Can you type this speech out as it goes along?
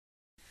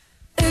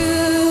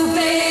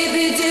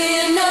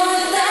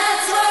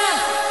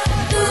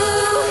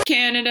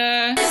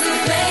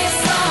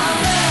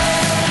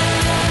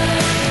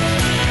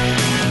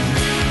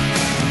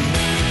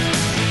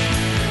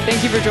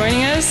for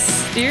joining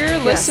us, dear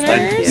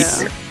listeners.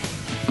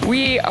 Thank you.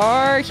 We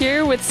are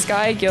here with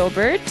Sky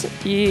Gilbert.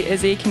 He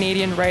is a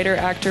Canadian writer,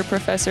 actor,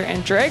 professor,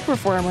 and drag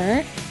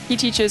performer. He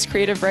teaches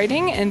creative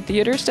writing and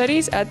theater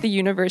studies at the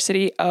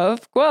University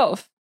of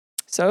Guelph.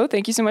 So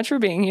thank you so much for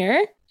being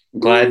here.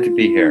 Glad to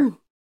be here.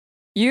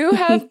 You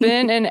have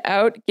been an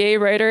out gay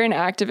writer and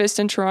activist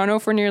in Toronto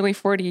for nearly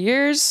 40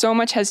 years. So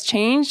much has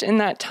changed in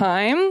that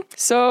time.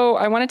 So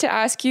I wanted to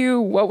ask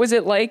you, what was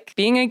it like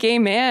being a gay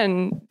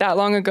man that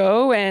long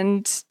ago,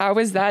 and how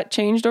has that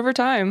changed over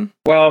time?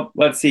 Well,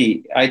 let's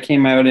see. I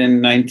came out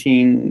in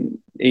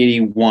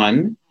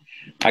 1981.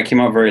 I came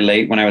out very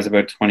late when I was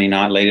about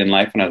 29, late in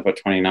life when I was about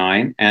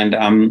 29.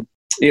 And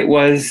it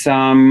was,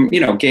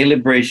 gay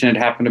liberation had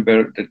happened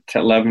about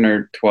 11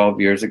 or 12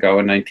 years ago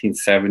in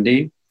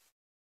 1970.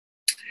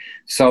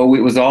 So it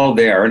was all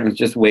there and it was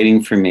just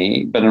waiting for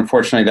me. But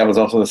unfortunately, that was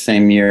also the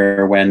same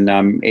year when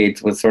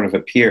AIDS was sort of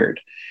appeared.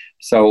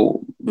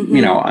 So,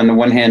 on the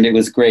one hand, it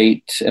was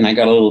great. And I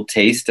got a little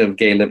taste of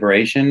gay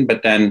liberation.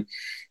 But then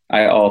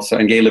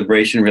and gay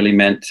liberation really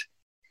meant,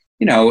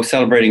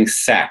 celebrating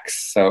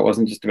sex. So it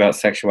wasn't just about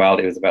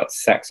sexuality. It was about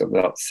sex. It was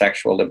about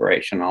sexual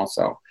liberation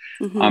also.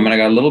 And I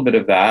got a little bit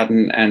of that.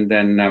 And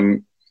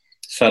then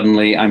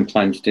suddenly I'm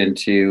plunged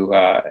into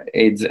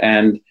AIDS.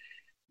 And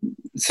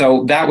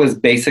so that was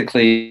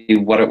basically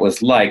what it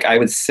was like. I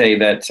would say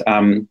that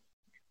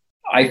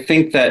I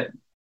think that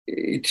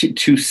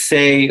to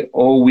say,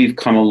 oh, we've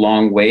come a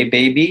long way,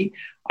 baby,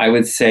 I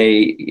would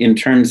say in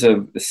terms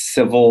of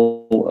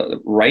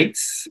civil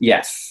rights,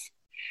 yes.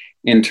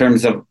 In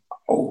terms of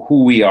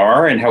who we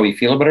are and how we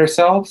feel about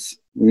ourselves,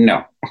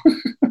 no.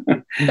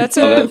 That's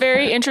a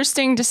very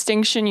interesting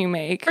distinction you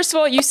make. First of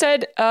all, you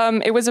said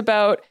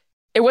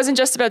it wasn't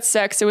just about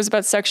sex, it was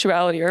about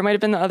sexuality, or it might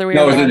have been the other way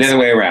around. No, it was the other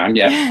way around,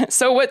 yeah.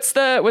 So what's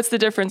the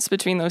difference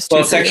between those two?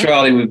 Well,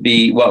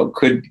 sexuality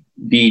could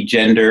be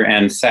gender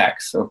and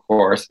sex, of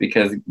course,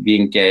 because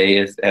being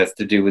gay has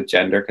to do with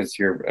gender, because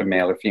you're a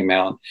male or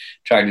female and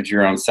attracted to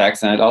your own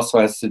sex. And it also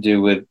has to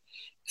do with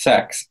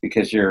sex,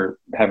 because you're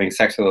having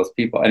sex with those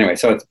people. Anyway,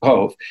 so it's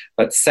both,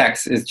 but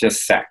sex is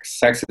just sex.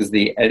 Sex is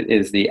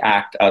the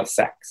act of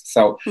sex.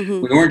 So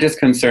we weren't just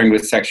concerned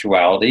with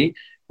sexuality.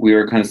 We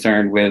were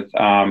concerned with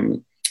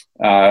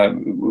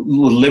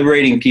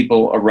liberating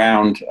people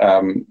around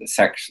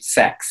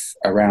sex,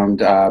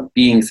 around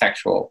being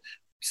sexual,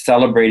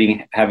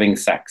 celebrating having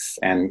sex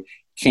and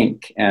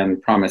kink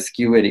and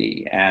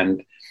promiscuity,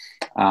 and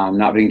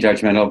not being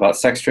judgmental about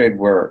sex trade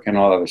work and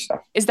all other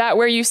stuff. Is that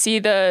where you see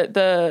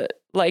the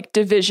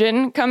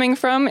division coming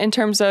from, in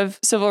terms of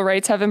civil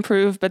rights have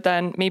improved, but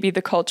then maybe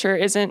the culture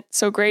isn't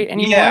so great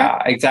anymore?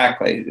 Yeah,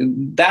 exactly.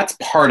 That's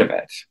part of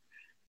it.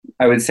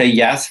 I would say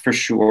yes, for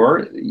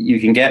sure. You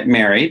can get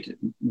married,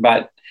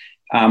 but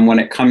when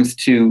it comes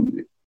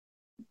to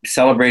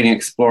celebrating,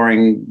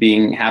 exploring,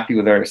 being happy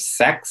with our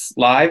sex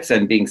lives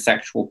and being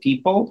sexual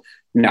people,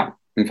 no.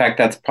 In fact,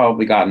 that's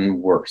probably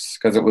gotten worse,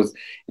 because it was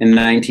in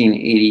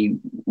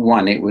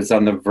 1981, it was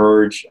on the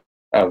verge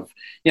of,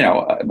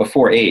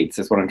 before AIDS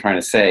is what I'm trying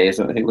to say, is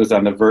it was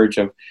on the verge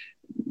of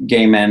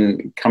gay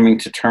men coming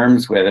to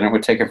terms with, and it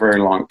would take a very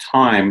long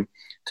time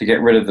to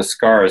get rid of the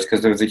scars,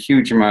 because there was a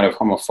huge amount of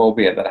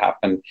homophobia that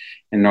happened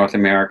in North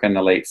America in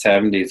the late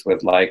 70s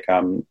with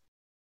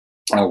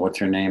what's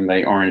her name?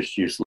 The orange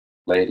juice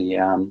lady.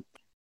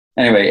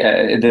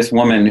 This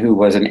woman who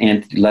was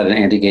led an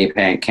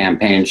anti-gay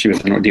campaign. She was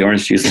the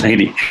orange juice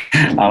lady.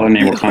 Her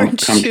name will come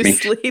to me.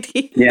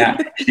 Lady. Yeah,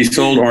 she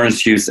sold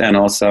orange juice and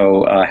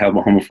also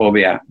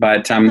homophobia.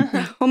 But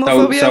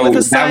homophobia with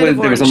a side of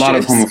there was a lot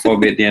of juice.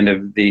 homophobia at the end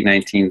of the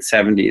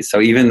 1970s. So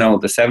even though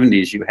the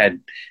 70s you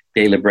had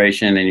gay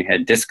liberation and you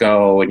had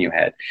disco and you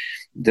had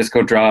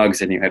disco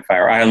drugs and you had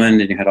Fire Island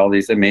and you had all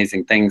these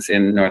amazing things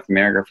in North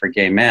America for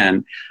gay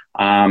men,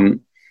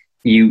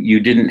 you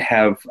didn't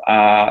have,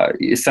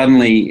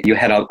 suddenly you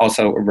had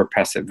also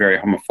repressive, very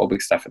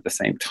homophobic stuff at the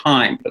same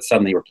time, but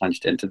suddenly you were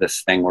plunged into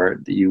this thing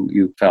where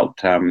you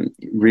felt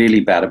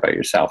really bad about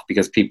yourself,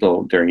 because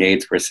people during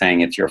AIDS were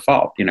saying it's your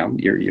fault,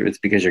 it's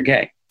because you're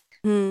gay.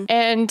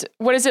 And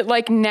what is it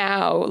like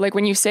now? Like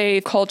when you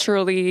say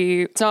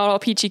culturally, it's not all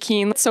peachy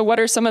keen. So what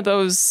are some of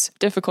those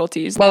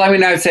difficulties? Well, I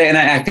would say, and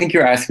I think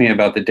you're asking me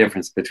about the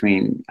difference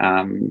between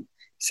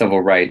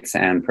civil rights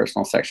and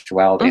personal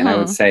sexuality. And I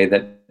would say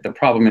that the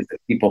problem is that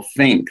people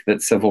think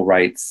that civil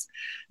rights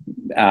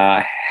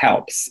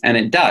helps. And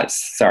it does.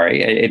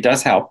 Sorry, it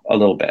does help a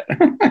little bit.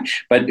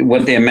 But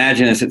what they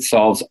imagine is it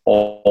solves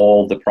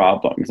all the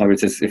problems. In other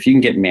words, if you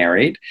can get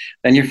married,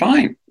 then you're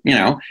fine.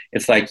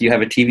 It's like you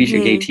have a TV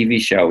show, gay TV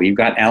show. You've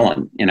got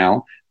Ellen,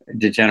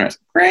 DeGeneres.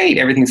 Great,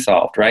 everything's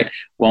solved, right?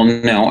 Well,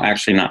 no,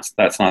 actually not.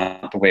 That's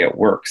not the way it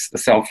works. The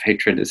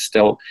self-hatred is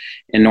still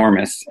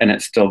enormous, and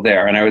it's still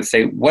there. And I would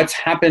say what's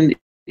happened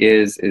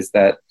is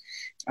that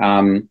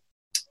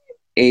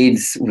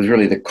AIDS was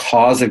really the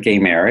cause of gay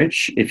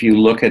marriage. If you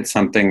look at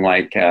something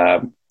like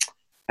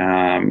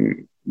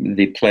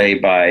the play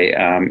by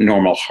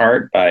Normal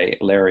Heart by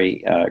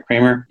Larry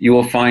Kramer, you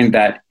will find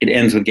that it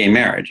ends with gay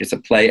marriage. It's a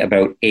play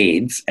about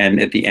AIDS, and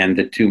at the end,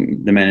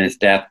 the man on his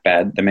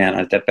deathbed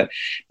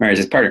marries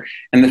his partner.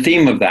 And the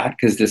theme of that,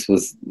 because this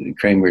was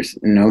Kramer's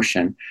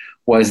notion,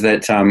 was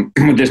that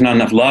there's not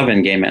enough love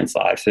in gay men's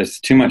lives. There's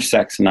too much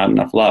sex and not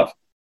enough love.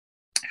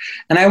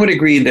 And I would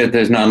agree that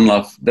there's not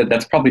enough,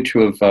 that's probably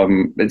true of,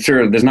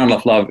 there's not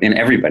enough love in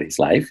everybody's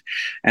life.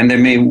 And there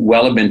may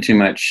well have been too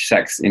much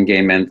sex in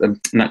gay men,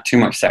 not too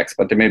much sex,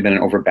 but there may have been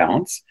an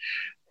overbalance.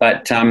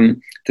 But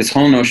this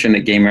whole notion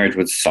that gay marriage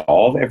would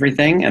solve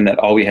everything and that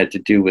all we had to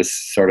do was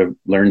sort of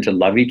learn to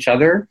love each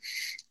other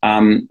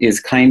is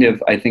kind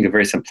of, I think, a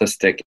very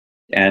simplistic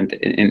and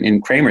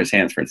in Kramer's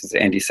hands, for instance,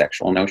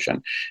 anti-sexual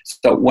notion.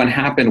 So what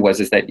happened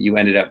was that you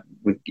ended up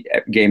with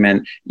gay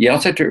men. You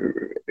also had to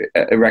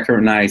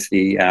recognize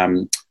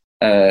the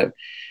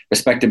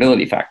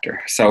respectability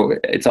factor. So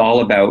it's all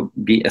about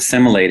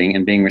assimilating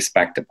and being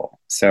respectable.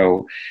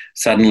 So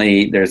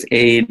suddenly there's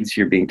AIDS,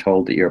 you're being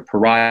told that you're a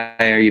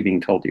pariah, you're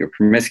being told that you're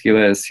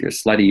promiscuous, you're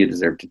slutty, you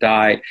deserve to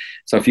die.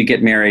 So if you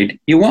get married,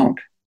 you won't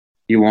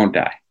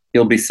die.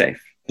 You'll be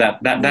safe.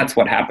 That's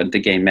what happened to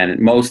gay men, and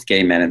most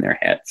gay men in their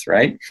heads,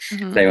 right?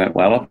 Mm-hmm. They went,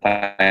 well,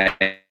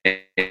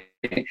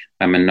 if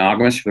I'm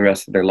monogamous for the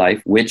rest of their life,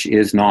 which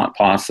is not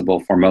possible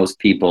for most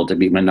people to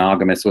be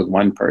monogamous with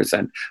one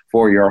person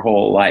for your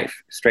whole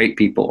life, straight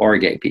people or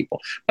gay people.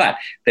 But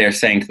they're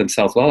saying to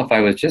themselves, well, if I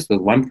was just with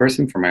one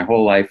person for my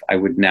whole life, I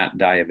would not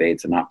die of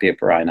AIDS and not be a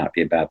pariah, not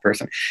be a bad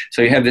person.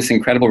 So you have this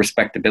incredible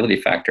respectability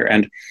factor.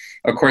 And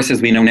of course,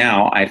 as we know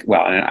now,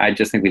 I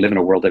just think we live in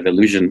a world of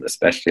illusion,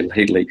 especially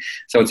lately.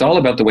 So it's all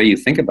about the way you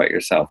think about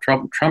yourself.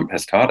 Trump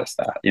has taught us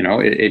that.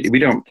 We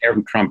don't care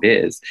who Trump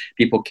is.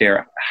 People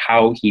care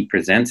how he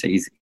presents it.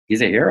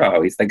 He's a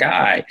hero. He's the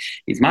guy.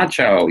 He's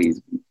macho. He's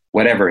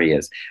whatever he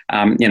is.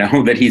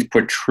 That he's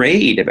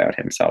portrayed about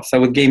himself.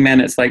 So with gay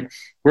men, it's like,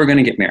 we're going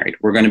to get married.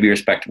 We're going to be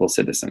respectable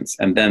citizens.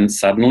 And then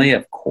suddenly,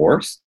 of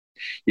course,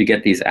 you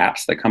get these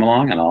apps that come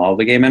along, and all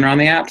the gay men are on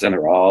the apps, and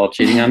they're all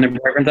cheating on their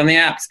boyfriends on the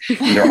apps.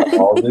 And they're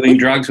all doing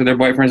drugs with their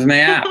boyfriends in the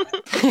app.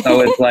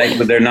 So it's like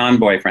with their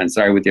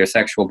non-boyfriends, with their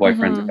sexual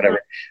boyfriends or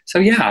whatever.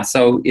 So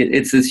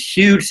it's this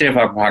huge state of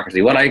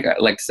hypocrisy. What I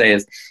like to say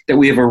is that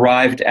we have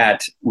arrived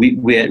at, we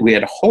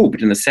had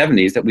hoped in the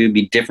 70s that we would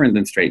be different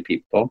than straight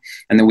people,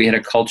 and that we had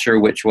a culture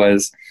which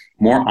was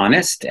more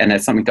honest and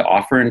had something to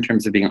offer in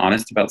terms of being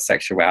honest about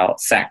sex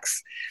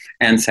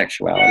and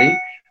sexuality.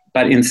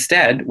 But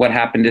instead, what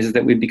happened is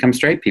that we've become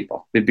straight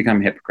people. We've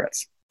become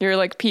hypocrites. You're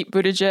like Pete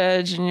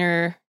Buttigieg and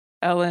your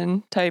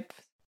Ellen type.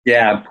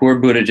 Yeah, poor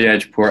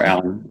Buttigieg, poor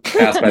Ellen.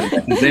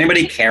 Does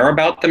anybody care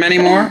about them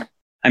anymore?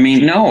 I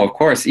mean, no, of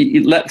course.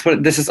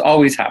 This has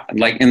always happened.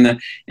 Like in the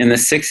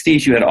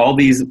 60s, you had all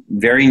these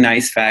very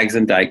nice fags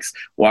and dykes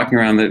walking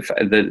around.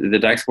 The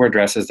dykes wore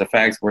dresses, the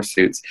fags wore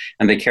suits,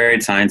 and they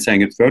carried signs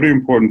saying it's very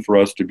important for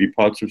us to be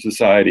parts of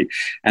society.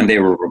 And they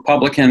were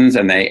Republicans,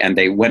 and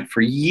they went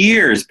for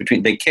years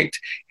they kicked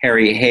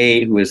Harry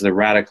Hay, who is the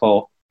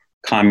radical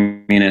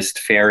communist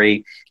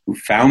fairy who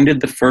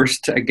founded the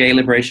first gay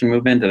liberation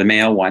movement, the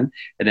male one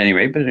at any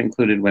rate, but it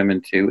included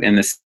women too in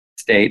the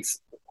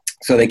States.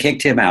 So they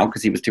kicked him out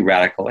because he was too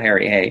radical,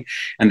 Harry Hay.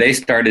 And they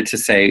started to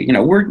say,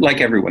 we're like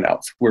everyone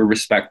else. We're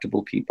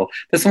respectable people.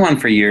 This went on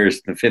for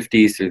years, the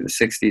 50s through the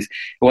 60s. It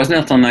wasn't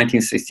until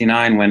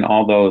 1969 when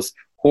all those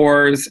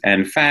whores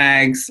and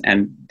fags,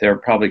 and there are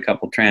probably a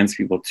couple trans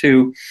people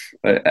too,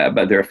 but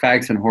there are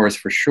fags and whores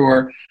for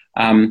sure,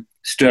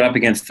 stood up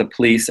against the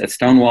police at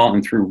Stonewall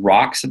and threw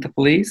rocks at the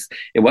police.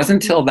 It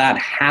wasn't until that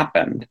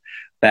happened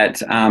that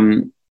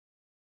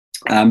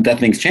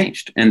things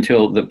changed,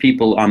 until the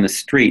people on the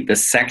street, the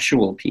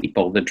sexual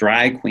people, the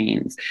drag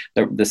queens,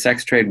 the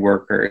sex trade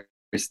workers,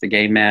 the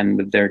gay men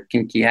with their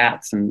kinky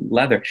hats and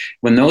leather,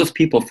 when those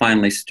people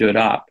finally stood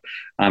up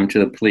to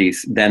the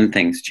police, then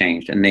things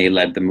changed, and they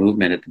led the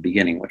movement at the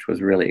beginning, which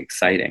was really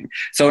exciting.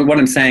 So what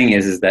I'm saying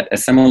is that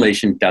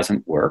assimilation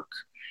doesn't work.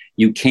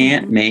 You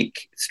can't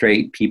make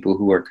straight people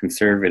who are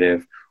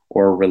conservative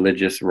or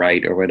religious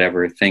right or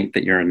whatever think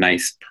that you're a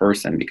nice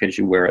person because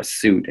you wear a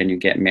suit and you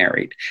get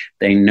married.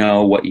 They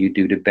know what you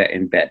do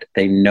in bed.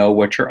 They know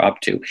what you're up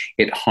to.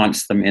 It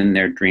haunts them in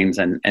their dreams,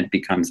 and it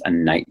becomes a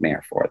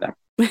nightmare for them.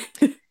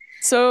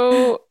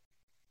 So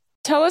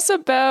tell us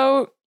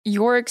about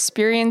your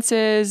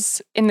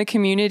experiences in the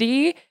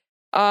community.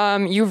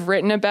 You've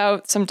written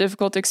about some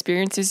difficult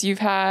experiences you've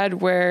had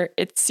where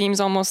it seems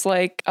almost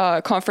like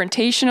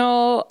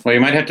confrontational. Well, you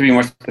might have to be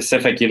more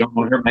specific. You don't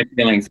want to hurt my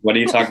feelings. What are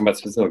you talking about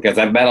specifically? Because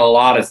I've met a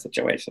lot of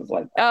situations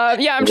like that.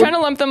 I'm trying to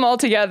lump them all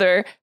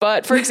together.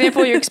 But for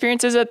example, your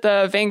experiences at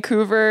the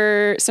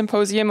Vancouver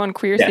Symposium on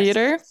Queer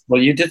Theater.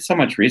 Well, you did so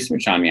much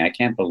research on me. I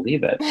can't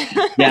believe it.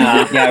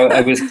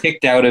 I was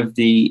kicked out of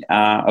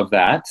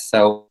that.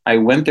 So I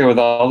went there with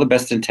all the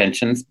best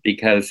intentions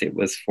because it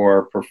was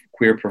for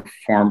queer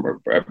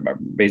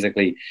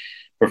basically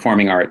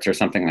performing arts or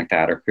something like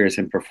that, or queers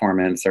in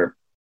performance, or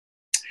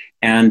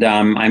And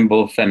I'm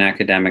both an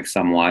academic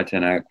somewhat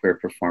and a queer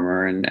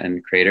performer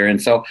and creator.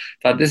 And so I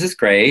thought, this is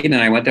great. And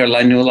I went there.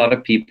 I knew a lot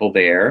of people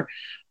there.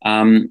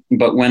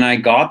 But when I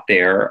got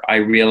there, I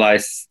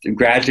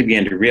gradually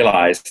began to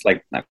realize,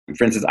 like,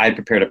 for instance, I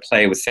prepared a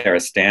play with Sarah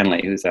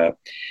Stanley, who's a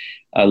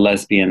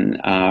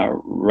lesbian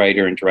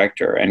writer and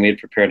director. And we had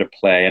prepared a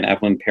play, and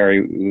Evelyn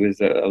Perry, who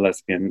is a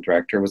lesbian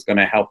director, was going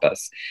to help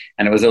us.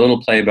 And it was a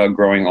little play about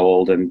growing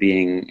old and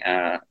being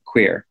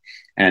queer.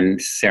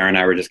 And Sarah and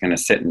I were just going to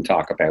sit and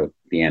talk about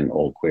being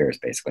old queers,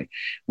 basically.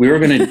 We were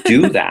going to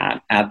do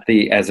that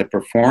as a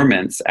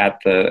performance at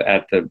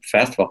the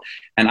festival.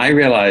 And I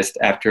realized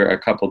after a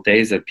couple of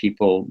days of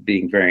people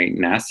being very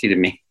nasty to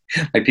me,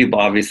 like people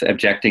obviously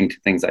objecting to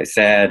things I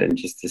said, and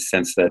just the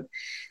sense that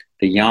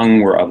the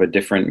young were of a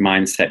different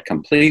mindset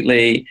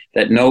completely,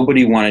 that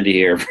nobody wanted to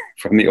hear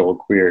from the old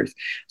queers.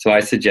 So I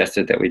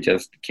suggested that we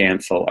just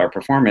cancel our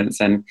performance.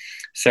 And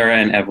Sarah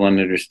and Evelyn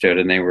understood,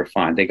 and they were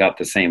fine. They got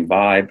the same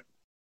vibe.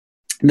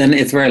 And then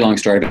it's a very long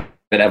story,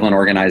 but Evelyn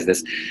organized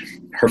this,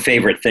 her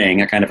favorite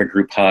thing, a kind of a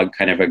group hug,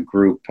 kind of a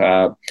group,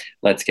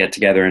 let's get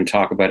together and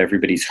talk about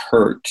everybody's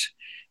hurt,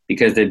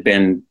 because there'd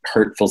been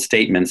hurtful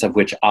statements of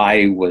which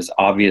I was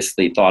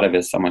obviously thought of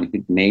as someone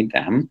who'd made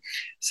them.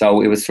 So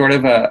it was sort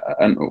of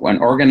an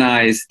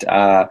organized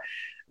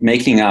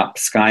making up.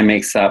 Sky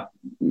makes up,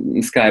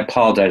 Sky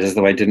apologizes,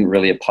 though I didn't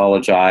really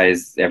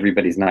apologize.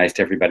 Everybody's nice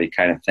to everybody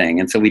kind of thing.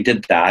 And so we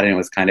did that, and it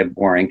was kind of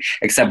boring,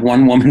 except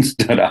one woman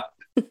stood up.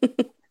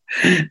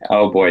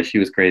 Oh boy, she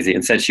was crazy,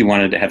 and said she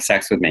wanted to have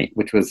sex with me,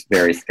 which was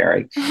very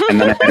scary. And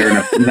then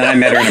I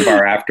met her in a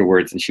bar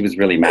afterwards, and she was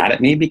really mad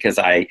at me because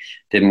I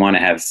didn't want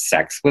to have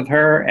sex with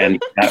her. And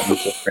that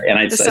was just great. And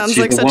I said, sounds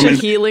like such a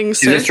healing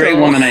circle. She's a straight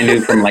woman I knew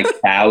from like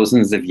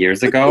thousands of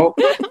years ago,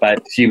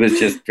 but she was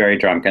just very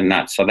drunk and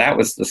nuts. So that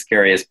was the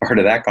scariest part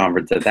of that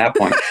conference at that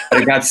point.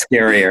 But it got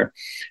scarier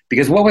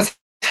because what was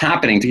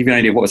happening, to give you an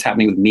idea of what was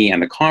happening with me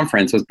and the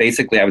conference, was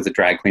basically I was a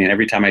drag queen, and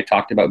every time I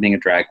talked about being a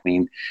drag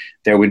queen,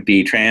 there would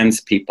be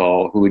trans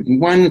people who would,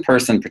 one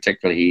person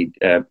particularly,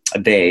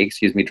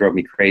 drove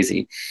me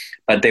crazy,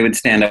 but they would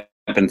stand up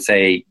and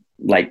say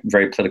like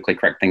very politically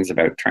correct things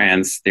about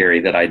trans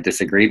theory that I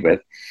disagreed with,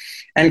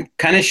 and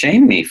kind of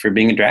shame me for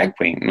being a drag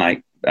queen,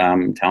 like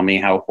tell me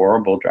how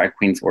horrible drag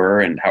queens were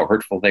and how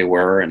hurtful they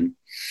were. And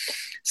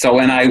so,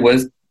 and I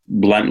was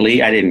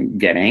bluntly, I didn't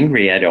get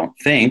angry, I don't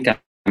think.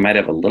 I might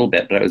have a little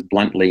bit, but I was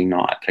bluntly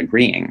not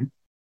agreeing.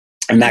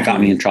 And that got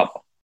me in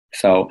trouble.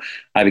 So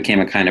I became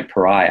a kind of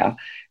pariah.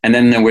 And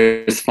then there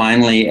was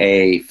finally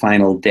a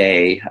final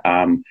day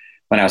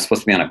when I was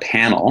supposed to be on a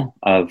panel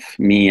of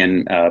me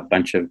and a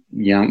bunch of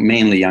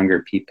mainly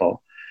younger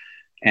people.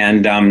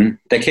 And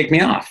they kicked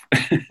me off.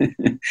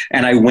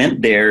 And I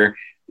went there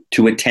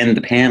to attend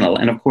the panel.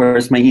 And of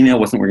course, my email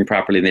wasn't working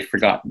properly.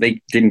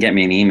 They didn't get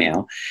me an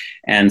email.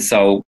 And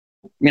so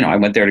I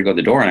went there to go to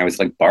the door, and I was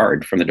like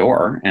barred from the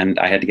door, and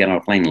I had to get on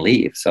a plane and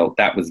leave. So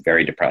that was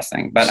very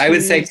depressing. But I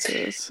would say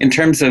in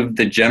terms of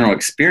the general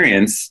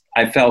experience,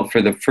 I felt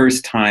for the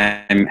first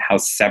time how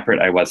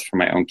separate I was from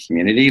my own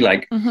community.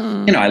 Like,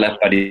 I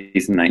left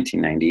Buddies in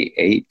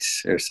 1998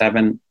 or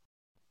 7,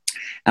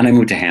 and I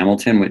moved to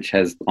Hamilton, which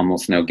has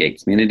almost no gay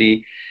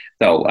community,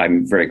 though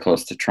I'm very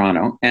close to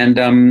Toronto. And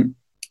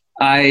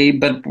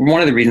but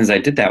one of the reasons I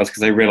did that was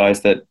because I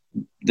realized that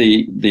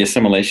the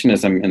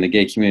assimilationism in the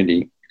gay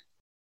community,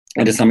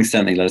 and to some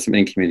extent the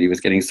lesbian community,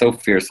 was getting so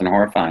fierce and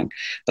horrifying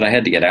that I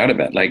had to get out of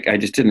it. Like, they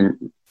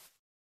didn't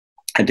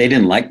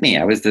like me.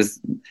 I was this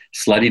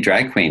slutty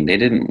drag queen. They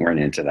weren't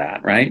into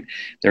that, right?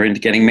 They're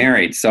into getting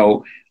married.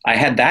 So I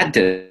had that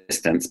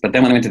distance. But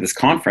then when I went to this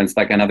conference,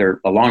 like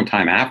a long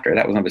time after,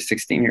 that was another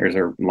 16 years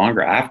or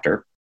longer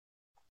after,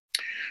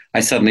 I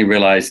suddenly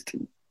realized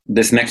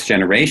this next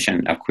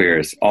generation of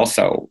queers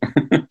also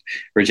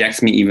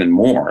rejects me even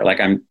more. Like,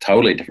 I'm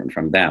totally different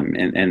from them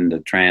in the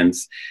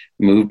trans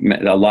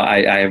movement.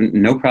 I have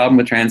no problem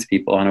with trans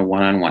people on a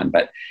one-on-one,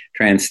 but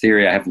trans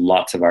theory I have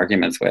lots of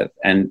arguments with.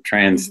 And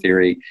trans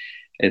theory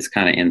is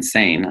kind of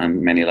insane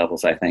on many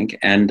levels, I think.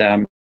 And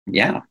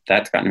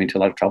that's gotten me into a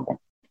lot of trouble.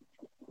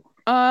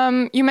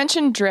 You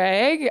mentioned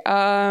drag.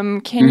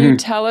 Can you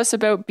tell us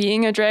about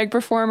being a drag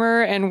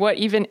performer and what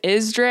even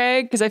is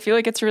drag? Because I feel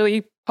like it's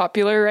really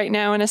popular right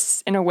now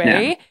in a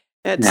way. Yeah.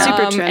 It's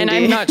super trendy. And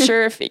I'm not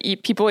sure if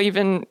people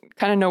even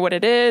kind of know what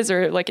it is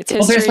or like its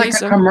history. There's like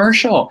a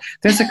commercial.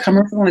 There's a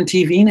commercial on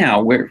TV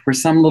now where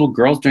some little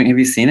girl's doing, have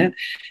you seen it?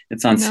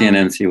 It's on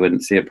CNN, so you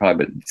wouldn't see it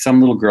probably, but some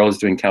little girl is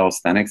doing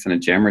calisthenics in a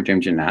gym or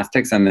doing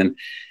gymnastics, and then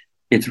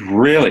it's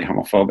really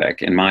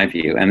homophobic in my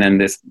view. And then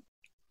this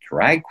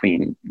drag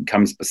queen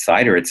comes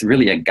beside her. It's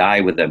really a guy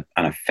an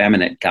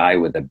effeminate guy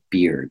with a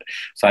beard.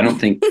 So I don't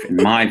think, in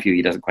my view,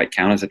 he doesn't quite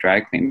count as a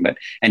drag queen,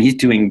 and he's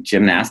doing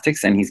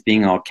gymnastics and he's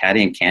being all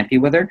catty and campy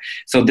with her.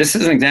 So this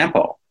is an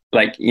example.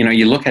 Like,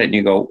 you look at it and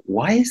you go,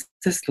 why is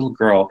this little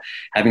girl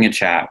having a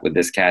chat with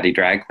this catty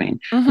drag queen?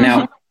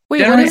 Now,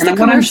 Wait, what is the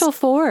commercial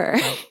for?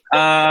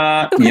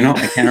 I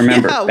can't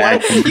remember.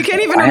 You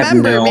can't even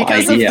remember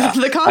because of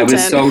the content. I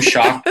was so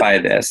shocked by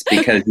this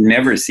because you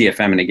never see a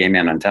feminine gay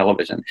man on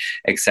television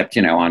except,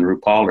 on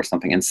RuPaul or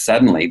something. And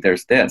suddenly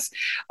there's this.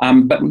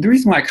 But the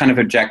reason why I kind of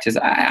object is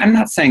I'm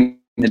not saying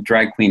that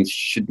drag queens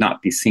should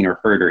not be seen or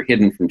heard or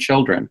hidden from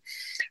children.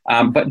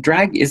 But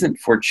drag isn't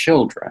for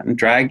children.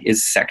 Drag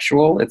is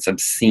sexual. It's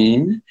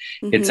obscene.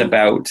 Mm-hmm. It's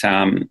about,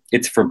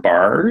 it's for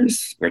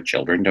bars where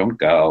children don't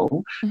go.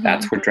 Mm-hmm.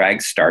 That's where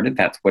drag started.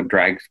 That's what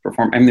drags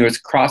perform. I mean, there was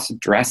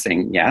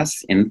cross-dressing,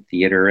 yes, in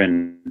theater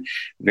and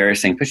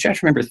various things. But you have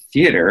to remember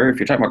theater, if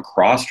you're talking about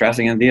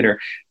cross-dressing in theater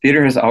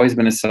has always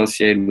been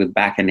associated with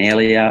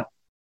bacchanalia,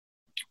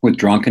 with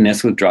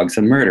drunkenness, with drugs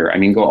and murder. I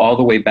mean, go all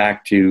the way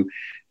back to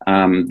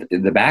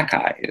the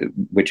Bacchae,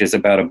 which is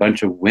about a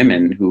bunch of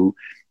women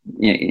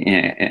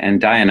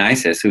and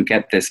Dionysus who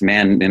get this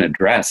man in a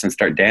dress and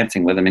start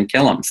dancing with him and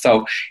kill him.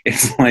 So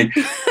it's like,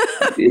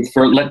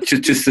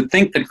 just to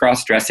think that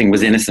cross-dressing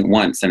was innocent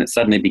once and it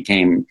suddenly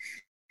became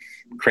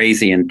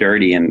crazy and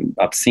dirty and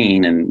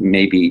obscene and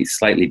maybe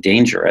slightly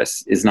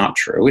dangerous is not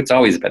true. It's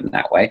always been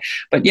that way.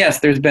 But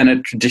yes, there's been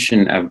a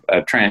tradition of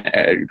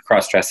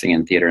cross-dressing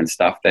in theater and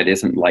stuff that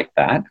isn't like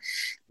that.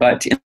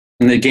 But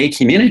in the gay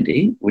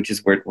community, which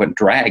is what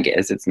drag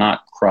is, it's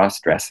not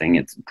cross-dressing,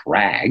 it's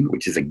drag,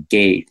 which is a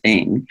gay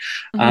thing.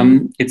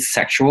 Mm-hmm. It's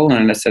sexual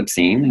and it's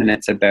obscene and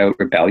it's about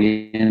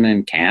rebellion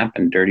and camp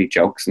and dirty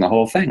jokes and the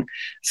whole thing.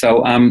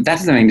 So that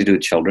has nothing to do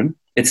with children.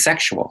 It's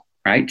sexual,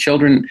 right?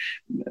 Children,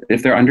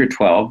 if they're under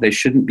 12, they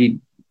shouldn't be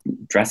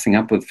dressing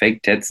up with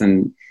fake tits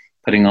and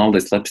putting all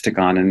this lipstick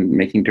on and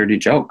making dirty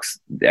jokes.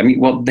 I mean,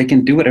 well, they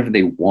can do whatever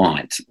they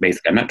want,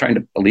 basically. I'm not trying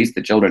to police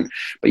the children,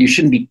 but you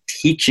shouldn't be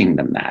teaching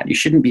them that. You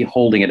shouldn't be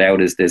holding it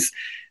out as this,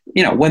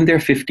 when they're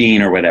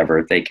 15 or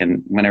whatever, they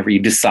can, whenever you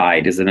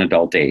decide as an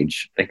adult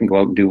age, they can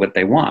go out and do what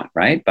they want,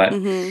 right? But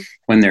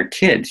when they're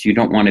kids, you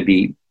don't want to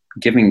be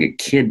giving a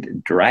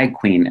kid drag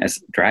queen as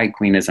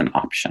an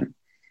option.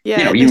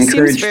 Yeah, you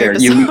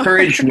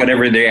encourage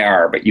whatever they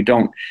are, but you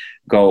don't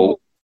go.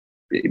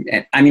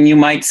 I mean, you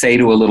might say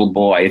to a little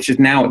boy, it's just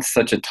now it's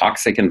such a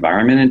toxic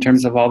environment in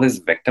terms of all this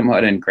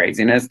victimhood and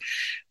craziness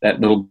that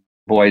little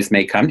boys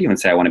may come to you and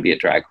say, I want to be a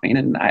drag queen.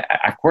 And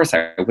of course,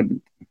 I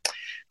wouldn't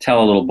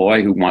tell a little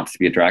boy who wants to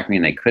be a drag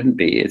queen they couldn't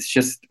be. It's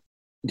just,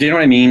 do you know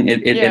what I mean?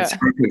 It's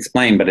hard to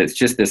explain, but it's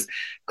just this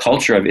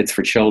culture of it's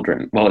for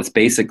children. Well, it's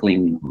basically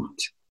not.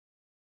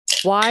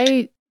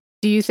 Why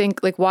do you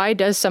think, why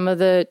does some of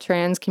the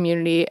trans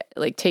community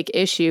take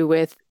issue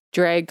with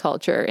drag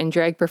culture and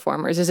drag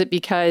performers? Is it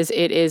because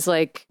it is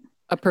a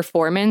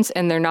performance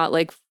and they're not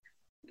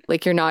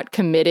you're not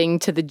committing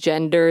to the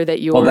gender that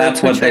you're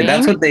that's what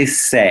they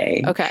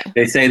say. Okay.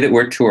 They say that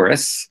we're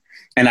tourists,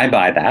 and I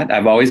buy that.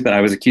 I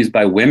was accused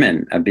by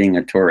women of being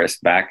a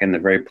tourist back in the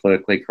very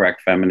politically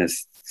correct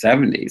feminist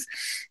 70s.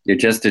 You're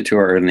just a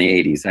tour in the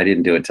 80s. I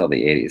didn't do it till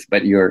the 80s,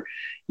 but you're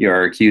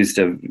accused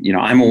of,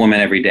 I'm a woman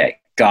every day.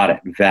 Got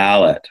it.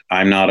 Valid.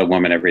 I'm not a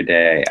woman every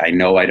day. I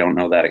know I don't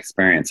know that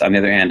experience. On the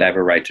other hand, I have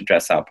a right to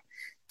dress up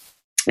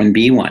and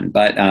be one,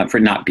 but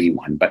not be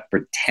one, but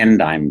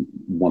pretend I'm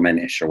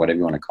womanish or whatever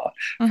you want to call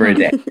it for a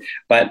day.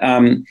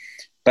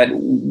 But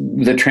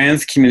the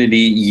trans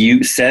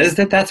community says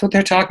that that's what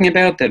they're talking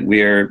about, that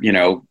we're,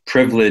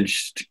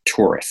 privileged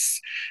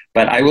tourists.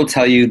 But I will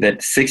tell you that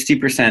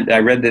 60%, I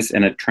read this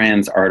in a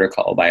trans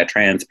article by a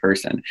trans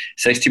person,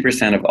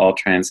 60% of all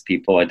trans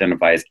people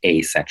identify as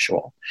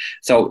asexual.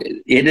 So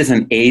it is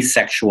an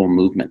asexual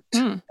movement,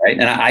 right?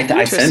 And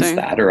I sense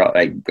that, or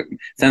I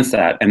sense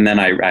that. And then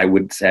I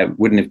would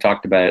have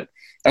talked about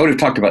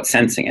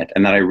sensing it.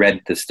 And then I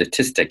read the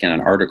statistic in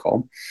an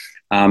article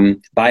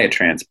by a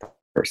trans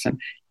person.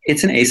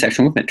 It's an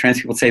asexual movement. Trans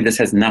people say this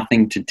has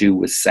nothing to do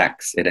with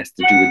sex. It has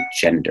to do with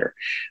gender.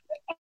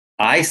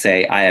 I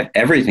say I have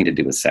everything to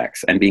do with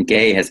sex, and being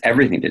gay has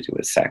everything to do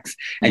with sex.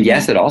 And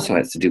yes, it also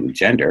has to do with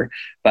gender,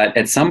 but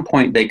at some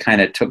point they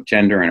kind of took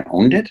gender and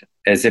owned it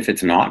as if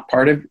it's not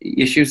part of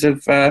issues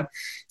of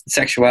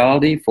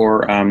sexuality.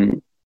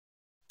 I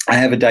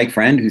have a dyke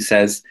friend who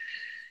says,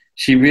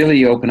 she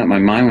really opened up my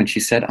mind when she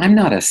said, I'm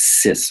not a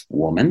cis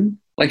woman.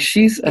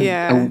 She's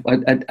a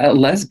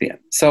lesbian.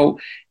 So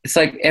it's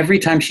every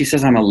time she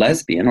says I'm a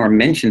lesbian or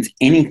mentions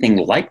anything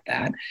like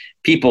that,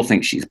 people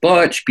think she's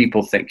butch.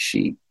 People think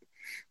she,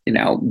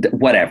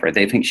 whatever.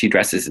 They think she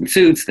dresses in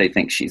suits. They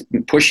think she's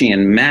pushy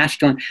and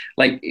masculine.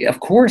 Of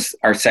course,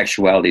 our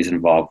sexuality is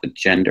involved with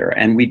gender,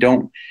 and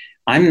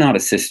I'm not a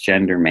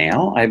cisgender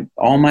male.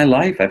 All my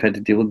life I've had to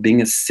deal with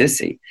being a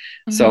sissy.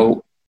 Mm-hmm.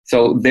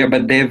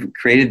 But they've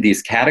created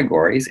these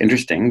categories.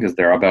 Interesting, because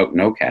they're about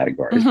no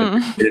categories,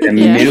 but a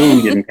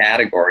million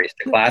categories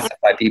to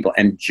classify people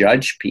and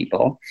judge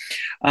people.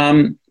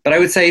 But I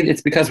would say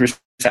it's because we're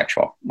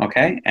sexual,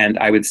 okay? And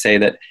I would say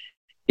that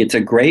it's a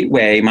great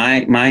way.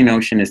 My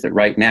notion is that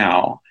right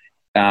now,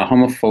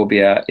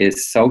 homophobia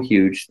is so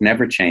huge,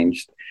 never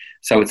changed.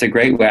 So it's a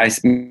great way. I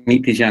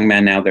meet these young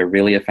men now, they're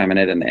really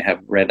effeminate and they have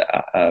red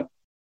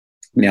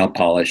nail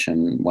polish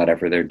and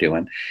whatever they're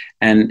doing.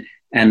 And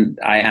and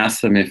I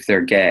ask them if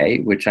they're gay,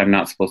 which I'm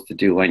not supposed to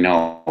do, I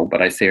know,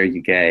 but I say, are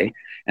you gay?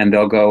 And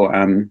they'll go,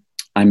 I'm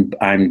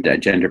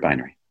gender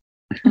binary.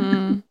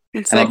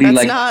 It's like,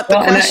 that's not the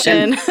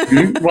question.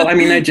 Well, I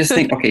mean, I just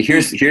think, okay,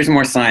 here's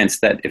more science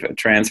that if a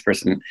trans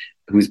person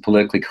who's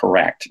politically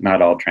correct,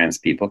 not all trans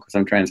people, because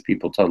some trans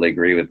people totally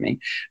agree with me,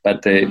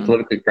 but the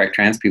politically correct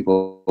trans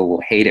people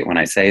will hate it when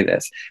I say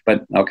this.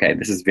 But okay,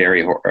 this is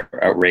very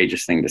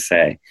outrageous thing to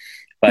say.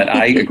 But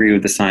I agree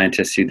with the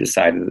scientists who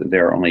decided that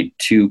there are only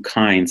two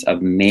kinds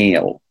of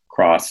male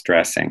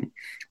cross-dressing.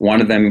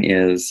 One of them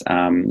is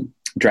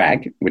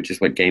drag, which is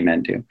what gay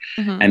men do.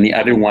 And the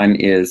other one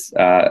is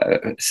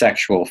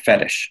sexual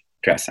fetish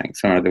dressing.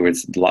 So in other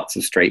words, lots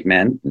of straight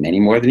men, many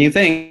more than you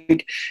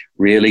think,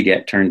 really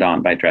get turned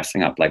on by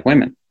dressing up like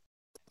women.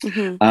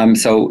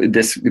 So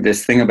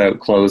this thing about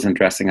clothes and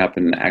dressing up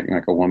and acting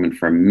like a woman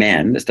for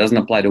men, this doesn't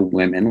apply to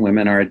women.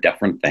 Women are a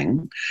different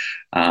thing,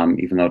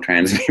 even though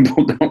trans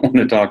people don't want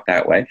to talk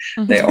that way.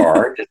 They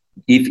are,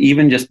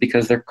 even just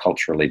because they're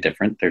culturally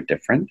different, they're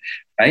different,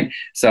 right?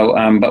 So,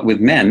 but with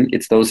men,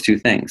 it's those two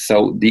things.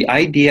 So the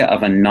idea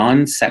of a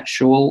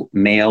non-sexual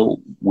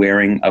male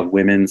wearing of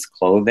women's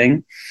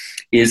clothing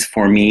is,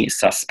 for me,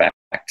 suspect.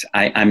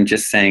 I'm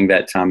just saying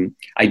that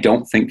I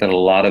don't think that a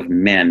lot of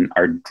men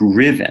are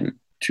driven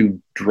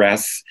to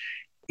dress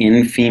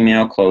in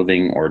female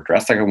clothing or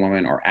dress like a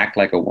woman or act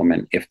like a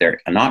woman if they're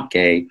not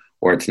gay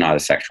or it's not a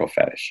sexual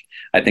fetish.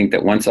 I think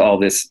that once all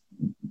this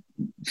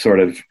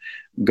sort of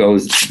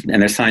goes,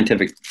 and there's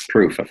scientific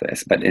proof of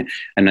this, but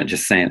I'm not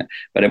just saying it,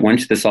 but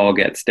once this all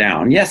gets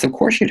down, yes, of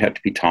course you'd have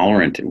to be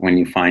tolerant when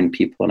you find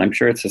people, and I'm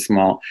sure it's a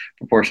small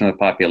proportion of the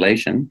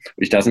population,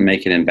 which doesn't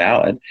make it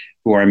invalid,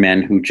 who are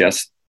men who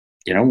just,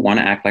 want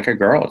to act like a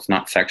girl. It's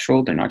not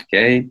sexual, they're not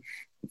gay.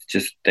 It's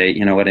just they,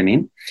 you know what I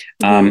mean?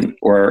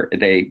 Or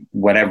they,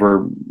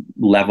 whatever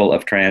level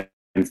of trans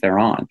they're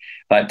on.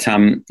 But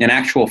in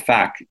actual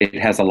fact, it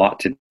has a lot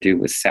to do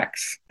with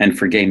sex. And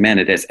for gay men,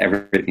 it has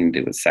everything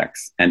to do with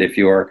sex. And if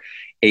you're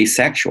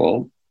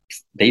asexual,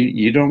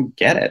 you don't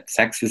get it.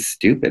 Sex is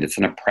stupid. It's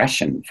an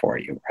oppression for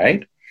you,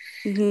 right?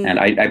 And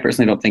I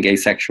personally don't think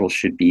asexual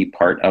should be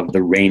part of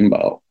the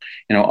rainbow.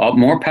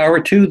 More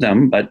power to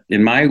them, but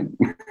in my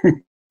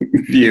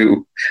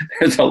view,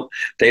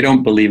 they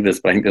don't believe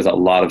this, but I think there's a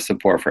lot of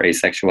support for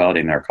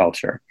asexuality in their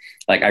culture.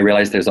 Like, I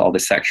realize there's all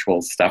this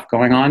sexual stuff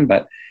going on,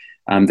 but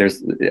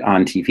there's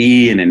on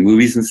TV and in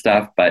movies and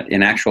stuff, but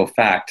in actual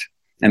fact,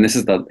 and this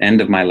is the end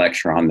of my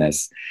lecture on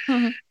this,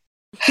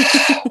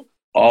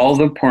 all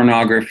the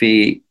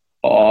pornography,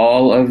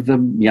 all of the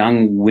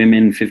young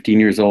women, 15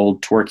 years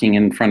old, twerking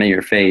in front of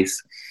your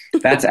face,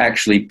 that's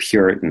actually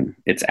Puritan.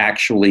 It's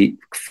actually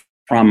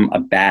from a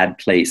bad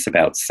place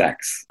about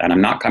sex. And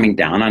I'm not coming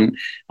down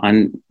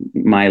on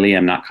Miley.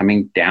 I'm not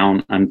coming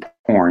down on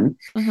porn.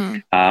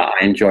 I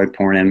enjoy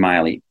porn and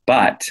Miley.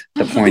 But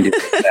the point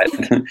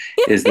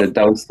is that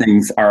those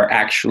things are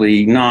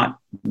actually not,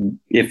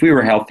 if we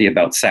were healthy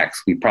about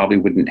sex, we probably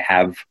wouldn't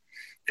have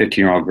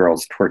 15-year-old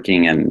girls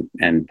twerking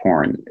and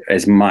porn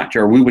as much,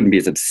 or we wouldn't be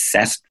as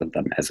obsessed with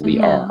them as we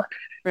are.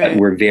 Right.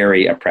 But we're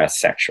very oppressed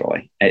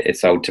sexually.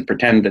 So to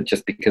pretend that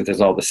just because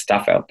there's all this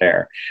stuff out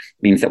there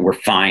means that we're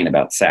fine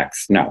about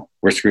sex. No,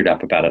 we're screwed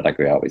up about it like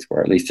we always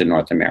were, at least in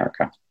North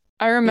America.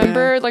 I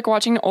remember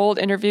watching an old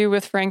interview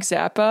with Frank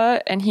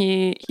Zappa, and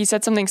he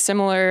said something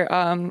similar.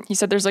 He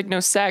said there's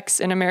no sex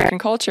in American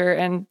culture,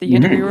 and the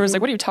interviewer was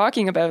like, what are you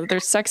talking about?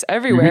 There's sex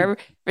everywhere.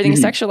 Everything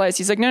is sexualized.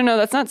 He's like, no,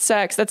 that's not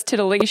sex. That's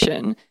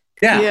titillation.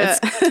 Yeah.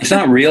 It's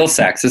not real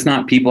sex. It's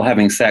not people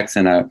having sex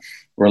in a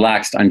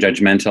relaxed,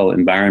 unjudgmental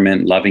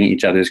environment, loving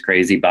each other's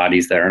crazy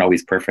bodies that aren't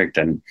always perfect,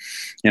 and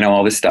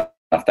all this stuff.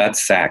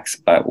 That's sex.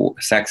 But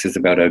sex is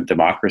about a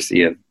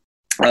democracy of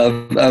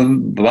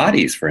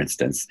bodies. For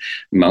instance,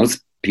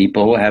 most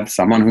people have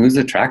someone who's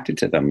attracted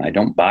to them. I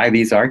don't buy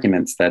these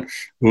arguments that,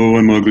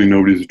 I'm ugly,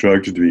 nobody's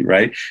attracted to me,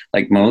 right?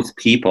 Like most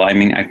people, I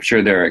mean, I'm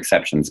sure there are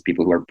exceptions.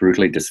 People who are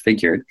brutally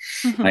disfigured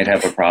might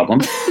have a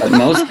problem, but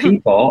most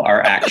people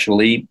are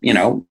actually,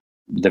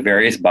 the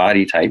various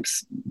body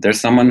types.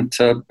 There's someone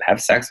to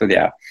have sex with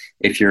you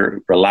if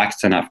you're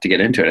relaxed enough to get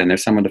into it, and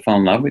there's someone to fall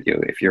in love with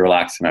you if you're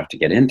relaxed enough to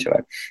get into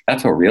it.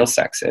 That's what real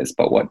sex is.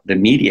 But what the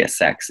media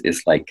sex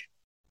is like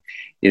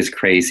is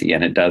crazy,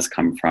 and it does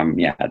come from,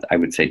 I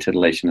would say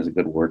titillation is a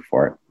good word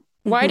for it.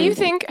 Why do you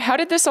think, how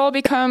did this all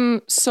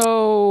become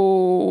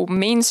so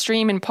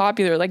mainstream and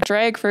popular? Like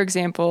drag, for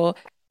example.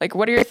 Like,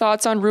 what are your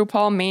thoughts on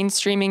RuPaul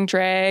mainstreaming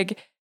drag?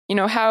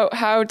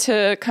 How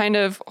to kind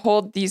of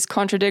hold these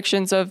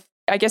contradictions of,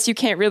 I guess you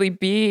can't really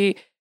be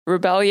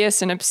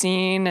rebellious and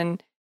obscene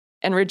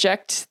and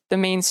reject the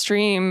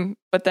mainstream,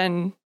 but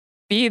then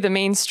be the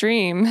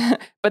mainstream,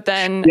 but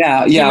then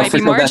you might be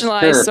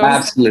marginalized. Sure. So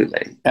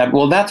absolutely.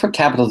 Well, that's what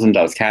capitalism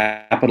does.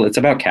 It's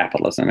about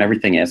capitalism.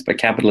 Everything is, but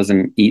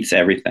capitalism eats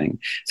everything.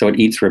 So it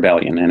eats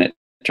rebellion, and it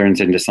turns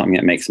it into something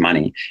that makes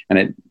money, and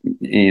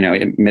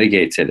it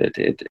mitigates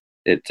it.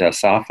 It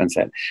softens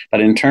it.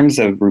 But in terms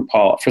of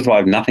RuPaul, first of all, I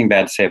have nothing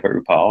bad to say about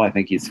RuPaul. I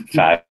think he's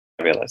fabulous.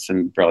 fabulous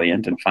and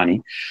brilliant and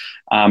funny,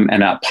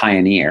 and a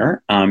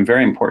pioneer,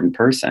 very important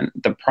person.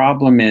 The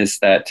problem is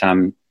that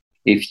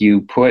if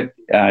you put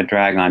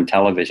drag on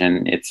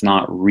television, it's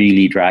not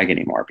really drag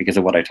anymore because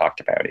of what I talked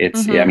about.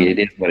 It's, I mean, it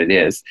is what it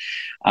is.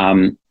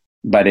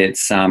 But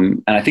it's,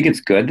 and I think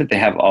it's good that they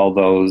have all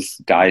those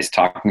guys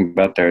talking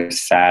about their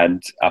sad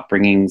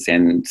upbringings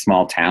in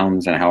small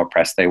towns and how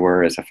oppressed they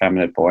were as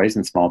effeminate boys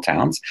in small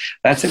towns.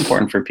 That's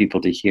important for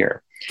people to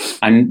hear.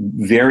 I'm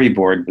very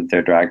bored with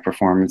their drag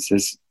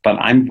performances, but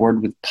I'm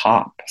bored with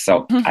pop.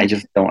 So I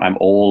just don't, I'm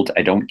old.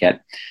 I don't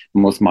get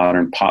most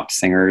modern pop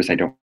singers. I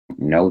don't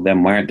know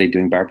them. Why aren't they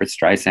doing Barbara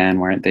Streisand?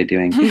 Why aren't they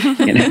doing,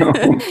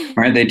 why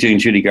aren't they doing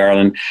Judy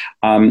Garland?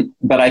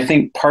 But I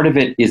think part of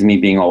it is me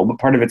being old, but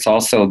part of it's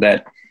also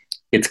that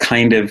it's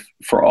kind of,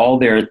 for all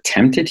their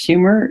attempted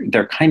humor,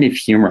 they're kind of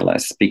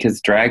humorless because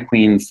drag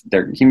queens,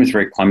 their humor is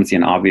very clumsy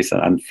and obvious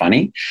and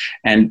unfunny.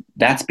 And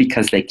that's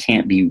because they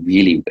can't be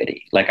really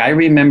witty. Like I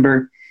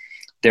remember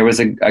there was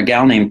a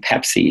gal named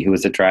Pepsi who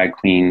was a drag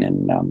queen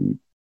in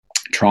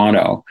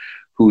Toronto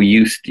who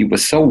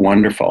was so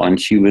wonderful. And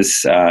she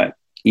was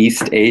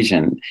East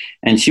Asian,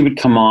 and she would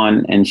come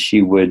on and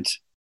she would,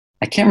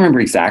 I can't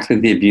remember exactly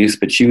the abuse,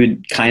 but she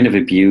would kind of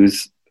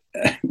abuse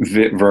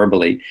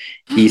verbally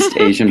East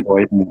Asian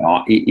boys in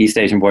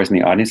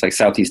the audience, like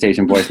Southeast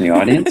Asian boys in the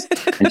audience.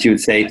 And she would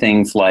say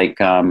things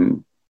like, I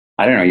don't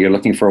know, you're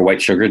looking for a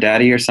white sugar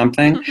daddy or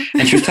something.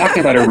 And she was talking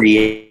about a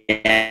reality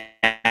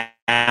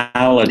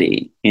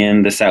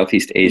in the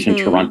Southeast Asian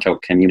Toronto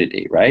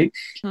community, right?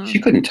 She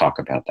couldn't talk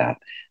about that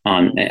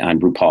on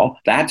RuPaul.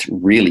 That's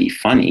really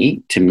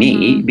funny to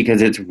me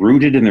because it's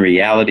rooted in the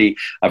reality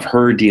of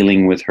her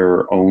dealing with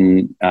her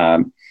own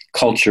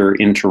culture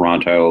in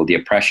Toronto, the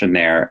oppression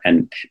there,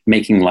 and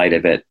making light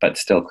of it, but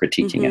still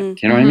critiquing it.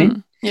 Do you know what I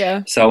mean?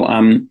 Yeah. So,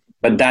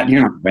 but that,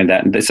 you know,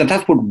 that, so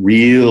that's what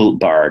real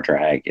bar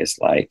drag is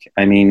like.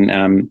 I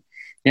mean,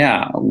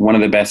 yeah, one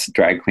of the best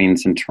drag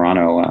queens in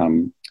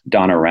Toronto,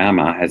 Donna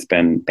Rama, has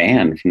been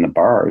banned from the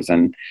bars,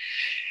 and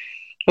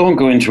I won't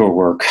go into her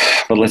work,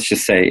 but let's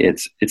just say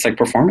it's like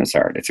performance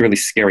art. It's really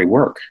scary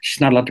work.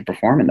 She's not allowed to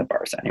perform in the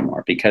bars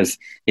anymore because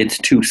it's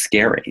too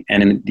scary.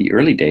 And in the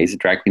early days, the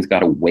drag queens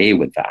got away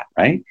with that,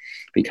 right?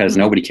 Because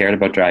nobody cared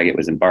about drag. It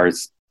was in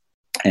bars,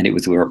 and it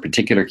was a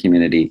particular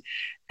community.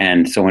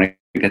 And so when it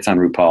gets on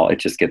RuPaul, it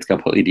just gets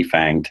completely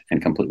defanged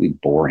and completely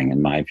boring,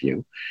 in my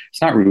view.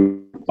 It's not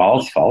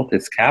RuPaul's fault.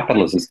 It's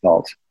capitalism's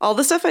fault. All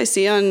the stuff I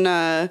see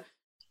on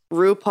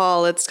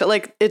RuPaul, it's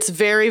like, it's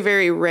very,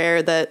 very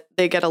rare that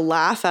they get a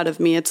laugh out of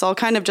me. It's all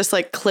kind of just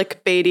like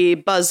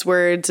clickbaity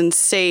buzzwords and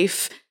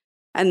safe.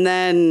 And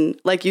then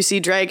like you see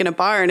drag in a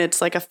bar and it's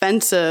like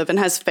offensive and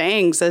has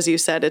fangs, as you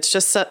said. It's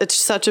just it's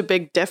such a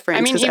big difference.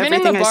 I mean, even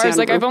in the bars,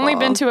 like I've only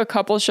been to a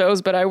couple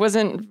shows, but I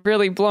wasn't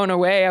really blown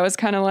away. I was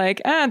kind of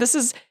like,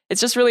 it's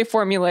just really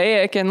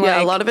formulaic. And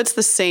yeah, a lot of it's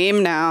the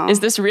same now.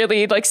 Is this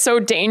really like so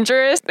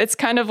dangerous? It's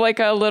kind of like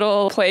a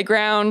little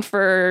playground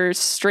for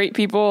straight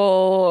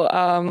people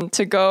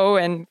to go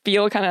and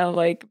feel kind of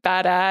like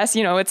badass.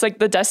 You know, it's like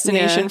the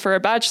destination for a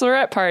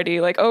bachelorette party.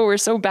 Like, oh, we're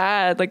so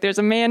bad. Like there's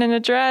a man in a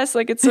dress.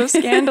 Like it's so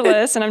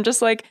scandalous. And I'm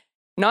just like,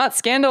 not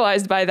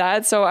scandalized by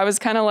that. So I was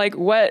kind of like,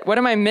 what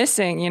am I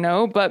missing, you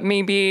know? But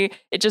maybe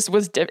it just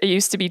was, it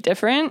used to be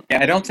different.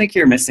 Yeah, I don't think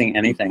you're missing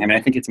anything. I mean,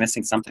 I think it's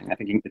missing something. I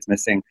think it's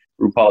missing,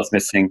 RuPaul is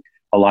missing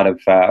a lot of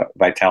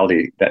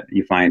vitality that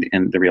you find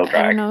in the real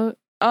drag. I don't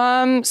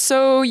know.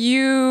 So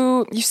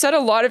you said a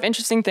lot of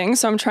interesting things.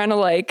 So I'm trying to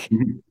like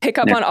pick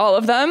up on all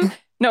of them.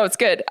 No, it's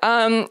good.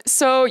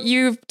 So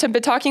you've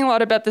been talking a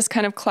lot about this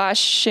kind of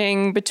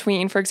clashing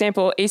between, for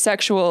example,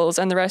 asexuals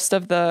and the rest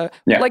of the,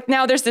 like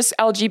now there's this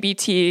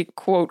LGBT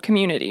quote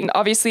community.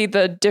 Obviously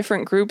the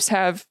different groups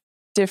have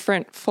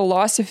different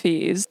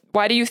philosophies.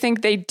 Why do you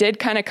think they did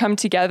kind of come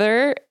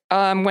together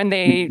when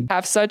they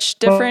have such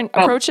different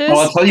approaches? Well,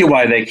 I'll tell you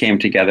why they came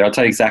together. I'll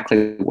tell you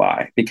exactly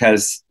why.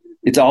 Because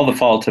it's all the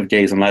fault of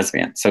gays and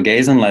lesbians. So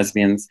gays and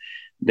lesbians,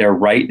 they're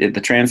right.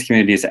 The trans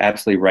community is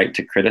absolutely right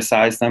to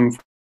criticize them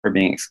for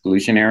being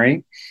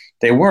exclusionary.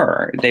 They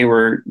were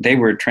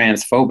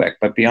transphobic,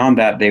 but beyond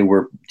that, they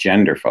were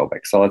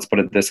genderphobic. So let's put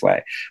it this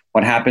way.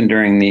 What happened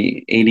during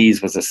the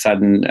 80s was a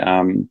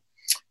sudden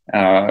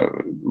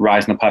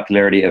rise in the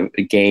popularity of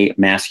gay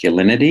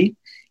masculinity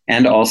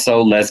and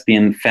also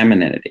lesbian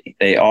femininity.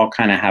 They all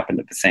kind of happened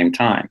at the same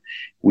time.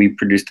 We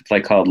produced a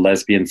play called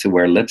Lesbians Who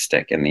Wear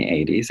Lipstick in the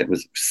 80s. It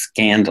was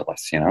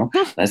scandalous, you know.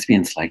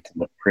 Lesbians like to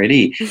look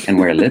pretty and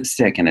wear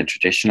lipstick, and a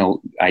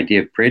traditional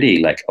idea of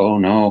pretty, like, oh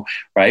no,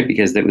 right?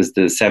 Because it was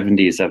the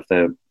 70s of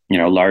the, you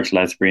know, large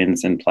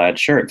lesbians in plaid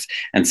shirts.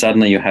 And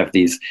suddenly you have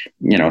these,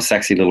 you know,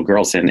 sexy little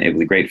girls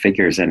with great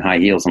figures and high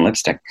heels and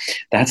lipstick.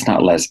 That's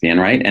not lesbian,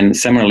 right? And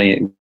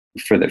similarly,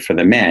 for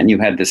the men, you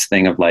had this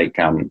thing of like,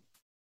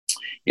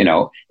 you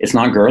know, it's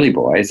not girly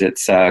boys,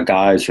 it's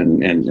guys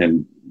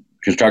and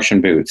construction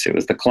boots. It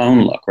was the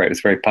clone look, right? It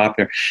was very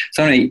popular.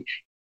 So anyway,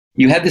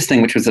 you had this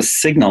thing which was a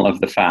signal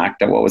of the fact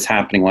that what was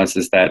happening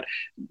is that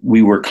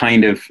we were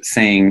kind of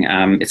saying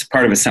it's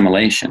part of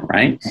assimilation,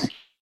 right?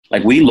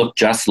 Like, we look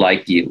just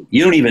like you.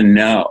 You don't even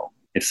know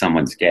if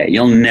someone's gay.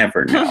 You'll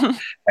never know,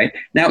 right?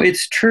 Now,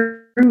 it's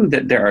true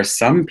that there are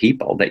some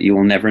people that you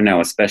will never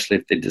know, especially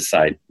if they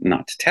decide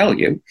not to tell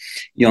you.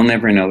 You'll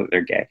never know that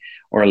they're gay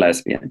or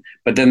lesbian.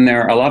 But then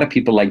there are a lot of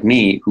people like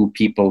me who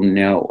people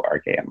know are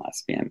gay and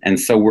lesbian. And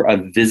so we're a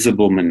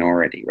visible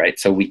minority, right?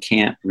 So we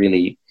can't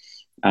really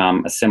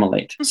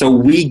assimilate. So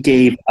we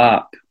gave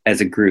up as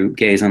a group,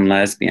 gays and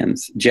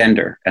lesbians,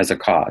 gender as a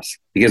cause,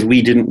 because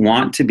we didn't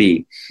want to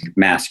be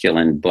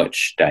masculine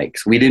butch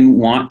dykes. We didn't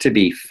want to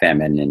be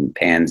feminine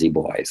pansy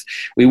boys.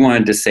 We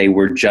wanted to say,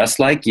 we're just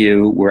like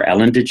you. We're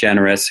Ellen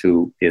DeGeneres,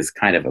 who is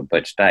kind of a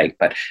butch dyke,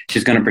 but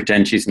she's going to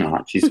pretend she's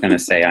not. She's going to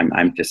say,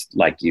 I'm just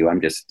like you.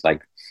 I'm just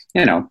like,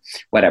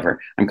 whatever.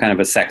 I'm kind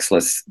of a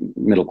sexless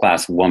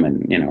middle-class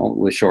woman,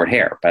 with short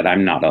hair, but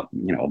I'm not a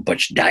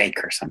butch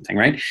dyke or something,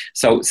 right?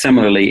 So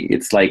similarly,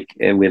 it's like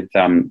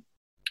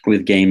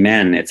with gay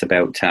men, it's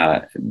about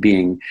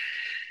being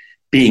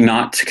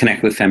not to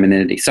connect with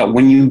femininity. So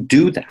when you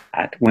do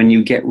that, when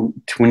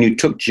you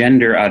took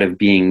gender out of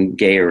being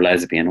gay or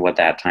lesbian, what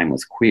that time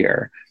was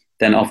queer,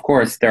 then of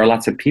course there are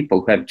lots of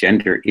people who have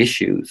gender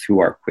issues who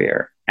are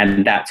queer.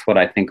 And that's what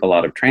I think a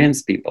lot of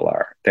trans people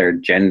are. They're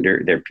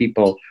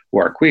people who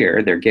are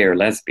queer, they're gay or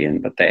lesbian,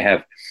 but they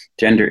have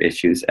gender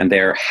issues, and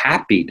they're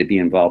happy to be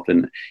involved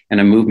in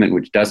a movement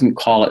which doesn't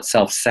call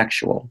itself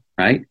sexual,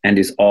 right? And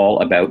is all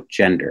about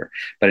gender.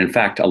 But in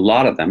fact, a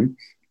lot of them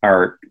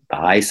are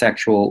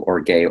bisexual or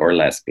gay or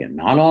lesbian.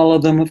 Not all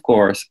of them, of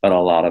course, but a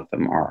lot of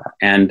them are.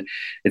 And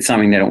it's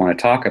something they don't want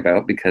to talk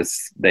about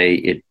because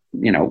we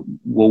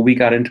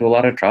got into a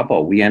lot of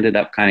trouble. We ended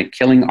up kind of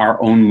killing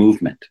our own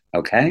movement,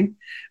 okay?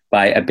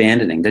 By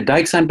abandoning. The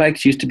Dykes on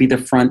Bikes used to be the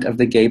front of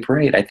the gay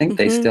parade. I think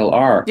they still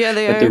are. Yeah,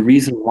 they are. But the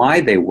reason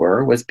why they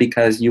was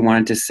because you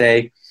wanted to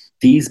say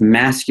these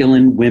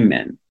masculine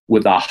women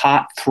with a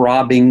hot,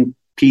 throbbing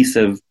piece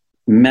of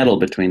metal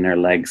between their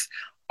legs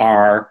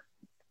are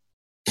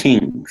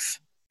kings,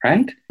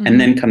 right? Mm-hmm.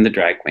 And then come the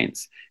drag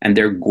queens, and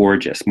they're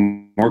gorgeous,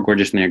 more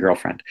gorgeous than your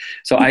girlfriend.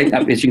 So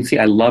as you can see,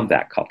 I love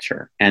that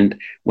culture. And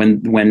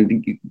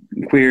when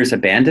queers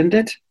abandoned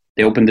it,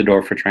 they opened the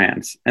door for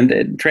trans, and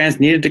the trans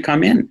needed to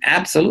come in.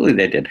 Absolutely,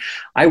 they did.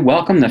 I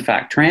welcome the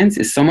fact trans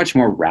is so much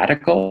more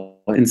radical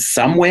in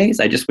some ways.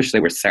 I just wish they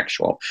were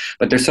sexual,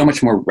 but they're so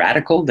much more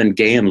radical than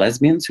gay and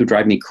lesbians, who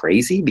drive me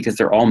crazy because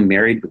they're all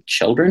married with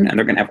children and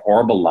they're going to have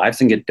horrible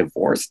lives and get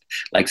divorced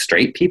like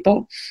straight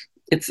people.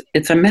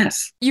 It's a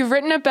mess. You've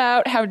written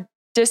about how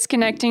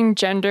disconnecting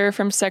gender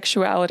from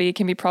sexuality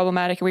can be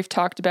problematic, and we've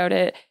talked about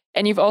it.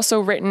 And you've also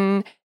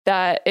written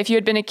that if you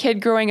had been a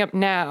kid growing up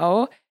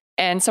now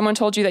and someone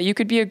told you that you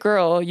could be a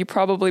girl, you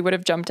probably would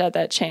have jumped at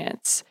that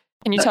chance.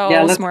 Can you tell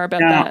us more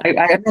about that?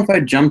 I don't know if I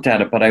jumped at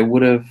it, but I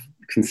would have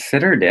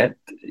considered it.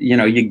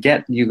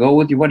 You go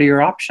with what are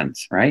your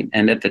options, right?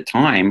 And at the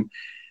time,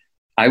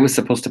 I was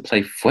supposed to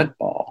play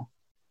football,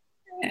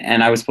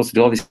 and I was supposed to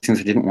do all these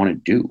things I didn't want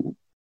to do.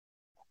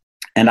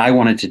 And I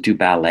wanted to do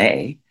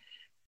ballet,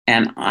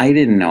 and I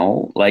didn't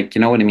know,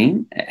 you know what I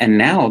mean? And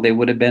now they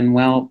would have been,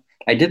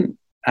 I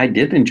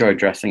did enjoy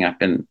dressing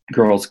up in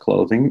girls'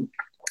 clothing,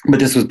 but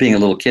this was being a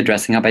little kid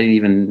dressing up. I didn't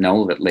even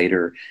know that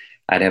later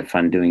I'd have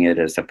fun doing it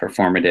as a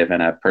performative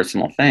and a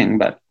personal thing,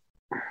 but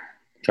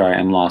sorry,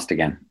 I'm lost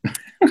again.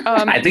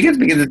 I think it's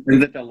because it's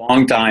been such a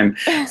long time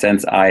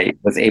since I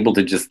was able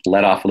to just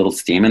let off a little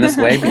steam in this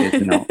way, because,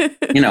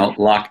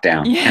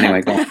 lockdown. Yeah.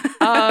 Anyway, go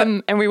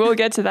on. And we will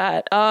get to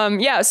that.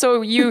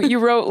 So you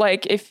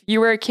wrote, if you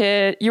were a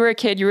kid, you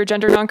were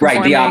gender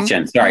nonconforming. Right, the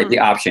option. Sorry, the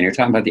option. You're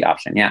talking about the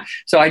option. Yeah.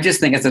 So I just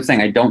think, as I'm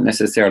saying, I don't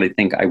necessarily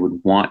think I would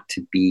want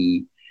to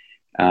be,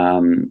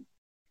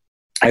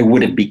 I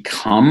would have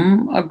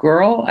become a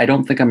girl. I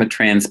don't think I'm a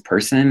trans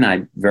person.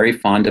 I'm very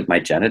fond of my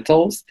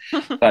genitals,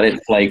 but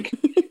it's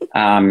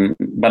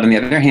but on the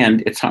other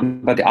hand, it's talking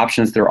about the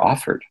options that are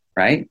offered,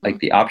 right? Like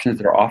the options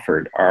that are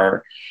offered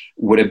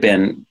would have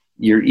been,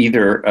 you're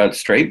either a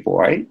straight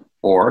boy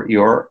or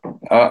you're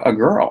a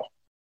girl.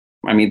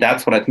 I mean,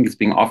 that's what I think is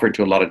being offered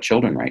to a lot of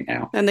children right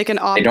now. And they can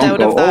opt they don't out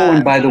go, of that. Oh,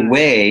 and by the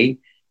way,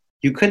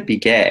 you could be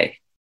gay.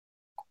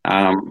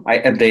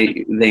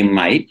 They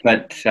might,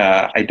 but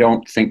I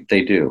don't think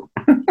they do.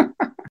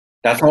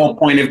 That's the whole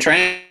point of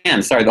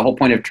trans. Sorry, the whole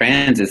point of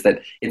trans is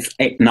that it's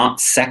not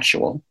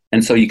sexual,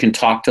 and so you can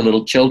talk to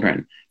little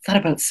children. It's not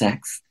about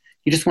sex.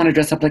 You just want to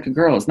dress up like a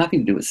girl. It's nothing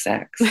to do with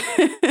sex.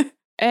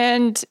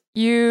 And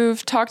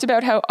you've talked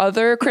about how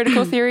other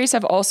critical theories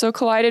have also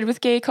collided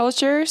with gay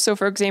culture. So,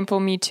 for example,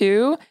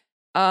 MeToo,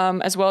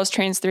 as well as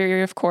trans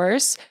theory, of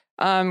course.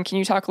 Can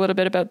you talk a little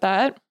bit about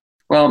that?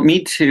 Well,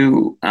 Me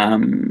Too,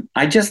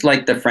 I just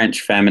like the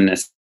French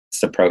feminists'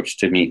 approach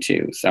to Me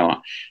Too. So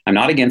I'm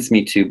not against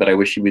Me Too, but I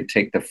wish you would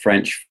take the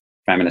French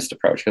feminist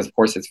approach, because, of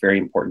course, it's very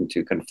important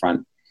to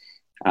confront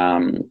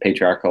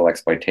patriarchal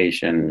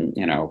exploitation,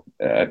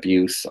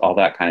 abuse, all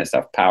that kind of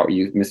stuff,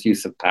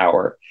 misuse of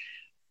power,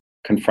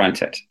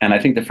 confront it. And I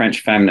think the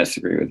French feminists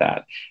agree with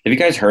that. Have you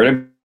guys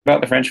heard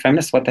about the French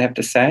feminists, what they have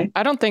to say?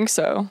 I don't think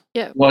so.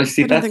 Yeah. Well,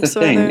 see, that's the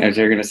thing. As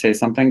you're going to say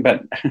something,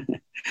 but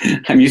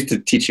I'm used to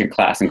teaching a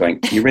class and going,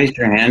 you raised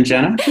your hand,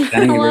 Jenna?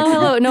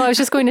 Hello. No, I was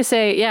just going to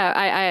say, yeah,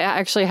 I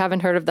actually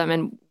haven't heard of them.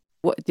 And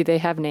what do they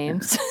have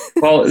names?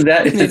 Well,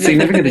 it's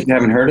significant that you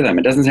haven't heard of them.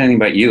 It doesn't say anything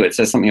about you. It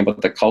says something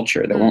about the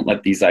culture that won't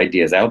let these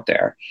ideas out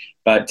there.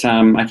 But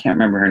I can't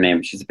remember her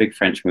name. She's a big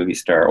French movie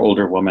star,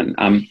 older woman.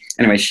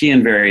 Anyway, she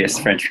and various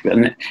French,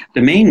 and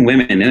the main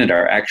women in it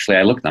are actually,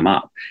 I looked them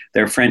up.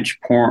 They're French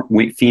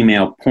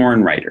female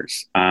porn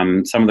writers.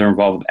 Some of them are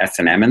involved with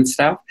S&M and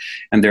stuff,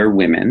 and they're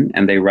women,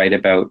 and they write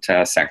about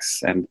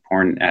sex and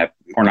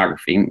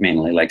pornography,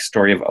 mainly, like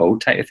Story of O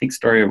type. I think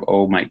Story of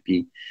O might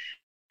be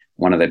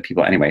one of the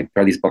people. Anyway,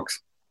 there are these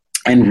books.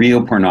 And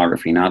real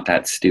pornography, not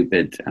that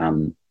stupid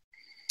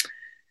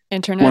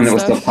internet one that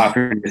stuff. was so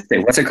popular.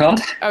 What's it called?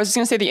 I was just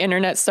going to say the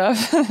internet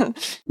stuff.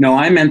 No,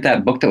 I meant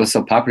that book that was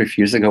so popular a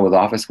few years ago with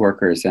office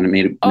workers, and they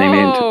made it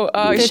into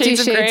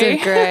Shades of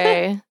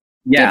Grey.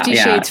 Yeah, 50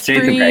 Shades of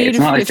Grey. It's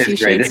not like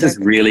Shades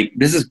of Grey.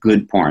 This is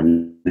good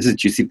porn. This is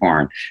juicy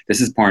porn. This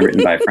is porn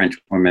written by French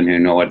women who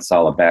know what it's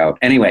all about.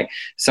 Anyway,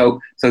 so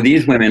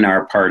these women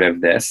are part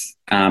of this,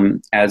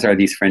 as are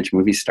these French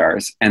movie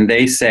stars, and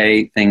they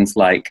say things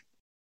like,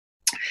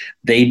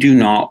 they do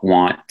not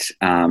want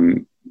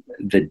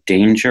the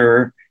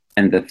danger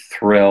and the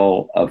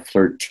thrill of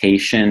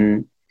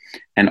flirtation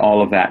and all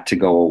of that to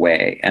go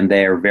away. And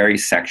they are very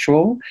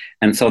sexual.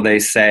 And so they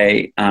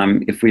say,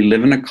 if we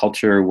live in a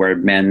culture where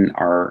men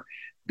are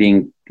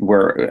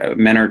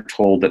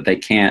told that they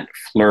can't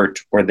flirt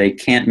or they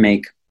can't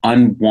make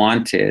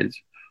unwanted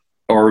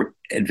or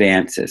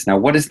advances. Now,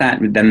 what is that?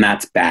 Then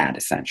that's bad,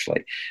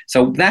 essentially.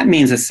 So that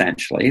means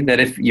essentially that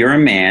if you're a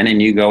man and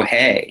you go,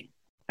 hey,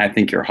 I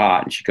think you're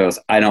hot, and she goes,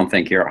 I don't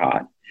think you're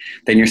hot,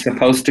 then you're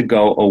supposed to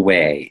go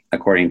away,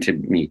 according to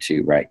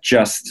MeToo, right?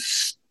 Just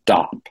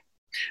stop.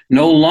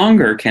 No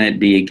longer can it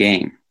be a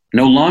game.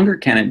 No longer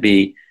can it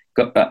be,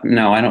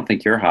 no, I don't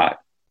think you're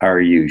hot.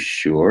 Are you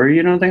sure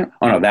you don't think?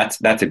 Oh, no, that's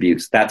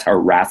abuse. That's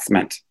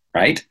harassment,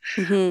 right?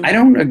 Mm-hmm. I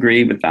don't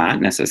agree with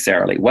that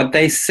necessarily. What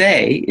they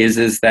say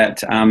is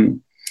that,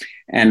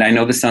 and I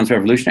know this sounds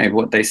revolutionary, but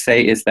what they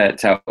say is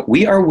that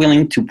we are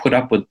willing to put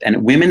up with,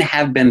 and women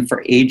have been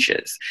for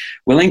ages,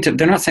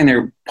 they're not saying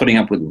they're putting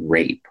up with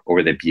rape or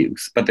with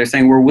abuse, but they're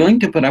saying we're willing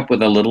to put up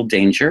with a little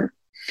danger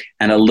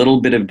and a little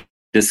bit of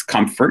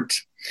discomfort.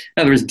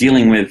 In other words,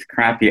 dealing with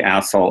crappy,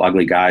 asshole,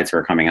 ugly guys who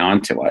are coming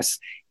on to us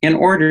in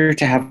order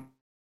to have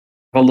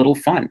a little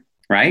fun,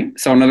 right?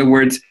 So in other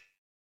words,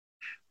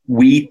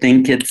 we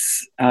think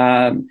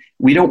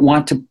we don't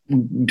want to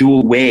do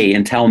away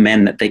and tell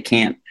men that they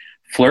can't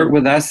flirt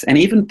with us and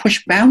even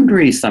push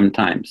boundaries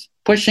sometimes.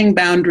 Pushing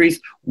boundaries,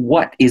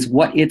 what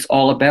it's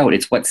all about.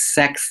 It's what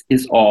sex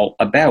is all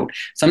about.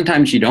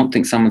 Sometimes you don't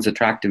think someone's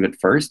attractive at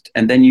first,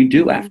 and then you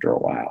do after a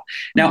while.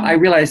 Now, I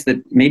realize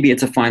that maybe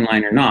it's a fine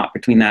line or not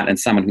between that and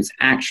someone who's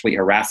actually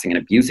harassing and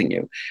abusing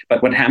you.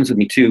 But what happens with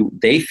Me Too,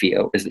 they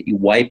feel, is that you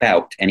wipe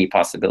out any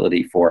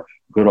possibility for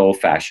good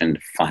old-fashioned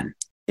fun.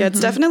 Yeah, it's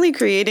definitely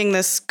creating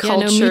this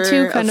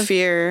culture of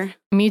fear.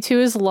 Me Too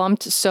has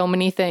lumped so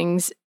many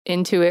things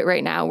into it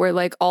right now, where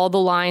like all the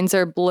lines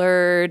are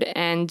blurred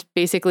and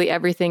basically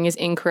everything is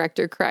incorrect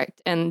or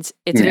correct, and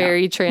it's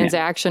very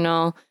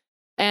transactional.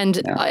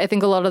 And I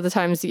think a lot of the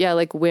times,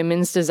 like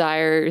women's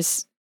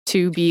desires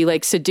to be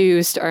like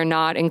seduced are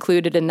not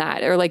included in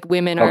that, or like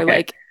women are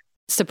like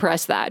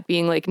suppress that,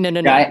 being like no.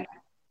 I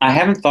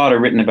haven't thought or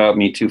written about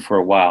Me Too for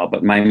a while,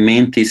 but my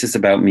main thesis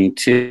about Me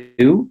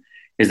Too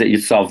is that you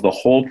solve the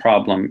whole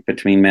problem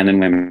between men and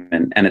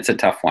women, and it's a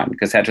tough one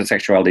because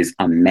heterosexuality is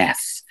a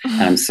mess.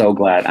 And I'm so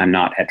glad I'm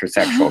not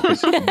heterosexual.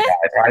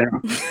 I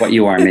don't know what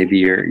you are. Maybe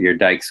you're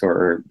dykes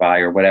or bi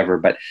or whatever,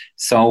 but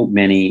so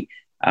many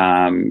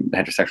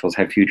heterosexuals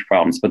have huge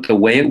problems. But the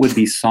way it would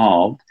be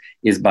solved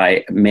is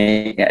by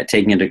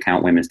taking into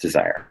account women's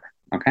desire.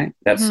 Okay,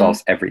 that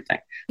solves everything.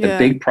 The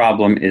big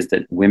problem is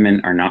that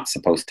women are not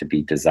supposed to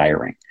be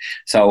desiring.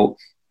 So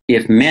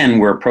if men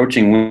were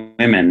approaching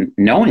women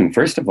knowing,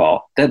 first of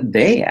all, that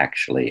they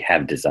actually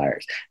have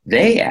desires,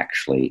 they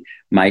actually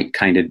might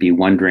kind of be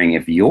wondering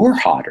if you're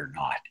hot or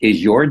not.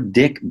 Is your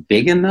dick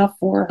big enough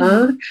for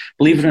her?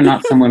 Believe it or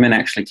not, some women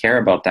actually care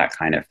about that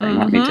kind of thing.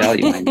 Let me tell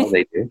you, I know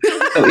they do.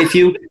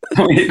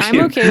 So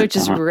I'm okay with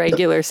just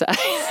regular size.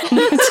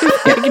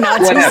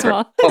 Not too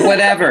small. But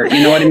whatever,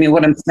 you know what I mean?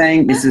 What I'm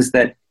saying is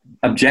that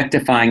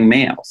objectifying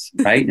males,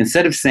 right?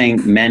 Instead of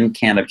saying men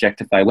can't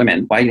objectify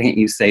women, why can't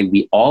you say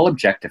we all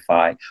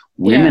objectify,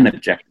 women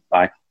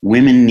objectify,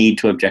 women need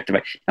to objectify?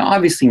 Now,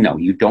 obviously, no,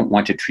 you don't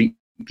want to treat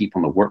people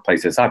in the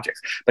workplace as objects,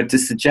 but to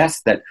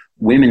suggest that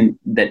women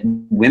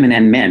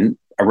and men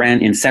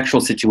around in sexual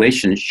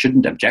situations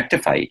shouldn't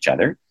objectify each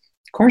other,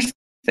 of course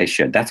they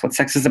should. That's what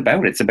sex is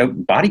about. It's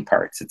about body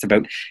parts. It's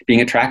about being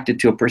attracted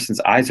to a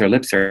person's eyes or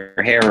lips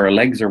or hair or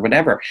legs or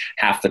whatever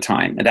half the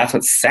time. And that's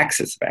what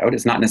sex is about.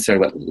 It's not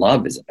necessarily what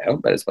love is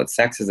about, but it's what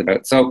sex is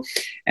about. So,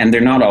 and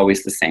they're not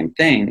always the same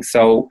thing.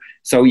 So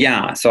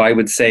I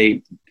would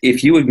say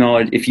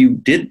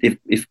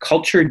if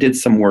culture did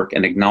some work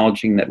in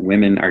acknowledging that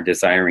women are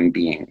desiring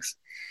beings,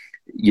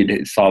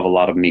 you'd solve a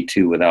lot of Me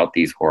Too without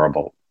these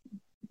horrible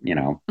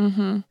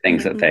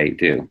things that they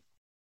do.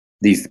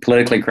 These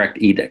politically correct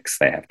edicts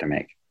they have to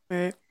make.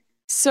 Right.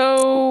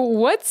 So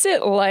what's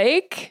it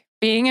like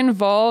being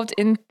involved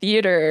in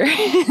theater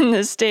in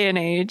this day and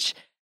age?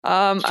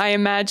 I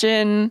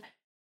imagine,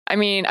 I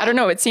don't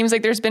know, it seems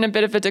like there's been a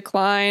bit of a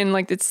decline.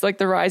 Like it's like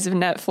the rise of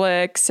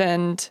Netflix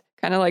and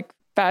kind of like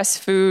fast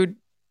food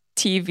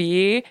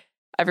TV.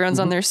 Everyone's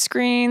on their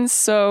screens.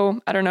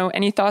 So I don't know,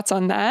 any thoughts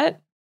on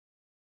that?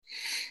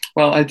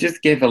 Well, I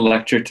just gave a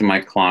lecture to my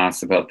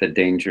class about the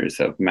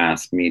dangers of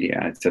mass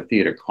media. It's a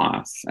theater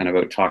class, and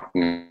about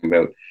talking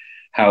about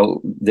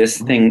how this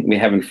thing we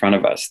have in front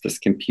of us, this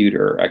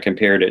computer, I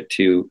compared it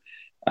to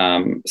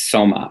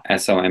Soma,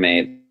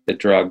 S-O-M-A, the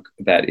drug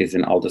that is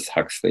in Aldous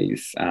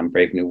Huxley's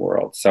Brave New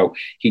World. So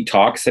he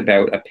talks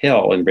about a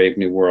pill in Brave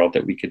New World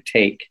that we could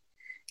take,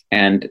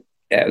 and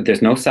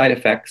there's no side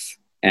effects,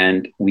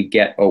 and we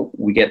get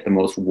the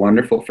most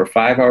wonderful for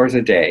 5 hours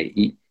a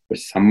day. For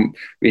some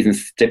reason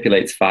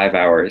stipulates 5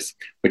 hours,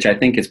 which I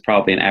think is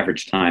probably an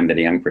average time that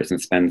a young person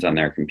spends on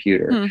their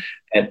computer.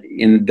 And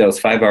in those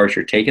 5 hours,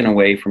 you're taken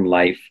away from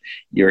life.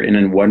 You're in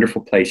a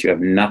wonderful place. You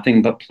have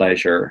nothing but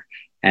pleasure,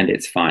 and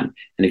it's fun.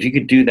 And if you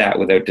could do that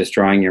without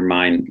destroying your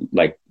mind,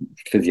 like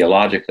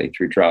physiologically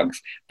through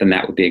drugs, then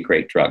that would be a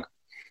great drug.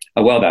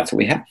 Well, that's what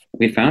we have.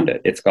 We found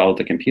it. It's called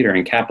the computer,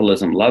 and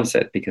capitalism loves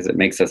it because it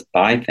makes us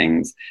buy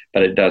things,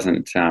 but it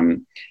doesn't.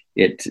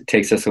 It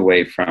takes us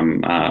away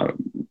from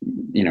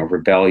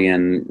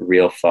rebellion,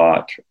 real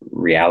thought,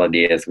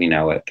 reality as we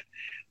know it.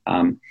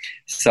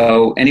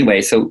 So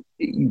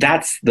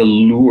that's the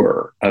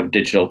lure of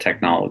digital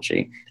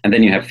technology. And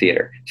then you have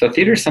theater. So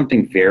theater is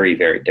something very,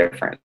 very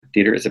different.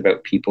 Theater is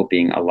about people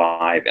being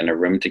alive in a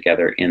room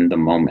together in the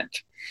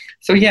moment.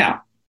 So yeah,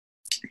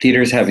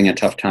 theater is having a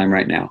tough time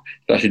right now,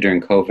 especially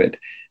during COVID.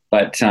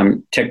 But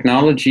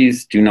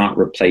technologies do not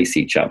replace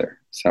each other.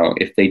 So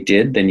if they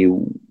did, then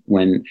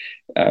when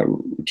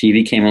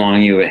TV came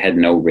along, you had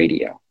no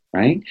radio,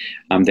 right?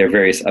 There are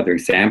various other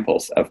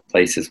examples of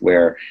places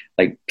where,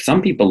 like,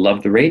 some people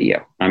love the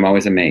radio. I'm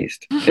always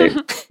amazed. They're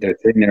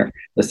sitting there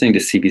listening to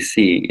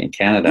CBC in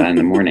Canada in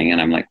the morning, and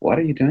I'm like, what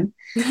are you doing?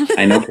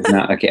 I know it's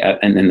not, okay.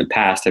 And in the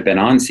past, I've been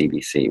on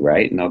CBC,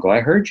 right? And they'll go,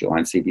 I heard you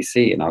on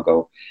CBC. And I'll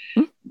go,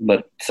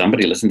 but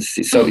somebody listens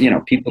to, so,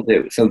 people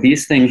do. So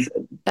these things,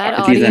 that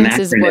audience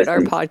is what our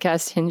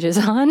podcast hinges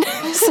on.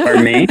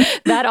 Pardon me?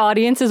 That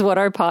audience is what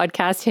our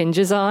podcast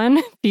hinges on.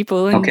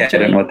 People. Okay, I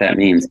don't know what that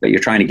means, but you're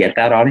trying to get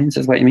that audience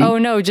is what you mean? Oh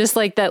no, just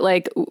like that,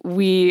 like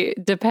we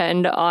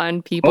depend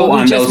on people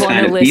who just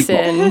want to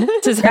listen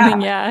to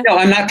something. Yeah. No,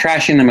 I'm not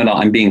trashing them at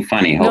all. I'm being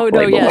funny,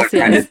 hopefully. What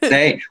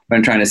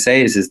I'm trying to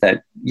say is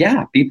that,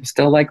 yeah, people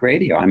still like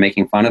radio. I'm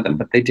making fun of them,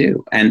 but they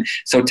do. And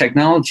so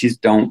technologies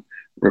don't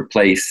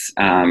replace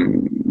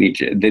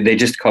they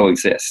just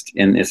coexist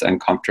in this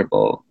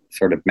uncomfortable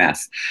sort of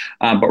mess.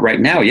 But right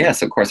now,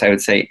 yes, of course, I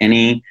would say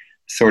any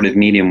sort of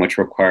medium which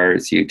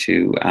requires you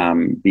to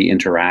be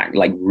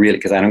like really,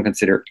 because I don't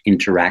consider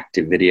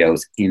interactive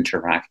videos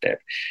interactive.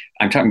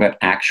 I'm talking about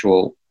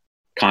actual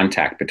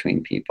contact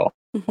between people,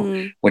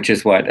 which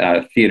is what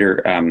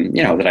theater,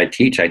 that I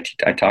teach.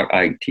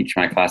 I teach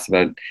my class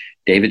about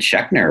David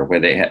Schechner, where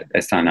they had,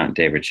 not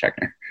David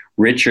Schechner,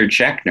 Richard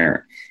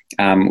Schechner,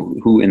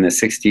 who in the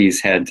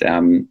 60s had,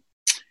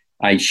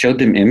 I showed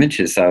them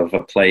images of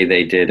a play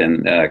they did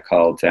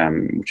called,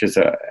 which is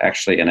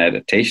actually an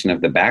adaptation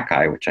of The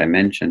Bacchae, which I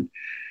mentioned,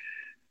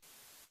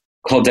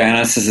 called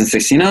Dionysus in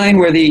 69,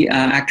 where the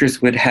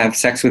actors would have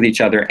sex with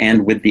each other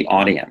and with the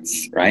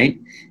audience, right?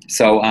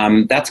 So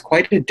that's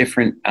quite a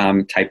different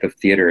type of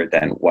theater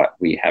than what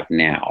we have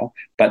now.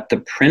 But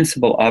the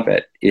principle of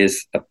it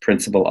is a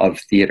principle of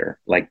theater.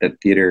 Like the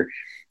theater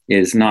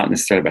is not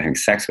necessarily about having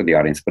sex with the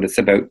audience, but it's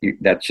about,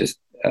 that's just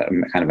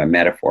kind of a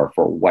metaphor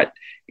for what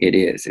it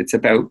is. It's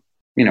about,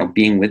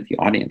 being with the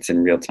audience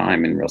in real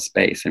time, in real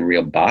space, in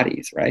real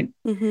bodies, right?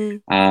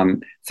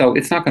 So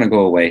it's not going to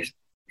go away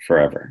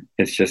forever.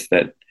 It's just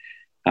that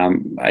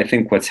I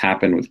think what's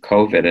happened with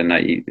COVID, and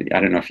I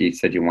don't know if you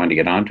said you wanted to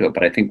get onto it,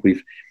 but I think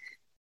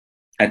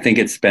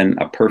it's been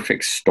a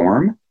perfect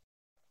storm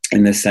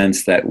in the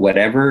sense that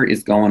whatever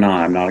is going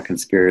on, I'm not a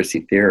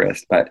conspiracy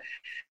theorist, but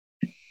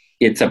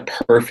it's a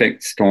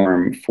perfect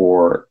storm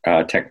for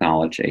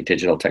technology,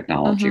 digital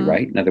technology,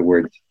 right? In other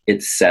words,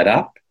 it's set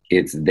up,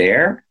 it's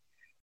there,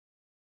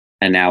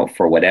 and now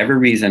for whatever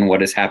reason,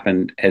 what has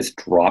happened has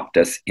dropped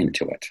us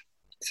into it.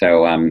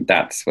 So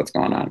that's what's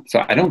going on.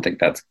 So I don't think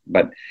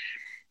but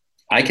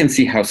I can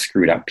see how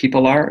screwed up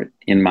people are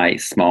in my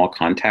small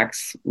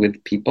contacts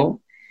with people.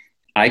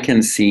 I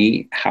can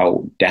see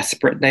how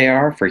desperate they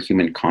are for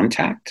human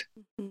contact.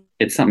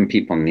 It's something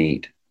people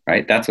need,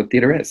 right? That's what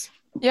theater is.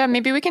 Yeah,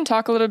 maybe we can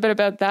talk a little bit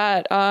about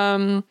that.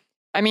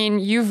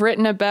 You've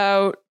written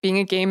about being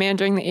a gay man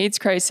during the AIDS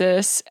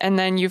crisis, and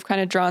then you've kind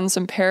of drawn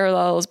some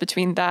parallels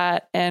between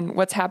that and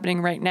what's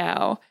happening right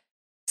now.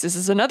 This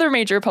is another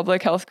major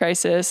public health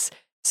crisis.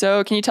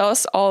 So can you tell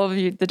us all of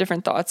the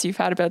different thoughts you've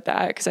had about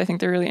that? Because I think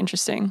they're really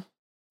interesting.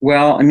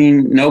 Well, I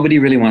mean, nobody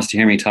really wants to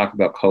hear me talk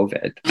about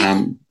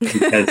COVID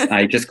because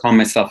I just call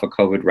myself a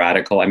COVID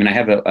radical. I mean, I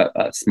have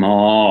a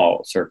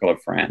small circle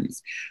of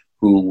friends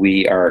who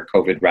we are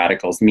COVID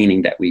radicals,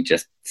 meaning that we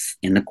just,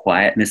 in the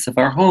quietness of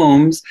our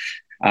homes,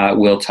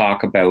 we'll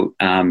talk about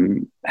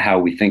how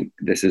we think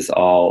this is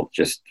all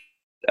just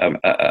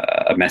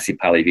a messy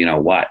pile of you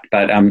know what.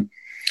 But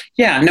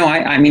yeah, no,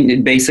 I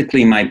mean,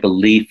 basically my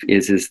belief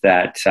is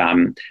that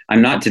I'm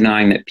not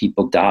denying that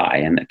people die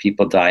and that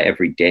people die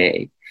every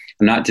day.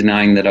 I'm not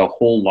denying that a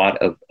whole lot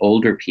of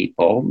older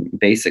people,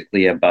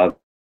 basically above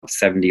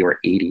 70 or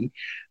 80,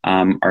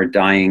 are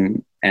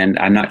dying. And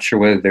I'm not sure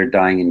whether they're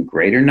dying in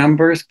greater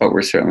numbers, but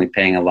we're certainly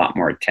paying a lot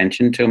more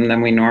attention to them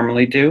than we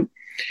normally do.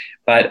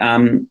 But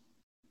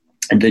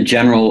the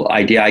general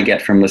idea I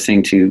get from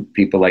listening to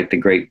people like the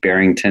Great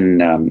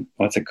Barrington,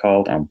 what's it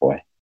called? Oh,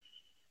 boy.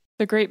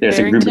 The Great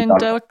Barrington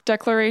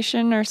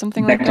Declaration or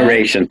something like that?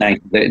 Declaration,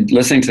 thank you.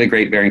 Listening to the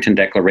Great Barrington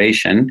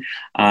Declaration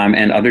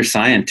and other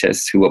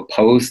scientists who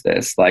oppose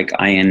this, like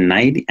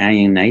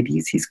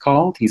Ioannidis, he's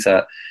called. He's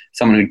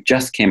someone who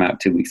just came out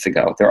 2 weeks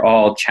ago. They're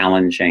all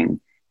challenging,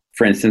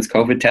 for instance,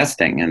 COVID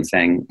testing and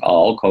saying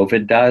all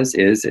COVID does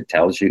is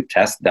tell you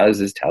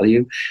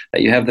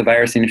that you have the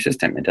virus in your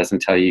system. It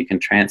doesn't tell you can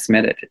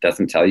transmit it. It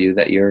doesn't tell you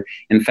that you're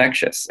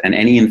infectious. And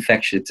any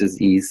infectious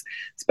disease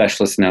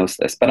specialist knows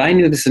this. But I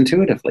knew this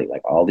intuitively,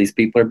 like all these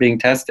people are being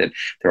tested.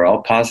 They're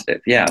all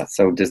positive. Yeah.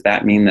 So does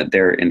that mean that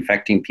they're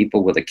infecting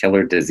people with a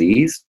killer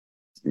disease?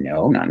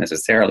 No, not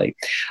necessarily.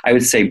 I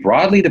would say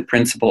broadly the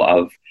principle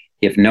of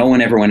if no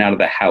one ever went out of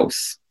the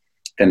house,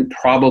 then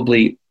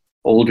probably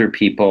older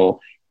people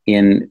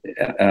in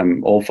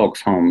old folks'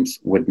 homes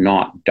would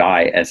not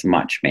die as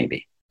much,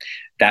 maybe.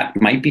 That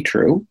might be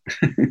true.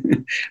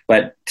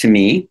 But to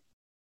me,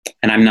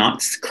 and I'm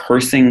not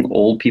cursing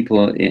old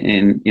people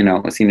in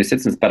senior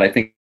citizens, but I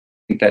think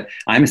that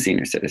I'm a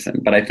senior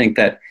citizen, but I think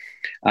that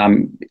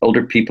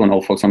older people in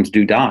old folks' homes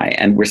do die,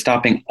 and we're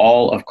stopping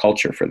all of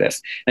culture for this.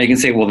 Now you can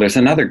say, well, there's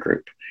another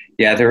group.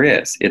 Yeah, there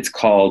is. It's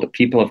called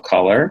people of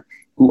color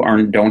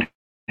who don't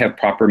have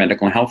proper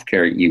medical and health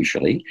care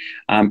usually.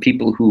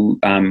 People who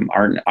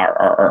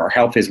our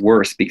health is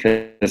worse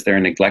because they're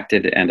a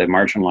neglected and a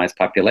marginalized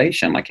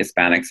population, like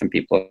Hispanics and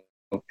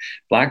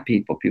Black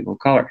people, people of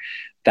color.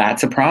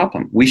 That's a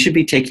problem. We should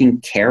be taking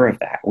care of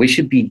that. We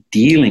should be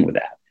dealing with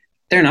that.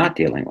 They're not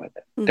dealing with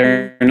it. Mm-hmm.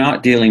 They're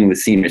not dealing with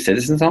senior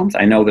citizens' homes.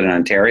 I know that in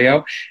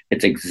Ontario,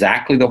 it's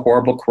exactly the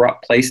horrible,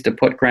 corrupt place to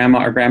put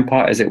grandma or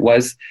grandpa as it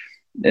was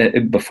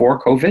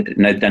before COVID,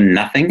 and I've done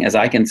nothing, as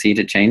I can see,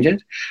 to change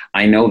it.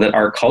 I know that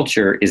our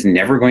culture is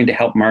never going to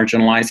help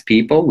marginalized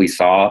people. We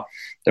saw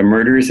the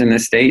murders in the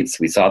States.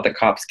 We saw the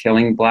cops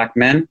killing Black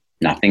men.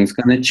 Nothing's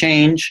going to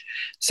change.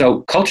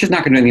 So culture is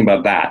not going to do anything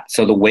about that.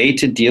 So the way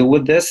to deal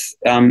with this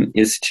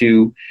is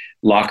to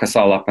lock us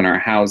all up in our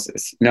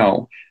houses.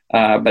 No,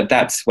 but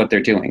that's what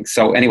they're doing.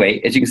 So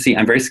anyway, as you can see,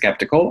 I'm very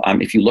skeptical.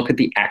 If you look at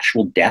the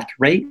actual death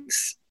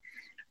rates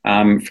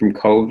from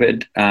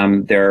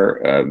COVID,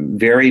 they're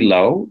very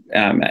low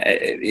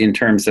in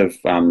terms of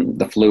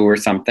the flu or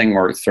something,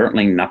 or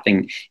certainly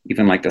nothing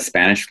even like the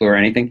Spanish flu or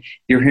anything.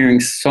 You're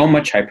hearing so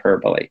much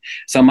hyperbole.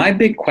 So my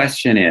big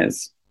question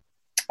is,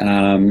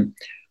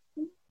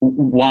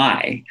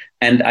 why?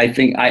 And I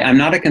think I'm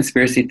not a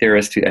conspiracy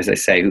theorist, as I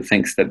say, who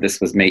thinks that this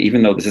was made,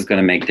 even though this is going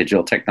to make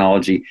digital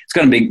technology, it's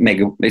going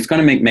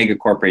to make mega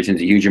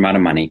corporations a huge amount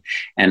of money,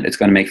 and it's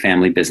going to make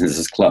family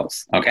businesses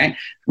close. Okay,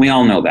 we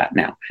all know that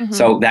now. Mm-hmm.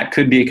 So that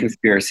could be a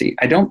conspiracy.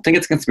 I don't think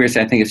it's a conspiracy.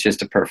 I think it's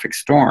just a perfect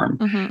storm.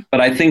 Mm-hmm.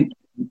 But I think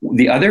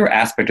the other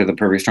aspect of the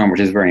perfect storm,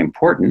 which is very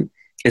important,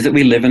 is that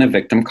we live in a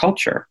victim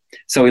culture.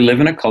 So we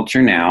live in a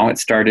culture now. It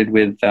started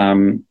with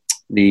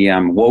the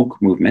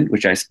woke movement,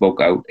 which I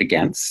spoke out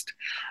against.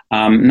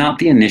 Not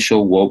the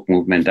initial woke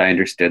movement. I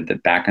understood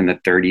that back in the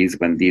 30s,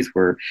 when these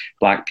were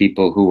Black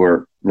people who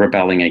were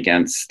rebelling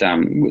against,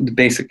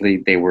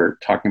 basically they were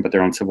talking about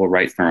their own civil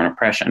rights, their own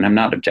oppression. I'm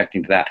not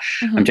objecting to that.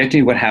 Mm-hmm. I'm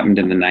objecting to what happened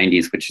in the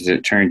 90s, which is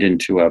it turned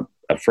into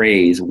a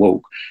phrase,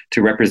 woke,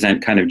 to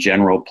represent kind of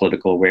general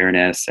political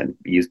awareness and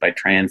used by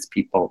trans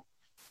people.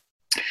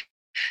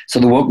 So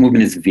the woke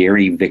movement is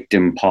very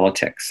victim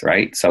politics,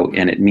 right? So,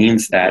 and it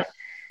means that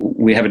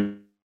we have a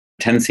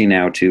tendency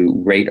now to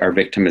rate our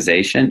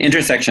victimization.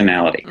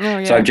 Intersectionality. Oh,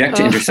 yeah. So I object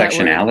to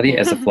intersectionality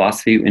as a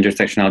philosophy.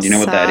 Intersectionality, you know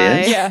what that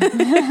is? Yeah.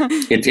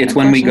 It's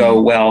when we go,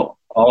 well,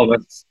 all of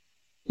us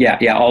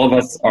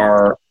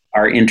are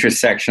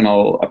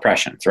intersectional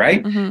oppressions,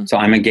 right? Mm-hmm. So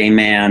I'm a gay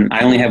man. I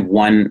only have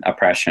one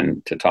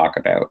oppression to talk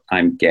about.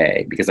 I'm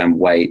gay because I'm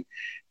white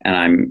and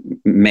I'm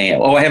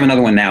male. Oh, I have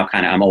another one now,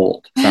 I'm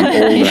old. So I'm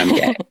old and I'm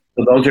gay.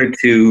 So those are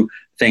two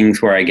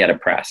things where I get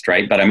oppressed,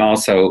 right? But I'm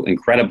also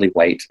incredibly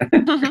white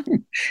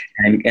and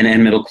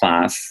middle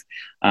class.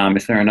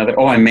 Is there another?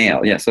 Oh, I'm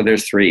male. Yeah, so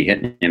there's three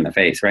hitting in the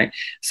face, right?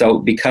 So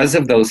because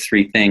of those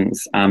three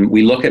things,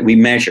 we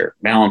measure,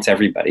 balance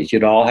everybody.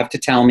 You'd all have to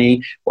tell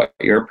me what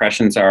your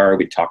oppressions are.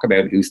 We talk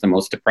about who's the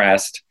most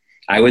oppressed.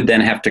 I would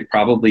then have to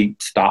probably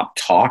stop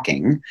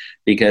talking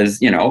because,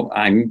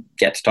 I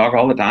get to talk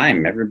all the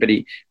time.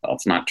 Everybody, well,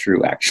 it's not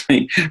true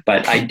actually,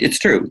 but it's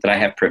true that I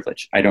have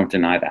privilege. I don't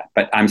deny that,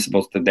 but I'm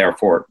supposed to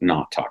therefore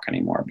not talk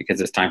anymore because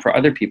it's time for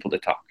other people to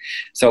talk.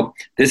 So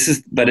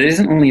but it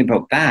isn't only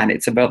about that.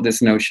 It's about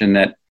this notion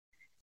that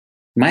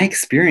my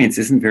experience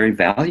isn't very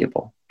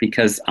valuable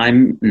because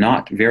I'm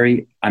not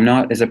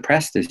as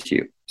oppressed as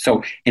you.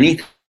 So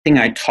anything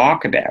I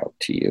talk about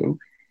to you,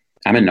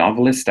 I'm a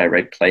novelist, I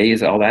write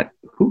plays, all that.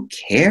 Who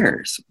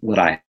cares what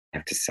I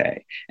have to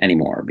say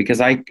anymore?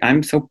 Because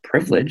I'm so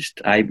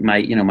privileged.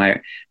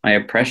 My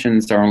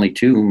oppressions are only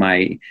two.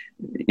 My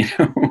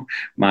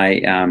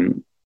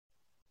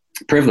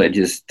privilege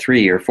is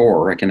 3 or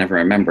 4. I can never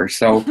remember.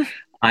 So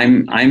I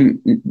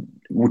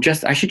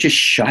should just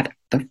shut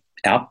the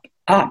F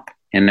up.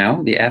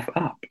 The F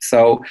up.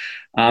 So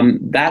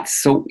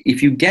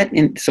if you get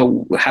in,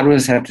 so how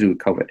does this have to do with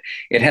COVID?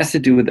 It has to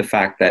do with the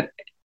fact that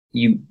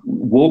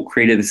woke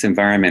created this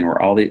environment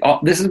where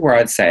this is where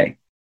I'd say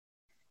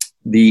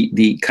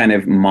the kind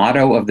of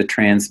motto of the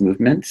trans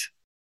movement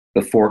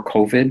before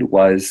COVID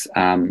was,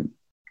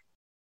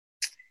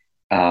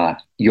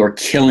 you're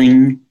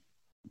killing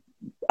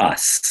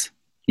us.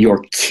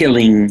 You're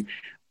killing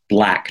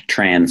Black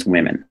trans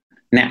women.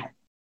 Now,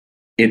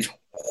 it's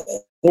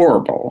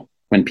horrible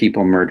when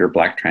people murder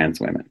Black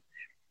trans women.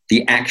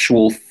 The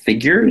actual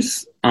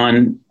figures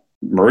on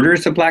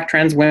murders of Black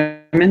trans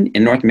women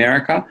in North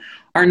America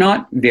are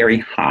not very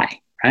high,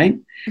 right?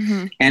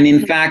 Mm-hmm. And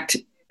in fact,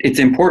 it's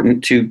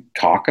important to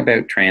talk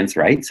about trans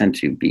rights and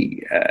to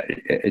be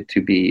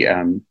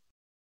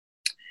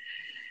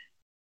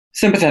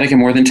sympathetic and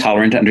more than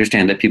tolerant to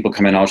understand that people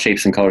come in all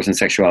shapes and colors and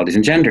sexualities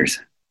and genders.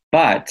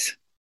 But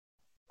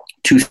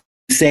to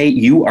say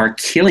you are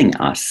killing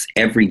us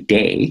every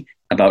day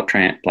about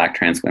Black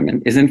trans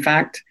women is in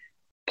fact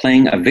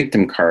playing a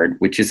victim card,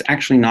 which is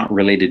actually not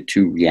related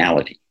to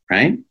reality,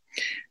 right?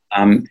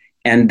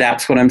 And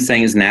that's what I'm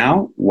saying is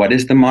now, what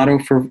is the motto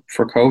for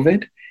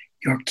COVID?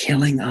 You're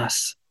killing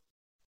us.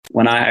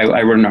 When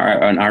I wrote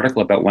an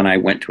article about when I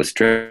went to a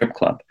strip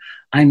club,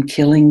 I'm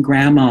killing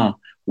grandma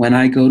when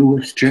I go to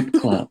a strip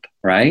club,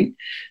 right?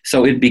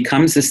 So it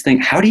becomes this thing.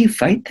 How do you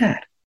fight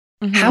that?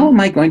 Mm-hmm. How am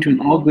I going to,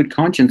 in all good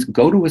conscience,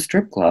 go to a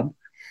strip club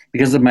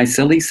because of my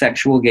silly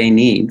sexual gay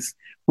needs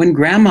when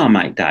grandma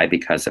might die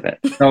because of it?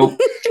 So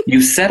you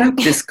set up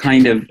this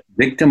kind of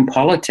victim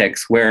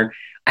politics where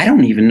I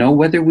don't even know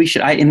whether we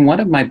should. In one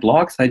of my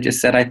blogs, I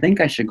just said, I think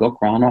I should go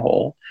crawl in a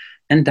hole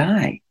and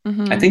die.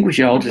 Mm-hmm. I think we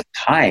should all just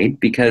hide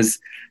because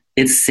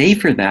it's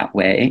safer that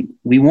way.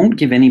 We won't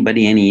give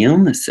anybody any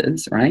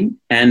illnesses, right?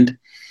 And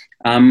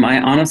I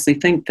honestly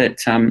think that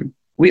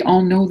we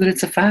all know that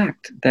it's a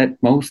fact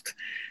that most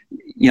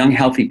young,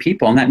 healthy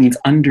people, and that means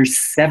under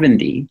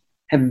 70,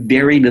 have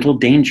very little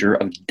danger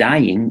of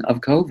dying of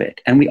COVID.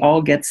 And we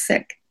all get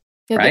sick,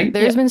 right?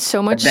 There's been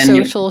so much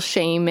social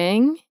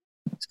shaming.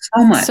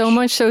 So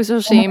much social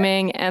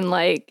shaming and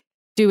like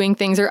doing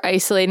things or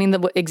isolating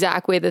the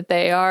exact way that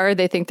they are.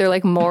 They think they're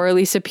like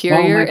morally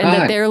superior and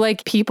that they're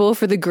like people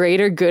for the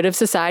greater good of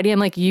society. I'm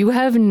like, you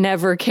have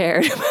never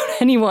cared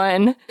about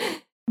anyone,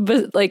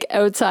 but like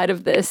outside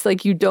of this,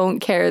 like you don't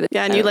care.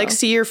 And you like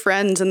see your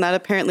friends and that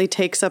apparently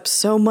takes up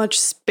so much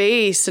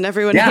space and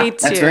everyone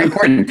hates you. That's very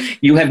important.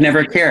 You have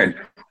never cared.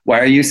 Why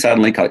are you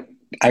suddenly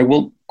I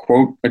will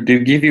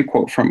give you a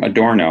quote from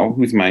Adorno,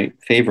 who's my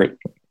favorite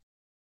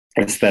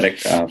aesthetic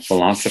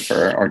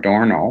philosopher,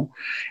 Adorno.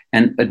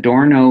 And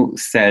Adorno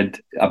said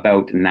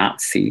about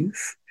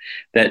Nazis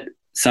that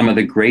some of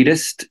the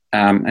greatest,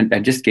 and I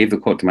just gave the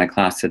quote to my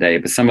class today,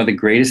 but some of the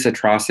greatest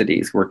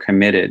atrocities were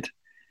committed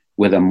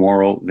with a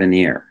moral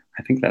veneer.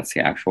 I think that's the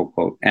actual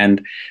quote.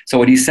 And so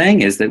what he's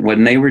saying is that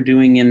when they were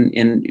doing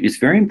it's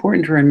very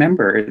important to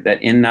remember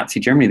that in Nazi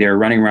Germany, they were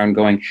running around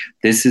going,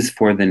 this is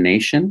for the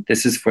nation.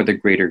 This is for the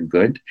greater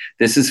good.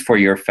 This is for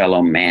your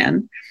fellow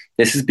man.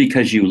 This is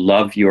because you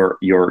love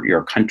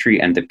your country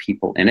and the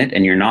people in it,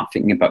 and you're not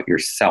thinking about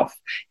yourself.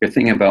 You're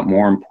thinking about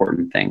more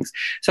important things.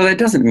 So that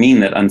doesn't mean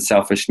that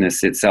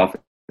unselfishness itself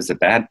is a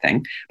bad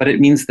thing, but it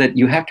means that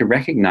you have to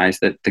recognize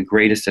that the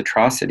greatest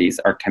atrocities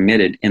are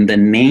committed in the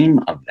name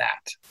of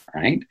that,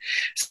 right?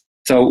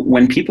 So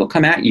when people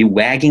come at you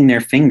wagging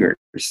their fingers,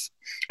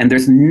 and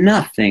there's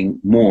nothing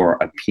more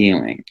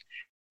appealing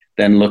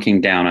than looking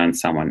down on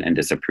someone and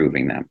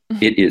disapproving them.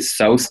 It is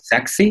so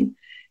sexy.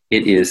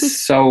 It is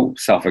so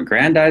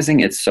self-aggrandizing.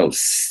 It's so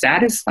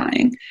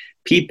satisfying.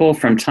 People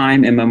from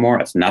time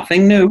immemorial, it's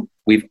nothing new.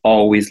 We've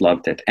always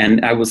loved it.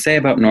 And I will say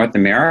about North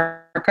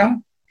America,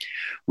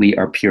 we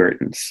are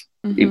Puritans.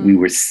 Mm-hmm. We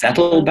were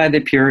settled by the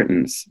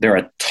Puritans. They're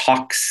a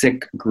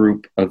toxic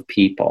group of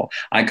people.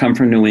 I come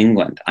from New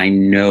England. I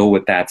know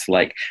what that's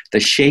like. The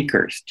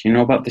Shakers, do you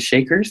know about the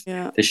Shakers?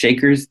 Yeah. The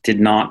Shakers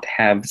did not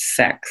have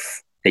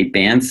sex. They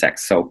banned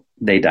sex, so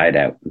they died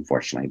out,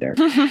 unfortunately, there.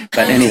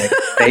 But anyway,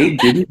 they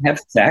didn't have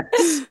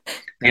sex.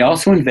 They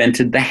also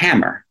invented the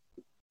hammer.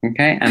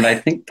 Okay. And I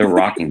think the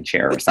rocking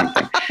chair or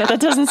something.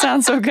 That doesn't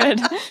sound so good.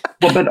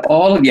 Well, but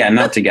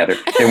not together.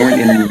 They weren't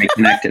in any way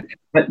connected.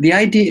 But the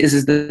idea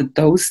is that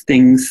those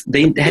things,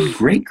 they had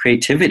great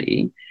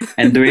creativity.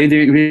 And the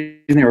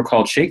reason they were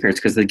called shakers,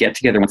 because they get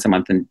together once a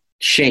month and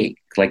shake.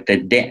 Like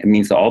it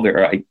means all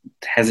their, I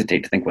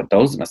hesitate to think what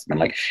those must have been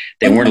like.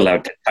 They weren't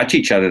allowed to touch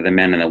each other, the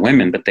men and the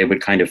women, but they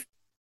would kind of,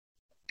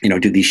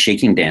 do these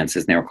shaking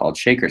dances, and they were called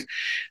shakers.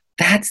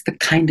 That's the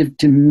kind of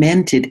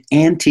demented,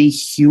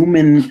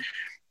 anti-human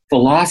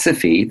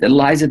philosophy that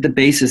lies at the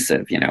basis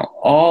of,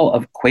 all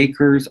of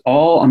Quakers,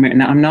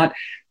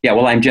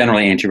 now I'm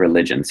generally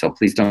anti-religion, so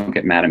please don't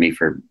get mad at me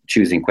for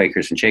choosing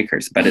Quakers and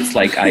Shakers, but it's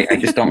like, I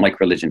just don't like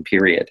religion,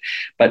 period.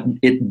 But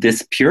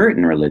this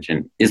Puritan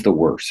religion is the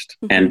worst.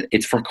 And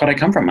it's for what I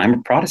come from. I'm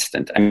a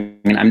Protestant. I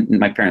mean,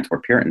 my parents were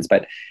Puritans,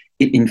 but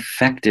it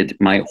infected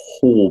my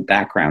whole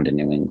background in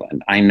New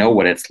England. I know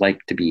what it's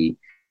like to be,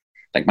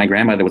 like my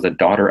grandmother was a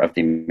daughter of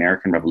the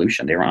American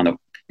Revolution. They were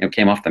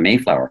came off the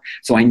Mayflower.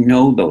 So I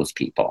know those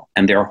people,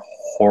 and they're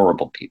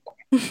horrible people.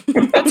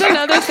 That's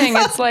another thing.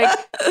 It's like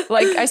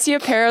I see a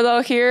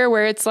parallel here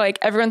where it's like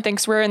everyone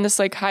thinks we're in this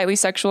like highly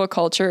sexual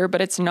culture,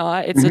 but it's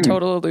not. It's a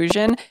total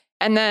illusion.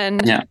 And then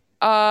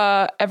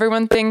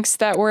everyone thinks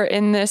that we're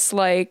in this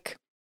like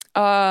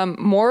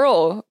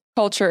moral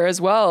culture as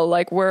well.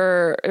 Like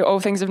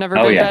things have never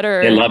been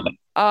better. They love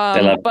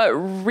it. But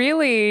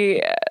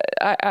really,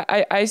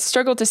 I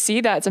struggle to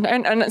see that.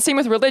 And same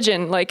with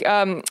religion. Like,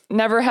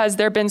 never has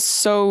there been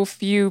so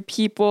few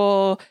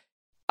people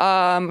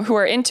who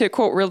are into,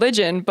 quote,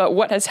 religion. But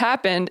what has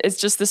happened is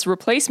just this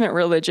replacement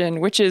religion,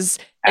 which is,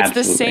 it's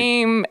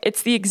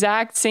the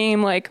exact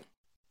same, like,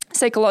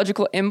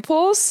 psychological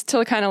impulse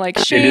to kind of like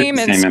shame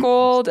and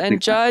scold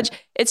and judge.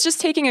 It's just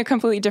taking a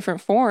completely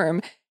different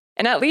form.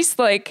 And at least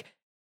like,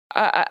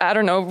 I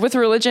don't know, with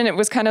religion, it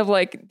was kind of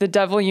like the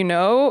devil,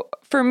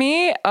 for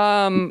me.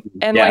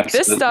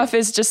 This stuff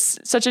is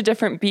just such a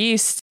different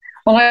beast.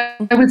 Well,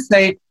 I would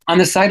say on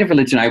the side of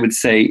religion, I would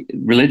say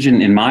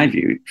religion, in my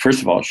view,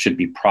 first of all, should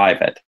be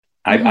private.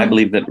 I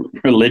believe that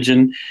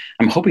religion,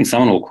 I'm hoping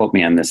someone will quote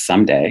me on this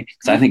someday,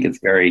 because I think it's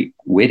very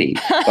witty.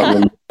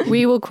 But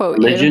we will quote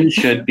religion you.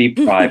 should be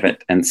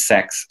private and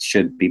sex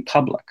should be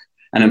public.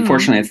 And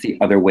unfortunately, it's the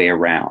other way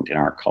around in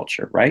our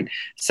culture, right?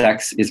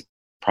 Sex is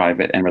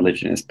private and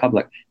religion is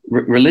public.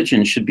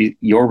 Religion should be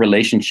your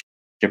relationship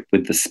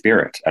with the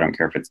spirit. I don't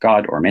care if it's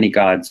God or many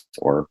gods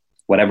or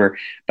whatever,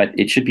 but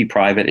it should be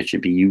private. It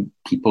should be you.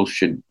 People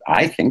should,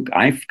 I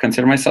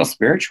consider myself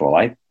spiritual.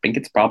 I think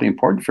it's probably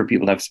important for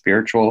people to have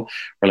spiritual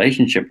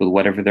relationship with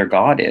whatever their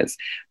God is.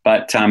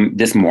 But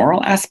this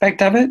moral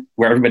aspect of it,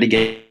 where everybody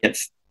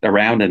gets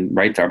around and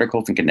writes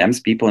articles and condemns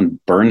people and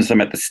burns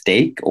them at the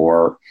stake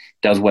or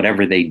does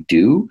whatever they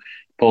do,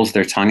 pulls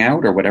their tongue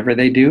out or whatever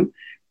they do,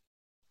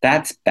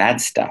 that's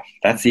bad stuff.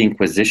 That's the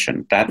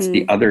Inquisition. That's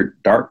the other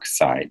dark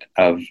side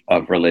of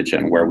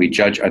religion, where we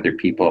judge other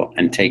people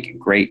and take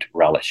great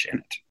relish in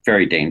it.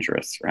 Very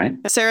dangerous, right?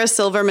 Sarah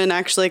Silverman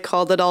actually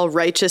called it all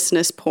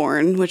righteousness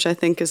porn, which I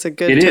think is a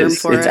good term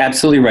for it. It's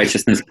absolutely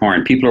righteousness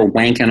porn. People are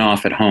wanking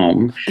off at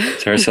home.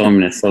 Sarah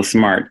Silverman is so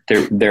smart.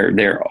 They're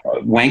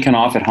wanking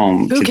off at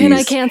home. Who can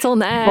I cancel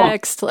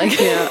next?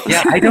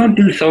 Yeah, I don't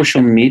do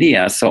social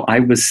media, so I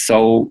was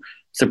so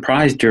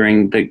surprised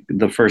during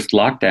the first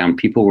lockdown.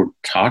 People were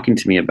talking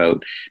to me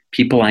about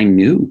people I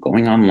knew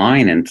going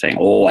online and saying,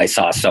 "Oh, I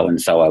saw so and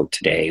so out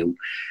today.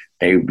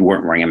 They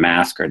weren't wearing a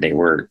mask, or they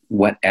were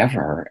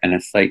whatever." And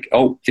it's like,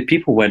 oh, the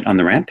people went on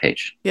the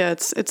rampage. Yeah,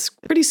 it's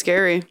pretty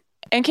scary.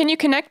 And can you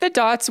connect the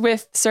dots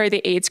with,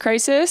 the AIDS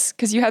crisis?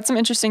 Because you had some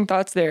interesting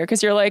thoughts there.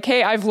 Because you're like,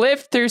 hey, I've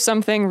lived through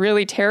something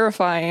really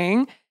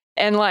terrifying.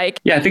 And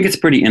yeah, I think it's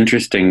pretty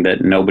interesting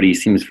that nobody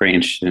seems very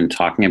interested in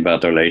talking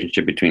about the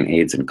relationship between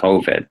AIDS and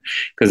COVID,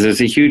 because there's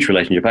a huge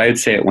relationship. I would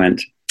say it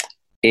went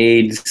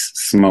AIDS,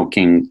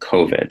 smoking,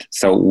 COVID.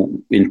 So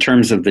in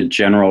terms of the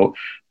general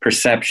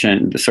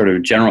perception, the sort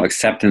of general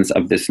acceptance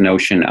of this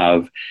notion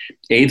of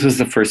AIDS was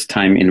the first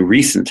time in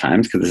recent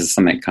times, because this is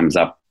something that comes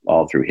up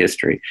all through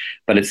history,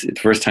 but it's the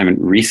first time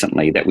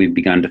recently that we've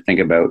begun to think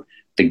about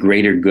the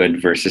greater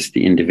good versus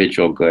the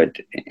individual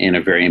good in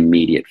a very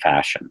immediate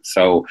fashion.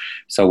 So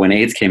when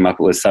AIDS came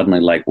up, it was suddenly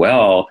like,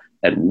 well,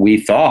 that we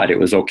thought it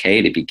was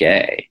okay to be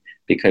gay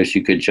because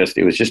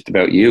it was just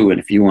about you. And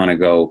if you want to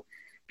go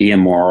be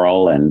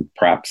immoral and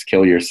perhaps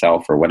kill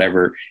yourself or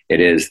whatever it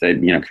is that,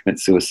 commit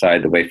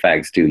suicide the way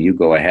fags do, you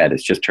go ahead.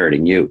 It's just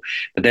hurting you.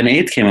 But then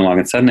AIDS came along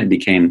and suddenly it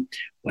became,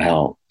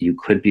 well, you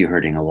could be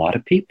hurting a lot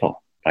of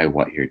people by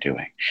what you're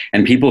doing.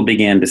 And people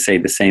began to say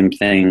the same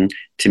thing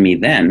to me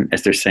then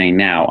as they're saying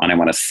now, and I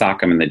want to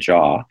sock them in the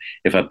jaw.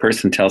 If a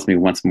person tells me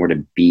once more to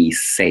be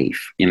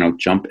safe,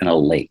 jump in a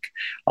lake,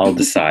 I'll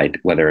decide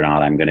whether or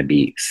not I'm going to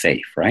be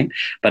safe, right?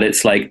 But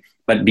it's like,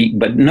 but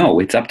no,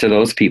 it's up to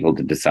those people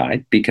to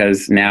decide,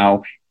 because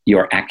now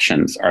your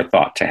actions are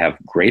thought to have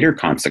greater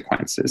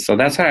consequences. So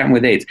that's what happened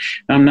with AIDS.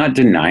 Now, I'm not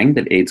denying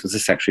that AIDS was a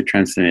sexually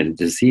transmitted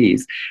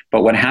disease,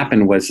 but what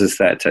happened was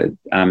that,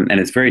 and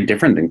it's very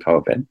different than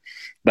COVID,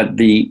 but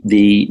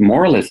the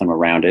moralism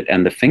around it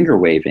and the finger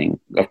waving,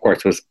 of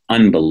course, was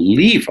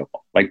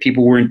unbelievable. Like,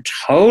 people were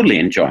totally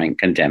enjoying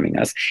condemning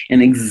us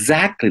in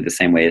exactly the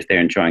same way as they're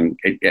enjoying,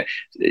 as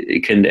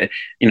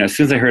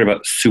soon as I heard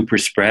about super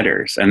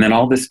spreaders, and then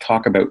all this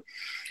talk about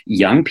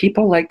young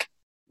people, like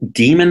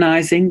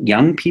demonizing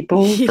young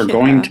people for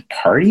going to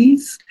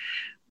parties.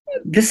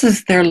 This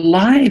is their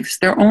lives.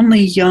 They're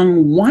only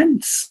young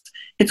once.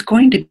 It's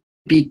going to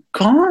be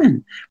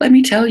gone. Let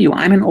me tell you,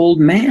 I'm an old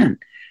man.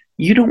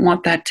 You don't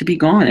want that to be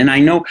gone. And I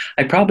know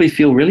I probably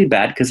feel really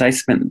bad because I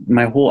spent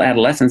my whole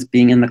adolescence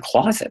being in the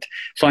closet.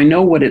 So I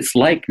know what it's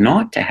like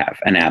not to have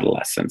an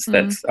adolescence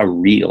that's a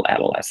real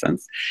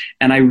adolescence.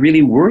 And I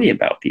really worry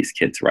about these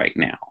kids right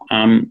now.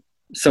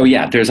 So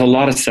yeah, there's a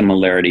lot of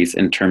similarities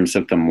in terms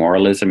of the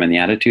moralism and the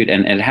attitude.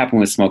 And it happened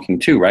with smoking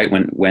too, right?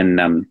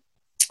 When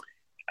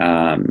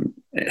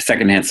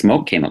secondhand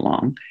smoke came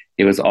along,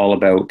 it was all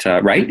about,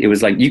 right? It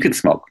was like, you could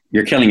smoke.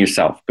 You're killing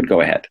yourself, but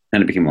go ahead.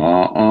 Then it became,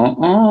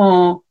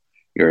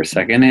 your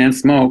secondhand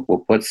smoke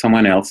will put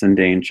someone else in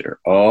danger.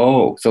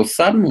 Oh, so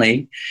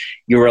suddenly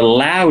you're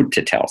allowed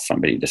to tell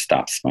somebody to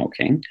stop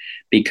smoking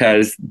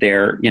because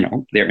they're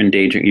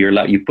endangering.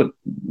 You put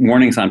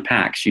warnings on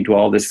packs. You do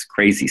all this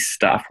crazy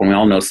stuff. When we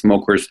all know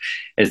smokers,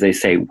 as they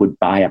say, would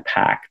buy a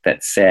pack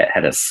that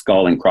had a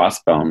skull and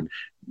crossbone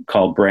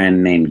called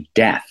brand name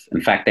death. In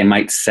fact, they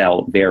might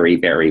sell very,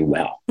 very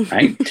well,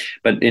 right?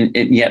 But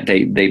yet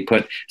they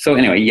put, so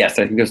anyway, yes,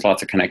 I think there's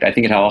lots of connect. I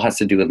think it all has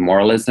to do with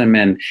moralism.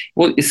 And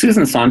well,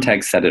 Susan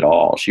Sontag said it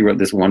all. She wrote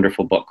this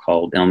wonderful book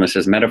called Illness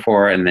as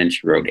Metaphor, and then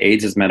she wrote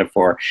AIDS as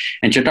Metaphor.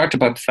 And she talked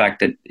about the fact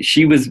that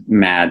she was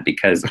mad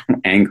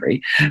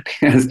angry,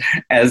 because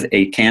as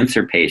a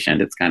cancer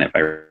patient, it's kind of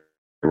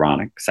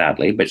ironic,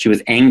 sadly, but she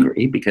was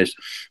angry because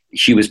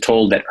she was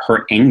told that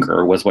her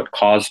anger was what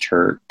caused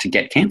her to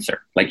get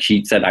cancer. Like,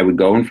 she said, I would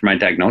go in for my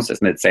diagnosis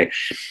and they'd say,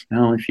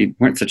 well, if you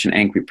weren't such an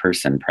angry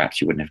person, perhaps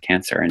you wouldn't have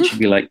cancer. And she'd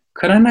be like,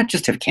 could I not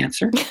just have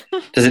cancer?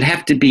 Does it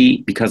have to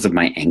be because of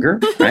my anger,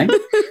 right?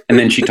 And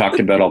then she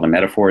talked about all the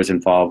metaphors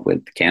involved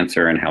with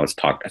cancer and how it's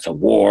talked as a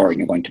war and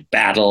you're going to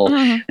battle.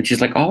 And she's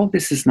like, all of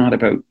this is not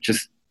about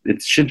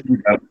it should be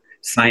about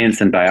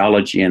science and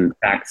biology and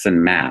facts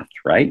and math,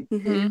 right?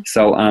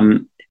 So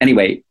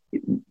anyway,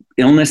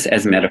 illness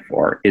as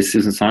metaphor is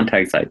Susan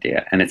Sontag's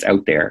idea, and it's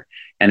out there,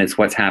 and it's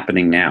what's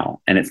happening now,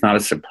 and it's not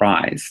a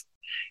surprise.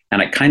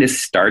 And I kind of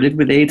started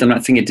with AIDS. I'm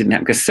not saying it didn't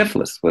happen, because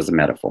syphilis was a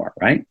metaphor,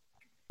 right?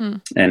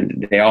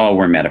 And they all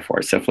were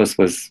metaphors. Syphilis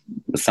was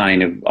a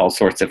sign of all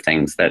sorts of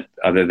things that,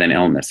 other than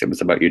illness, it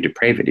was about your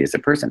depravity as a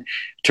person.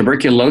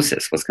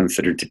 Tuberculosis was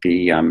considered to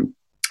be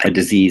a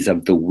disease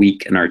of the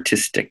weak and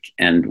artistic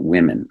and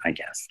women, I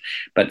guess.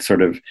 But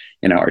sort of,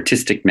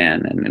 artistic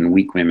men and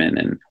weak women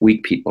and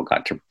weak people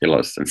got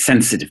tuberculosis and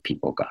sensitive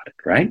people got it,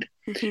 right?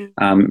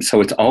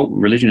 So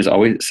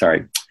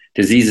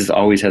diseases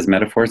always has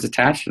metaphors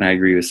attached. And I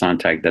agree with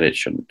Sontag that it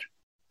shouldn't.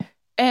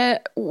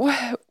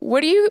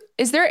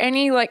 Is there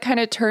any like kind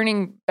of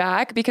turning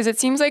back? Because it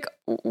seems like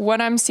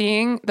what I'm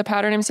seeing, the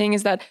pattern I'm seeing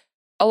is that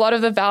a lot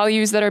of the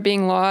values that are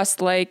being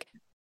lost, like,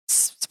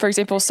 for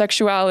example,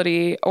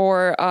 sexuality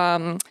or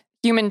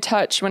human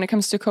touch when it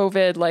comes to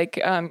COVID,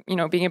 like,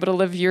 being able to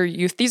live your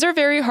youth. These are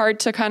very hard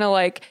to kind of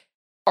like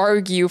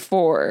argue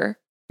for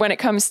when it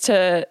comes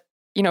to,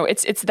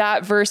 it's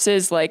that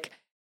versus like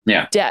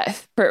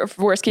death for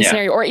worst case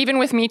scenario. Or even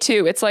with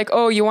MeToo, it's like,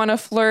 oh, you want to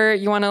flirt,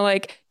 you want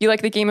to you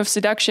like the game of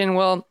seduction.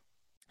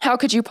 How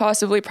could you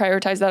possibly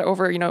prioritize that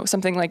over,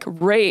 something like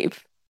rape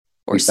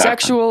or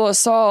sexual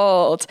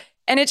assault?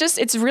 And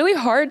it's really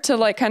hard to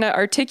like kind of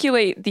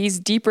articulate these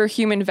deeper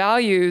human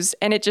values.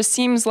 And it just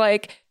seems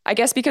like, I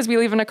guess because we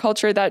live in a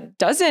culture that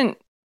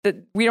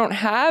we don't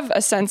have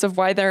a sense of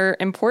why they're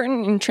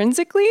important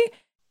intrinsically.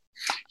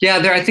 Yeah,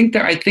 I think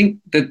that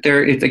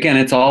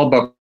it's all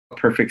about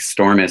perfect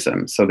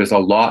stormism. So there's a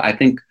lot, I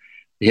think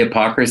the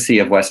hypocrisy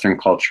of Western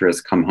culture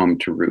has come home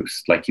to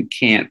roost. Like, you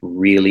can't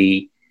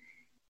be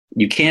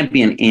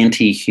an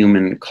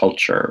anti-human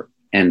culture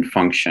and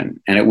function,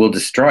 and it will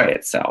destroy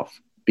itself.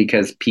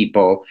 Because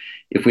people,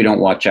 if we don't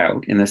watch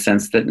out, in the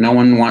sense that no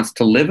one wants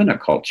to live in a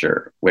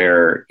culture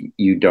where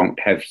you don't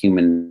have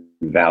human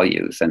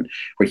values, and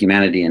where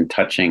humanity and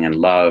touching and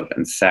love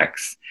and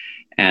sex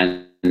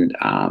and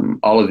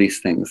all of these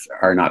things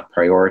are not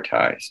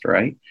prioritized,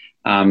 right?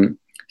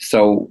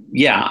 So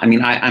yeah, I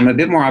mean, I'm a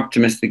bit more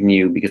optimistic than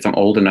you because I'm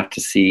old enough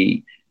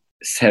to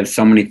have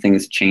so many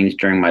things change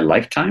during my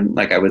lifetime.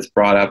 Like, I was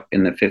brought up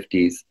in the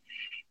 50s.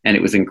 And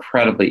it was an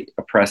incredibly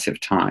oppressive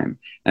time.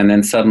 And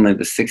then suddenly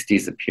the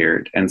 60s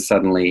appeared, and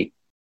suddenly,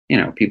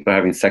 people are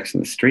having sex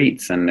in the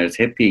streets, and there's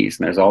hippies,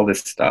 and there's all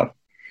this stuff.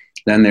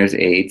 Then there's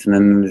AIDS, and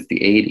then there's the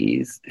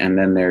 80s, and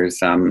then there's,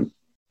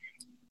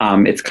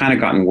 it's kind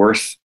of gotten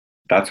worse.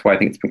 That's why I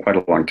think it's been quite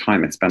a long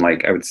time. It's been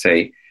like, I would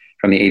say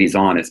from the 80s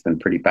on, it's been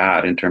pretty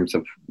bad in terms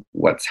of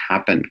what's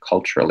happened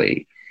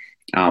culturally.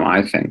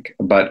 I think.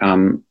 But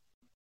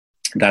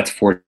that's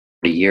 40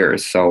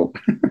 years. So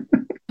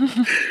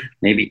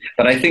maybe.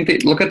 But I think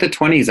that look at the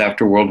 20s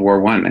after World War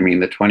One. I mean,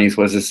 the 20s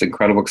was this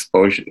incredible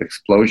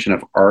explosion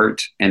of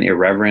art and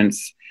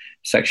irreverence,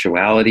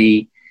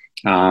 sexuality.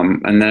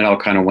 And then it all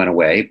kind of went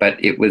away,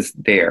 but it was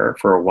there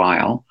for a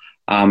while.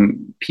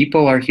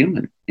 People are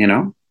human, you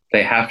know,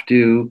 they have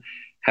to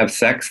have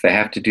sex, they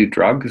have to do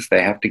drugs,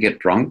 they have to get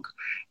drunk,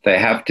 they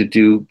have to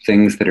do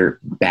things that are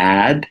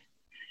bad,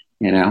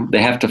 you know,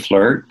 they have to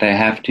flirt, they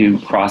have to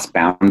cross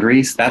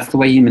boundaries. That's the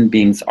way human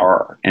beings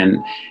are. And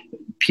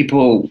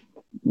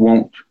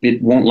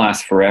it won't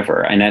last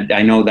forever. And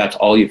I know that's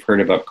all you've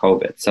heard about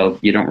COVID, so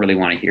you don't really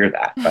want to hear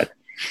that, but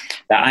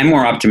I'm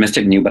more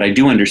optimistic than you, but I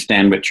do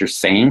understand what you're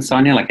saying,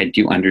 Sonia. Like, I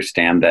do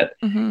understand that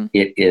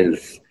it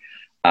is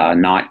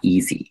not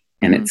easy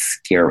and it's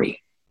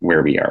scary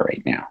where we are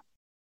right now.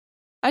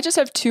 I just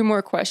have two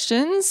more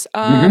questions.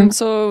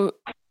 So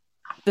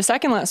the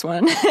second last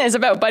one is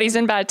about Buddies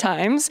in Bad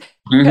Times,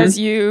 because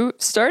you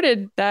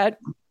started that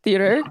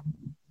theater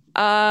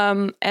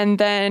and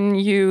then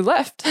you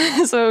left.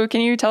 So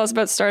can you tell us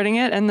about starting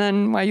it and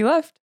then why you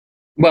left?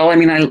 Well, I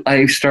mean,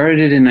 I started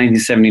it in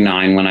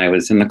 1979 when I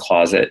was in the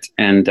closet,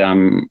 and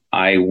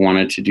I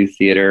wanted to do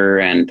theater,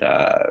 and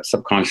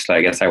subconsciously,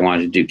 I guess I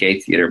wanted to do gay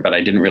theater, but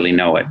I didn't really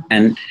know it.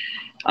 And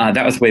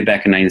that was way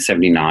back in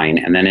 1979.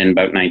 And then in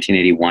about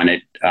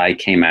 1981, I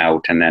came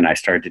out, and then I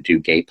started to do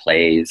gay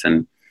plays.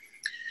 And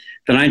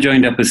then I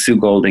joined up with Sue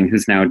Golding,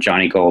 who's now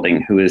Johnny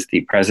Golding, who is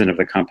the president of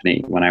the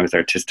company when I was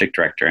artistic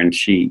director. And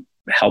she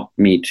helped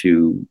me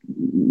to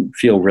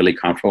feel really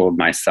comfortable with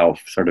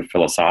myself sort of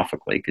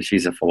philosophically, because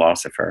she's a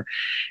philosopher,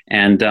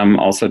 and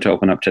also to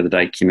open up to the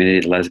dyke community,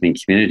 the lesbian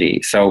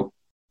community. So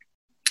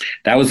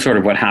that was sort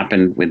of what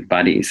happened with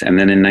Buddies. And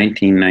then in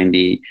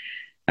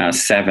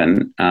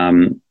 1997,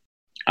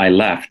 I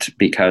left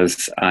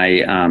because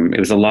it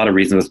was a lot of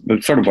reasons. It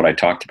was sort of what I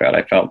talked about.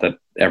 I felt that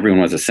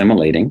everyone was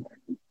assimilating,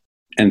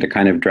 and the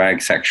kind of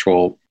drag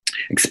sexual,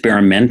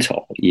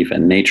 experimental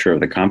even nature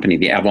of the company,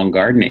 the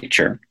avant-garde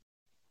nature.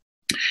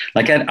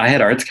 Like I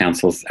had arts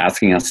councils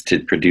asking us to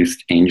produce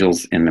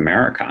Angels in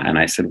America. And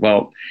I said,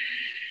 well,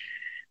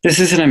 this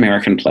is an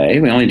American play.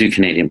 We only do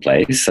Canadian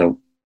plays. So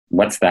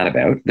what's that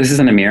about? This is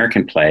an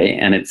American play.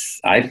 And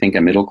it's, I think,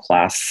 a middle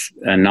class,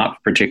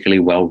 not particularly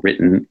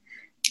well-written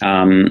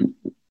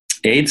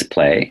AIDS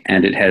play.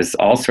 And it has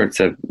all sorts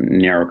of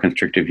narrow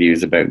constrictive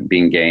views about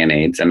being gay and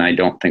AIDS. And I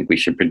don't think we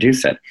should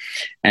produce it.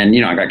 And,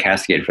 you know, I got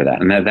castigated for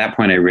that. And at that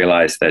point, I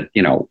realized that,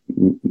 you know,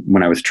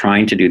 when I was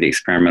trying to do the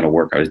experimental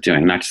work I was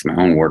doing, not just my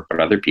own work,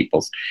 but other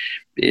people's,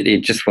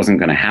 it just wasn't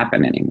going to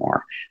happen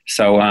anymore.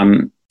 So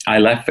I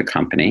left the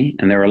company,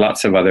 and there were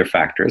lots of other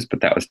factors, but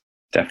that was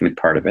definitely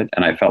part of it.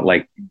 And I felt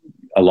like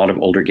a lot of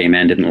older gay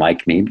men didn't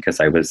like me because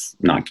I was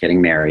not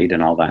getting married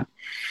and all that.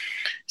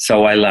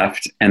 So I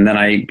left, and then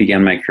I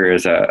began my career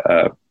as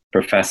a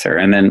professor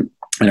and then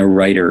a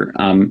writer.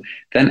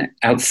 Then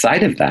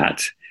outside of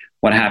that,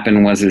 what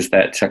happened is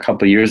that a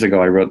couple of years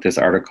ago, I wrote this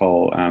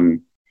article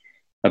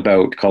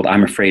called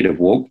I'm Afraid of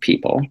Woke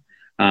People.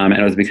 And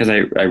it was because I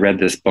read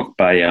this book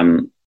by,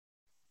 her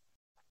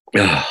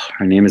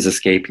name is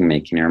escaping me.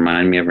 Can you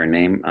remind me of her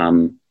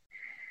name?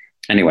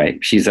 Anyway,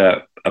 she's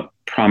a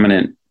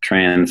prominent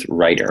trans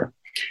writer.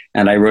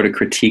 And I wrote a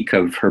critique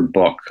of her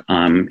book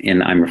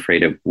in I'm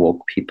Afraid of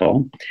Woke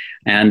People.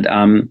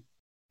 And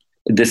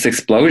this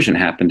explosion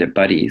happened at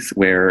Buddies,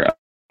 where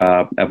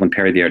Evelyn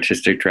Perry, the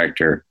artistic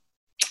director,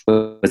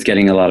 was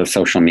getting a lot of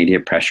social media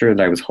pressure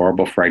that I was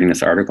horrible for writing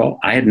this article.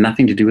 I had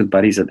nothing to do with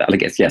Buddies at that.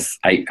 Like, yes,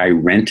 I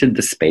rented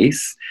the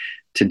space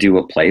to do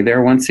a play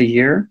there once a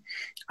year.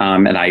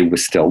 And I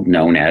was still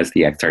known as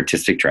the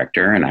ex-artistic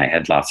director, and I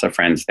had lots of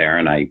friends there,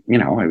 and I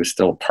was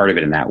still part of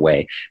it in that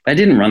way. But I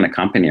didn't run the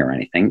company or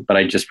anything, but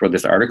I just wrote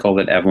this article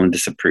that Evelyn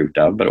disapproved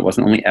of, but it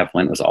wasn't only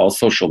Evelyn, it was all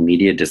social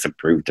media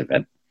disapproved of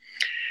it.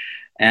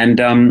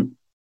 And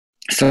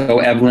so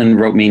Evelyn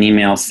wrote me an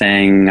email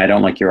saying, I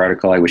don't like your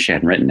article, I wish you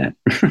hadn't written it.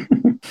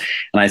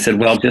 And I said,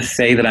 well, just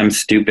say that I'm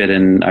stupid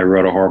and I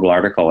wrote a horrible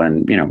article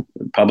and,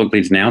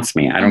 publicly denounce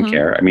me. I don't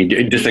care. I mean,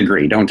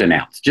 disagree, don't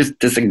denounce. Just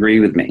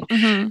disagree with me.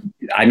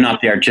 I'm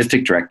not the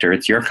artistic director.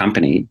 It's your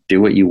company. Do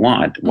what you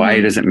want.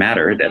 Why does it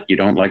matter that you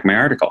don't like my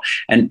article?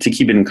 And to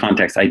keep it in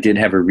context, I did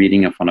have a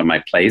reading of one of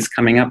my plays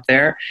coming up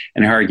there.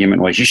 And her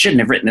argument was, you shouldn't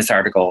have written this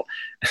article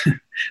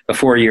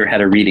before you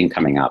had a reading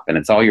coming up. And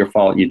it's all your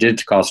fault. You did it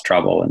to cause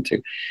trouble and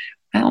to...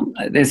 Well,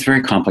 it's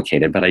very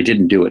complicated, but I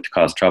didn't do it to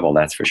cause trouble,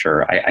 that's for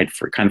sure. I'd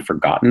kind of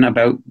forgotten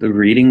about the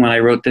reading when I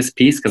wrote this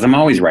piece, because I'm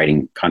always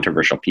writing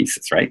controversial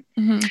pieces, right?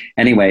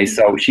 Anyway,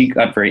 so she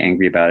got very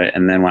angry about it.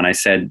 And then when I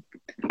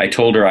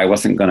told her I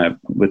wasn't going to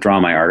withdraw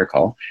my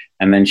article.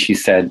 And then she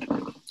sent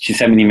me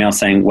an email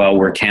saying, well,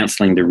 we're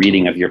canceling the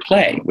reading of your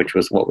play, which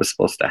was what was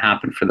supposed to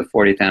happen for the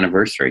 40th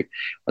anniversary. It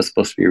was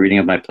supposed to be a reading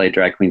of my play,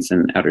 Drag Queens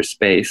in Outer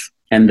Space.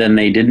 And then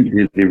they didn't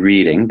do the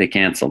reading. They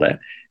canceled it.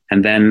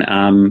 And then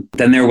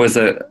there was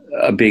a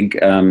big,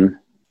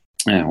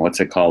 what's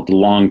it called?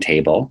 Long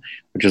table,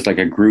 which is like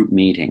a group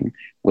meeting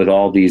with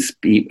all these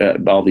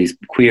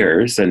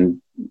queers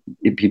and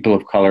people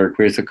of color,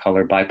 queers of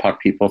color, BIPOC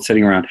people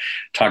sitting around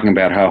talking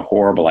about how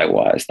horrible I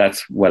was.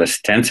 That's what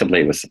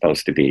ostensibly it was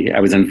supposed to be. I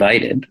was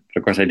invited, but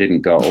of course I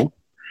didn't go,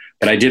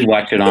 but I did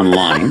watch it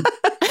online.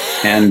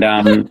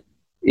 And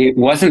it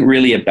wasn't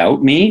really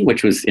about me,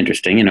 which was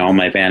interesting, all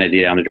my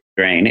vanity down the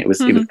drain. It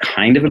was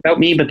kind of about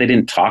me, but they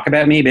didn't talk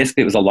about me.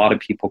 Basically, it was a lot of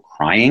people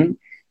crying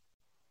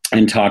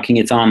and talking.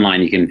 It's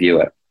online, you can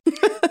view it.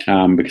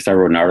 Because I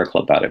wrote an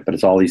article about it, but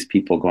it's all these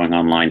people going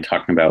online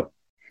talking about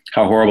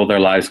how horrible their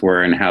lives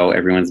were and how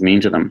everyone's mean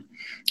to them.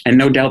 And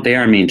no doubt they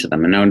are mean to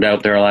them, and no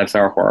doubt their lives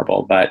are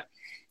horrible, but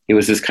it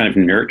was this kind of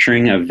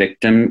nurturing of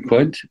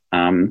victimhood.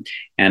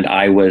 And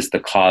I was the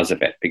cause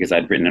of it because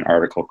I'd written an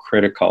article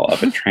critical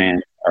of a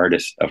trans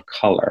artist of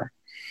color.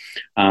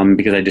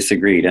 Because I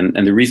disagreed.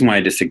 And the reason why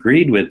I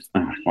disagreed with,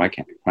 why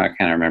can't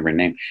I remember her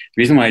name?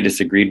 The reason why I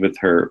disagreed with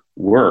her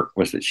work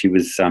was that she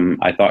was,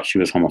 I thought she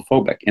was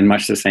homophobic in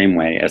much the same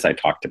way as I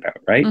talked about,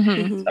 right?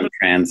 Some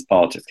trans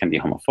politics can be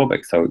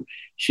homophobic. So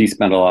she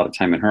spent a lot of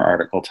time in her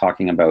article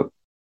talking about,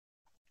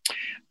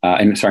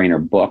 in her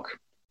book,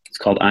 it's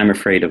called I'm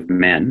Afraid of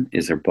Men,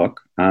 is her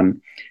book.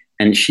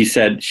 And she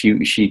said,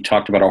 she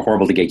talked about how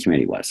horrible the gay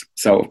community was.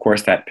 So of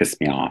course that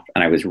pissed me off.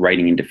 And I was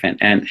writing in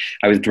defense,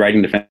 of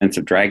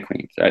drag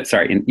queens.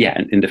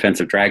 In defense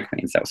of drag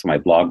queens. That was what my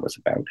blog was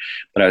about.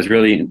 But I was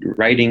really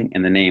writing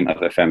in the name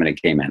of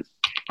effeminate gay men.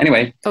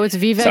 Anyway. Oh, it's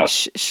Vivek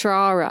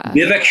Shraya.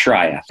 Vivek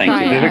Shraya, thank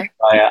you. Vivek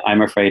Shraya,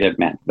 I'm Afraid of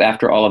Men.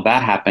 After all of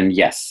that happened,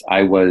 yes,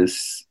 I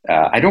was,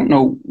 I don't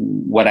know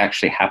what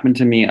actually happened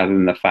to me other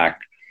than the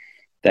fact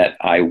that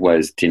I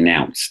was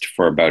denounced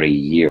for about a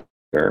year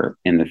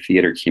in the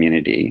theater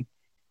community,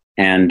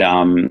 and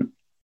I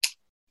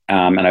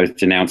was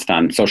denounced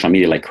on social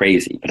media like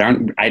crazy. But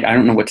I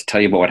don't know what to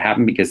tell you about what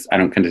happened because I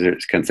don't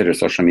consider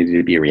social media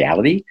to be a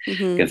reality.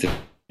 Consider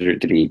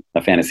it to be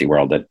a fantasy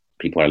world that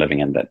people are living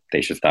in that they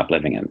should stop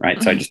living in,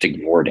 right? So I just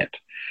ignored it.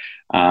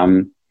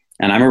 And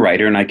I'm a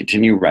writer, and I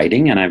continue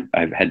writing, and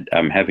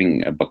I'm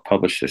having a book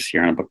published this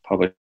year and a book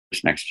published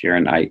next year,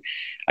 and I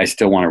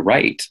still want to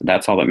write.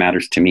 That's all that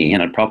matters to me,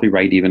 and I'd probably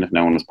write even if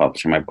no one was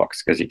publishing my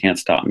books, because you can't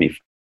stop me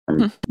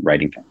from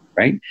writing things,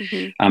 right?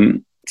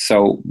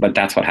 But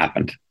that's what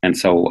happened, and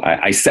so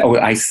I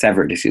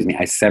severed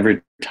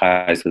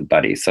ties with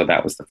buddies. So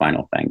that was the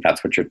final thing.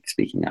 That's what you're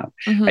speaking of.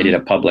 I did a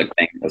public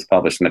thing that was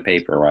published in the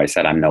paper where I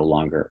said I'm no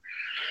longer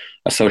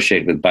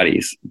associated with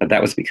buddies, but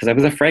that was because I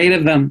was afraid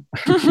of them.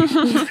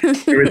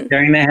 They were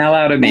scaring the hell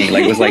out of me.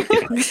 Like, it was like,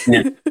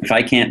 if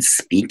I can't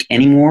speak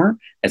anymore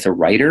as a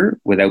writer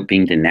without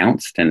being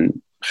denounced and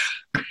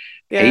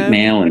hate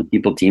mail and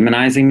people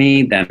demonizing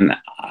me, then,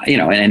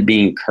 and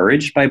being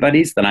encouraged by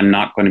buddies, then I'm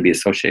not going to be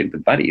associated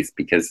with buddies,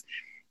 because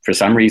for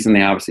some reason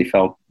they obviously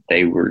felt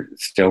they were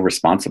still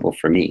responsible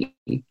for me.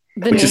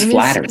 Which is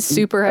flattering.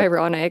 Super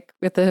ironic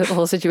with the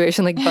whole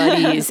situation, like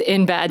buddies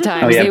in bad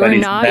times. They were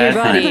not your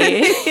buddy.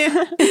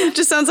 It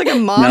just sounds like a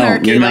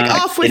monarchy, like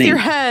off with your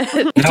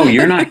head. No,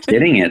 you're not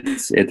kidding.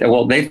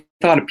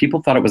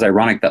 People thought it was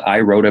ironic that I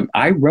wrote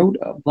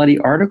a bloody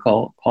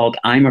article called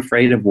I'm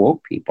Afraid of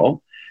Woke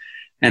People.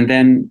 And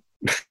then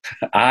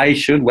I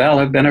should well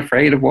have been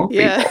afraid of woke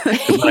people.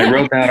 Because when I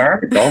wrote that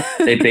article,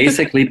 they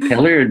basically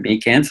pillared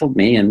me, canceled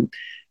me, and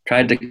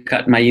tried to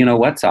cut my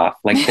what's off.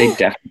 Like, they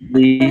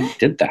definitely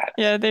did that.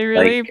 Yeah, they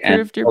really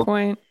proved your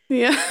point.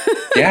 Yeah.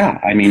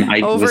 Yeah. I mean,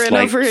 I over was and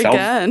like, over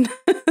again.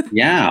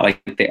 Yeah,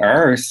 like, they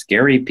are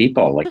scary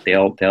people. Like,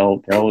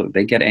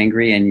 they get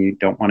angry and you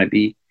don't want to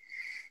be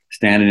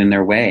standing in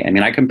their way. I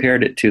mean, I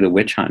compared it to the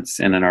witch hunts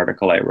in an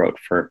article I wrote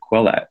for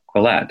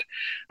Quillette.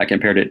 I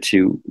compared it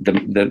to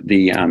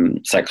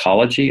the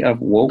psychology of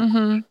woke,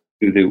 to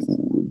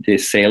the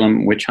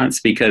Salem witch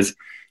hunts, because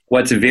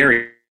what's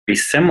very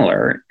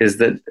similar is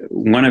that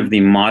one of the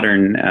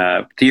modern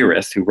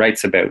theorists who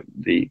writes about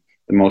the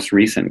most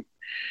recent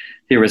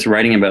theorist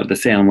writing about the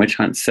Salem witch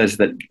hunt says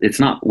that it's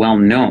not well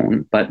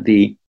known, but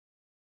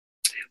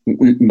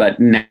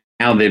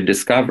now they've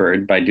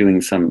discovered, by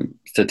doing some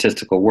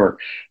statistical work,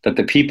 that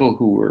the people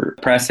who were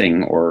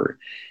oppressing or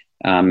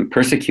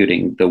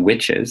persecuting the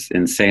witches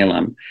in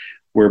Salem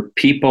were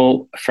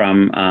people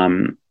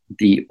from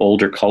the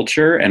older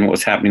culture. And what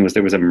was happening was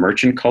there was a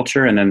merchant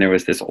culture, and then there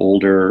was this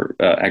older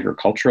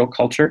agricultural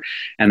culture,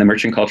 and the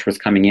merchant culture was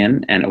coming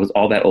in, and it was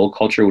all that old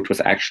culture, which was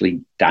actually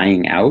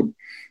dying out,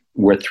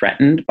 were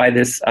threatened by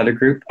this other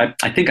group.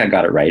 I think I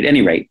got it right. At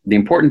any rate, the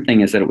important thing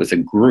is that it was a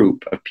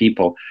group of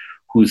people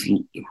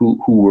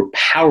who were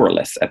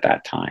powerless at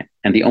that time.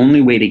 And the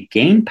only way to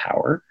gain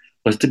power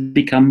was to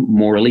become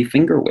morally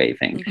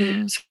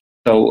finger-waving.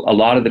 So a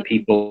lot of the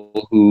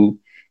people who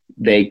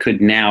they could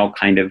now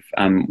kind of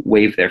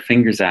wave their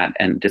fingers at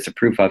and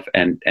disapprove of,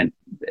 and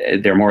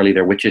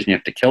they're witches and you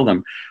have to kill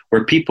them,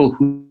 were people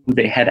who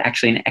they had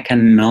actually an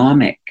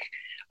economic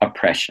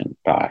oppression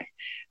by.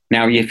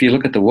 Now, if you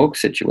look at the woke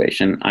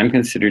situation, I'm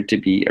considered to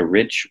be a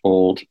rich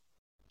old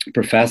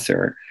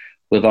professor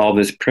with all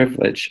this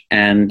privilege,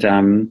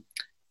 and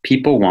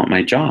people want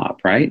my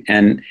job, right?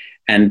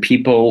 And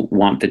people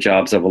want the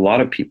jobs of a lot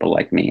of people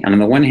like me. And on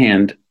the one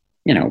hand,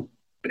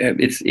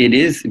 it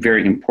is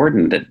very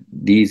important that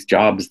these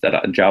jobs,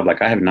 that a job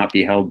like I have, not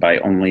be held by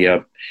only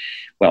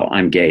well,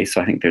 I'm gay,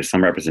 so I think there's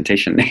some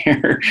representation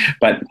there,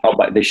 but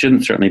they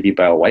shouldn't certainly be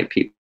by all white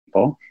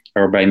people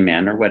or by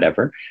men or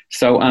whatever.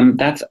 So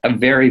that's a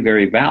very,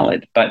 very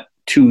valid. But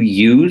to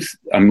use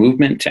a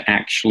movement to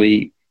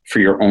actually, for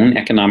your own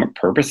economic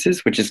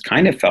purposes, which has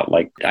kind of felt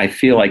like, I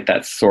feel like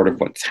that's sort of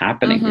what's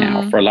happening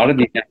now for a lot of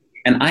these.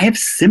 And I have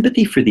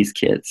sympathy for these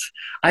kids.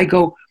 I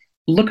go,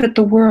 look at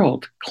the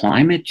world,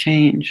 climate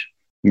change,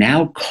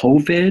 now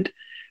COVID,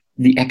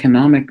 the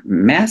economic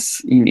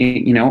mess, I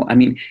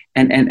mean,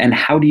 and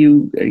how do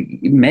you,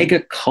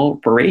 mega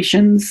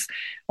corporations,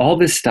 all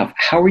this stuff,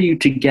 how are you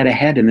to get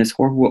ahead in this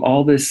horrible,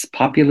 all this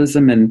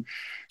populism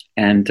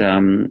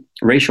and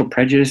racial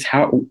prejudice?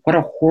 What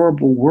a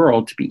horrible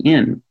world to be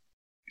in.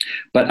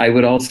 But I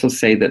would also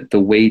say that the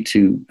way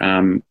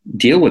to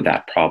deal with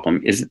that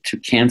problem is to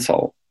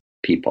cancel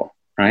people,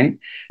 right?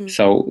 Mm-hmm.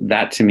 So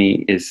that to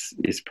me is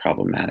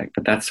problematic.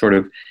 But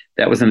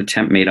that was an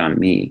attempt made on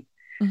me.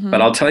 Mm-hmm.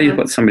 But I'll tell you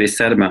what somebody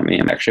said about me.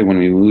 Actually, when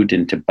we moved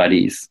into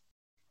Buddies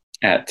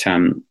at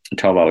 12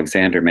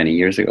 Alexander many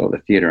years ago, the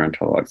theater on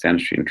 12 Alexander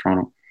Street in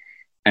Toronto,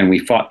 and we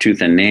fought tooth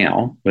and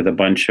nail with a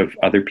bunch of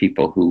other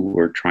people who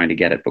were trying to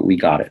get it, but we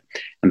got it.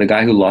 And the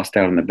guy who lost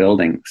out in the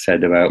building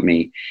said about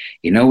me,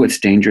 you know what's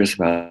dangerous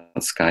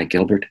about Sky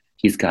Gilbert?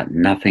 He's got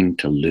nothing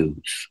to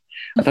lose.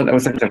 I thought that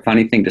was such a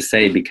funny thing to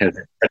say because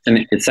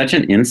it's such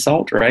an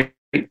insult, right?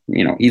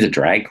 He's a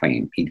drag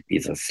queen.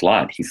 He's a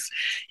slut.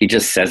 He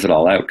just says it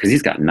all out because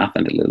he's got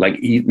nothing to lose. Like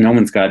no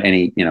one's got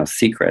any,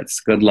 secrets.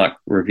 Good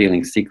luck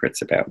revealing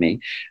secrets about me.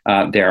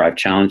 I've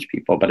challenged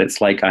people, but it's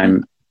like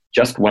I'm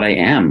just what I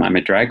am. I'm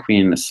a drag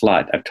queen and a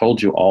slut. I've told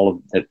you all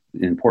of that's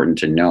important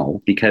to know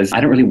because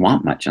I don't really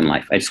want much in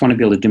life. I just want to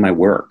be able to do my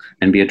work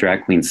and be a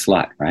drag queen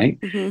slut, right?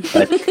 Mm-hmm.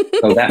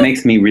 So that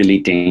makes me really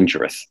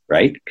dangerous,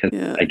 right?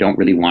 Because I don't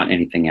really want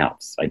anything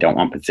else. I don't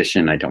want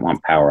position. I don't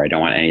want power. I don't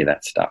want any of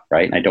that stuff,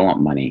 right? And I don't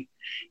want money.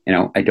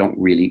 I don't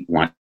really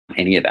want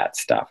any of that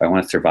stuff. I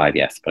want to survive,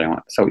 yes, but I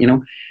want, so,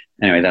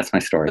 anyway, that's my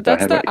story. But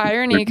that's the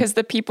irony because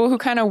the people who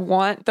kind of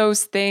want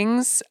those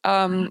things,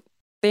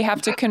 they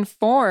have to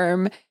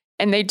conform.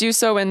 And they do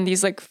so in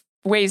these like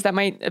ways that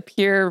might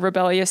appear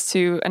rebellious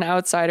to an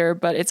outsider,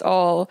 but it's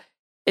all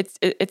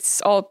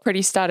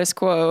pretty status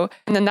quo.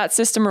 And then that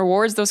system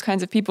rewards those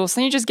kinds of people.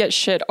 So then you just get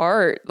shit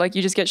art. Like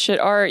you just get shit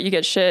art, you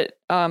get shit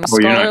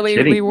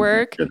scholarly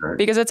work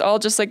because it's all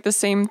just like the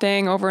same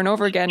thing over and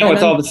over again. No,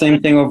 it's all the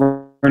same thing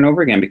over and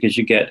over again because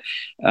you get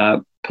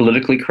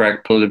politically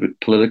correct,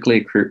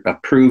 politically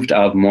approved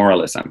of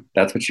moralism.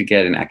 That's what you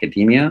get in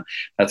academia.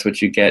 That's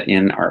what you get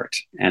in art.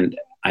 And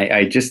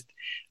I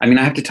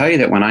have to tell you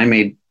that when I've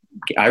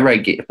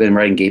been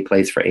writing gay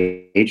plays for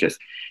ages.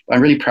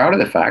 I'm really proud of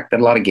the fact that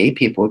a lot of gay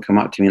people would come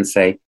up to me and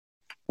say,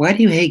 why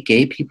do you hate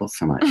gay people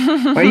so much?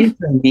 Why are you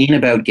so mean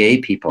about gay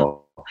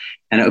people?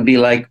 And it would be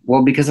like,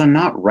 well, because I'm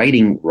not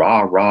writing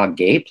raw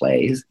gay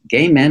plays.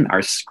 Gay men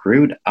are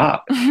screwed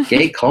up.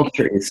 Gay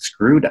culture is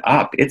screwed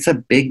up. It's a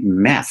big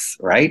mess,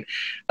 right?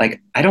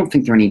 Like, I don't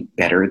think they're any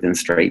better than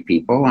straight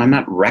people. I'm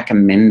not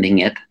recommending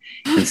it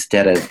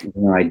instead of,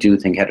 I do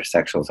think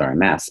heterosexuals are a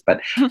mess,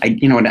 but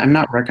I'm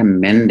not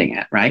recommending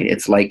it, right?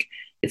 It's like,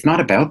 it's not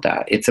about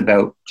that. It's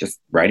about just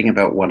writing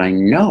about what I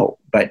know.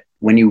 But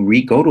when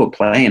you go to a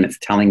play and it's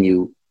telling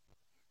you,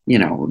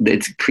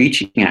 it's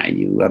preaching at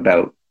you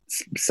about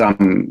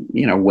some,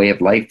 way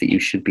of life that you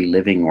should be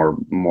living or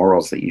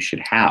morals that you should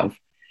have,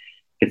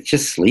 it's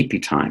just sleepy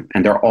time.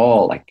 And they're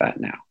all like that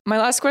now. My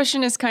last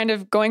question is kind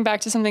of going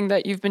back to something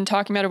that you've been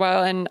talking about a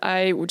while. And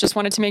I just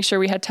wanted to make sure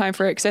we had time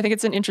for it because I think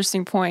it's an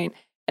interesting point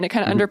and it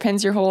kind of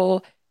underpins your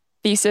whole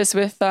thesis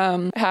with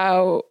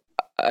how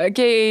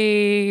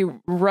gay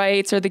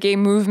rights or the gay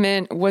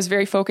movement was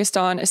very focused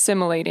on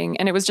assimilating.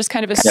 And it was just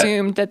kind of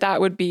assumed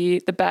that would be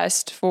the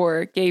best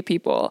for gay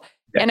people.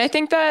 Yeah. And I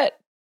think that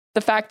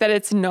the fact that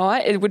it's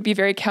not, it would be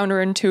very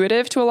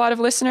counterintuitive to a lot of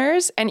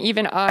listeners. And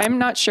even I'm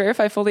not sure if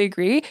I fully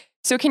agree.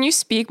 So can you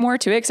speak more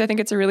to it? Because I think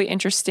it's a really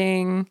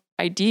interesting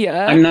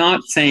idea. I'm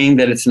not saying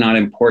that it's not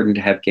important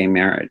to have gay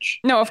marriage.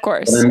 No, of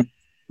course.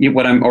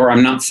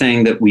 I'm not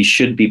saying that we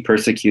should be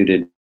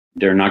persecuted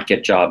or not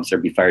get jobs or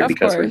be fired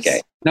because we're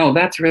gay. No,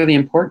 that's really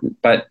important.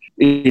 But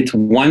it's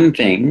one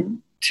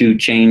thing to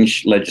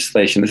change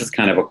legislation. This is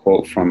kind of a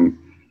quote from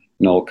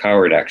Noel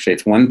Coward, actually.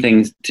 It's one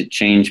thing to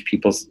change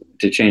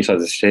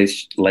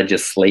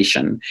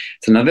legislation.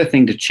 It's another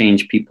thing to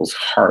change people's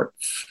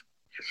hearts.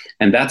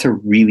 And that's a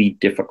really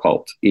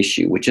difficult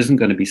issue, which isn't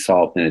going to be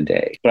solved in a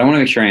day. But I want to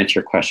make sure I answer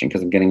your question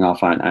because I'm getting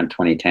off on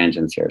 20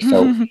 tangents here.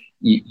 So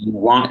you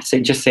want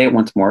to say it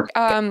once more?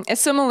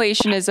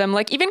 Assimilationism,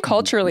 like even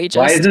culturally.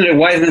 Why isn't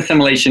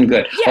assimilation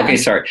good? Yeah. Okay,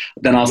 sorry.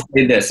 Then I'll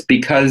say this,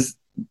 because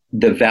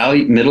the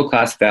middle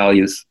class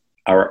values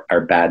are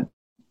bad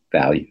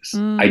values.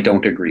 I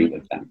don't agree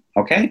with them.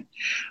 Okay.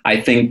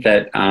 I think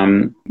that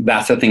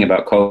that's the thing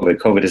about COVID.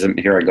 COVID isn't,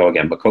 here I go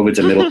again, but COVID's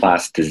a middle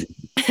class disease.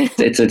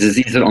 It's a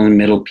disease that only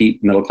middle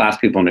class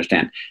people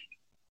understand.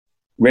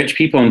 Rich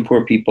people and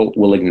poor people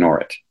will ignore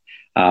it.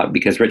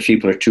 because rich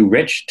people are too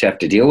rich to have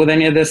to deal with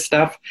any of this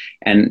stuff.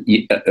 And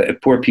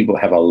poor people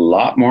have a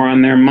lot more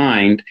on their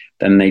mind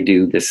than they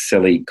do this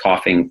silly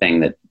coughing thing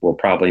that will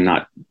probably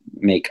not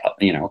make,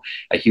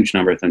 a huge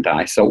number of them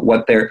die. So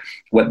they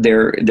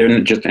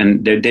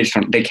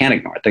can't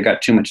ignore it. They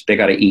got too much. They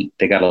got to eat.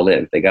 They got to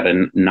live. They got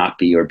to not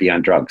be or be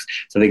on drugs.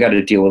 So they got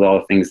to deal with all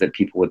the things that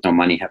people with no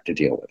money have to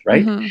deal with.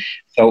 Right. Mm-hmm.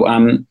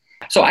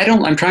 So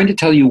I'm trying to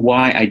tell you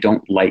why I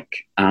don't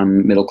like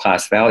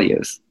middle-class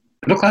values.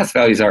 Middle-class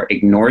values are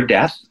ignore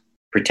death,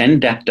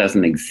 pretend death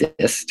doesn't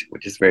exist,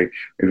 which is very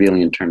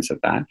revealing in terms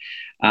of that.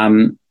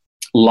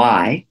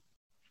 Lie.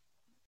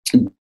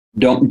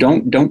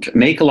 Don't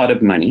make a lot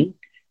of money.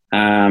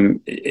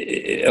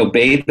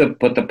 Obey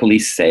what the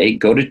police say.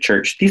 Go to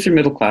church. These are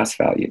middle-class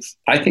values.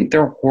 I think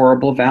they're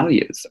horrible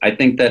values. I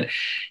think that,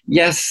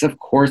 yes, of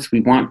course,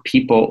 we want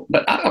people,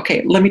 but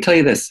okay, let me tell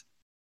you this.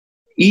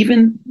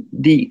 Even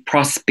the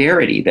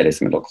prosperity that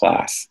is middle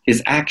class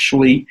is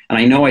actually, and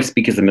I know I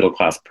speak as a middle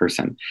class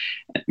person,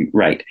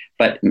 right,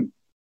 but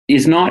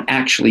does not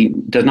actually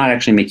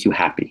make you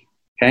happy,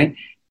 okay?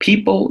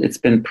 People, it's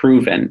been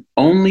proven,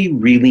 only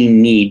really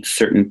need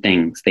certain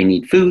things. They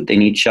need food, they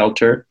need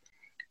shelter,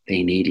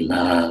 they need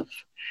love,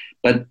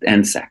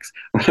 and sex.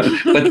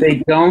 But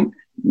they don't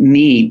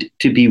need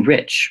to be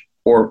rich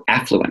or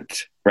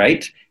affluent,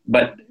 right?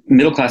 But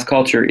middle-class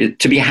culture is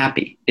to be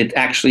happy. It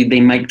actually,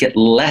 they might get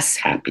less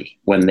happy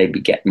when they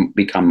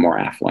become more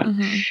affluent.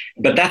 Mm-hmm.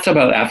 But that's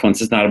about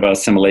affluence. It's not about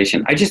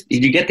assimilation. Did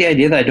you get the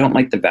idea that I don't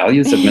like the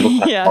values of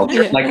middle-class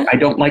culture? Yeah. Like, I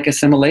don't like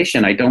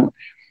assimilation. I don't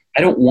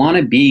want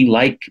to be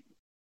like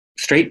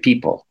straight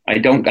people. I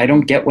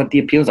don't get what the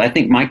appeal is. I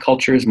think my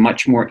culture is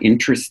much more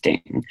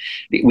interesting.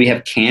 We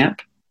have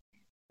camp.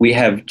 We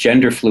have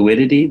gender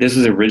fluidity. This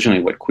is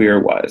originally what queer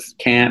was.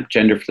 Camp,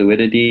 gender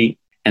fluidity,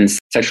 and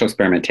sexual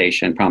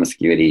experimentation,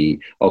 promiscuity,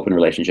 open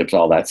relationships,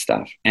 all that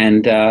stuff.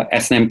 And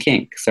S&M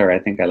kink. Sorry, I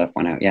think I left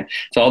one out. Yeah.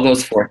 So all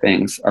those four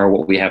things are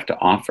what we have to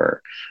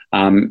offer.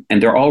 And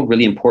they're all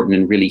really important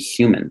and really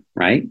human,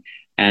 right?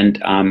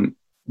 And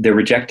they're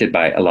rejected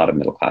by a lot of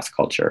middle-class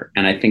culture.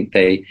 And I think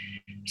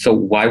so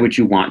why would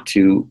you want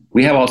to,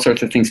 we have all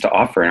sorts of things to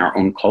offer in our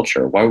own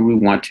culture. Why would we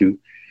want to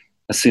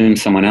assume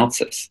someone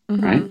else's,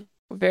 mm-hmm. right?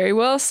 Very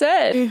well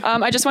said.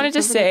 I just wanted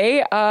to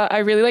say, I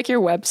really like your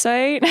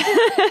website.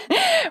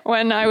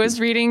 When I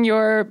was reading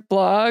your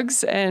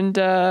blogs and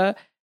I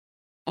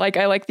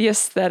like the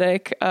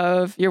aesthetic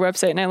of your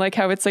website, and I like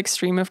how it's like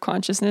stream of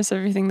consciousness,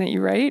 everything that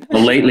you write.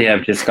 Well, lately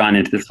I've just gone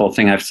into this whole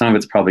thing. Some of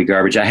it's probably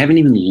garbage. I haven't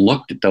even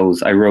looked at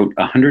those. I wrote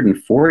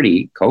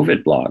 140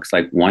 COVID blogs,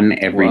 like one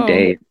every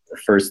day, the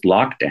first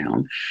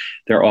lockdown.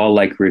 They're all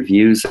like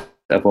reviews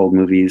of old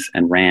movies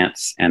and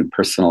rants and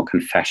personal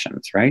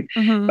confessions, right?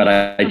 Mm-hmm. But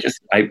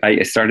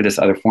I started this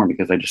other form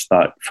because I just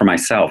thought, for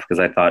myself, because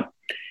I thought,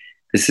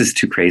 this is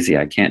too crazy.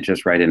 I can't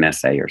just write an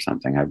essay or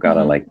something. I've got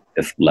to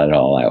just let it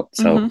all out.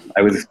 So mm-hmm.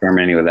 I was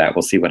experimenting with that.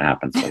 We'll see what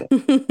happens with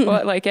it. Well,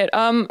 I like it.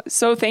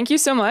 So thank you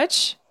so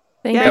much.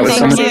 Thank you. That was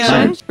so much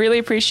fun. Really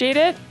appreciate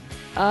it.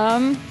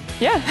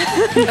 Yeah.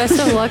 Best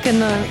of luck in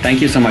the...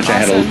 Thank you so much. Awesome.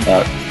 I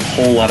had a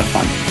whole lot of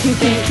fun.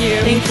 Thank you.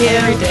 Thank you.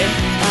 Have a great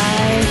day.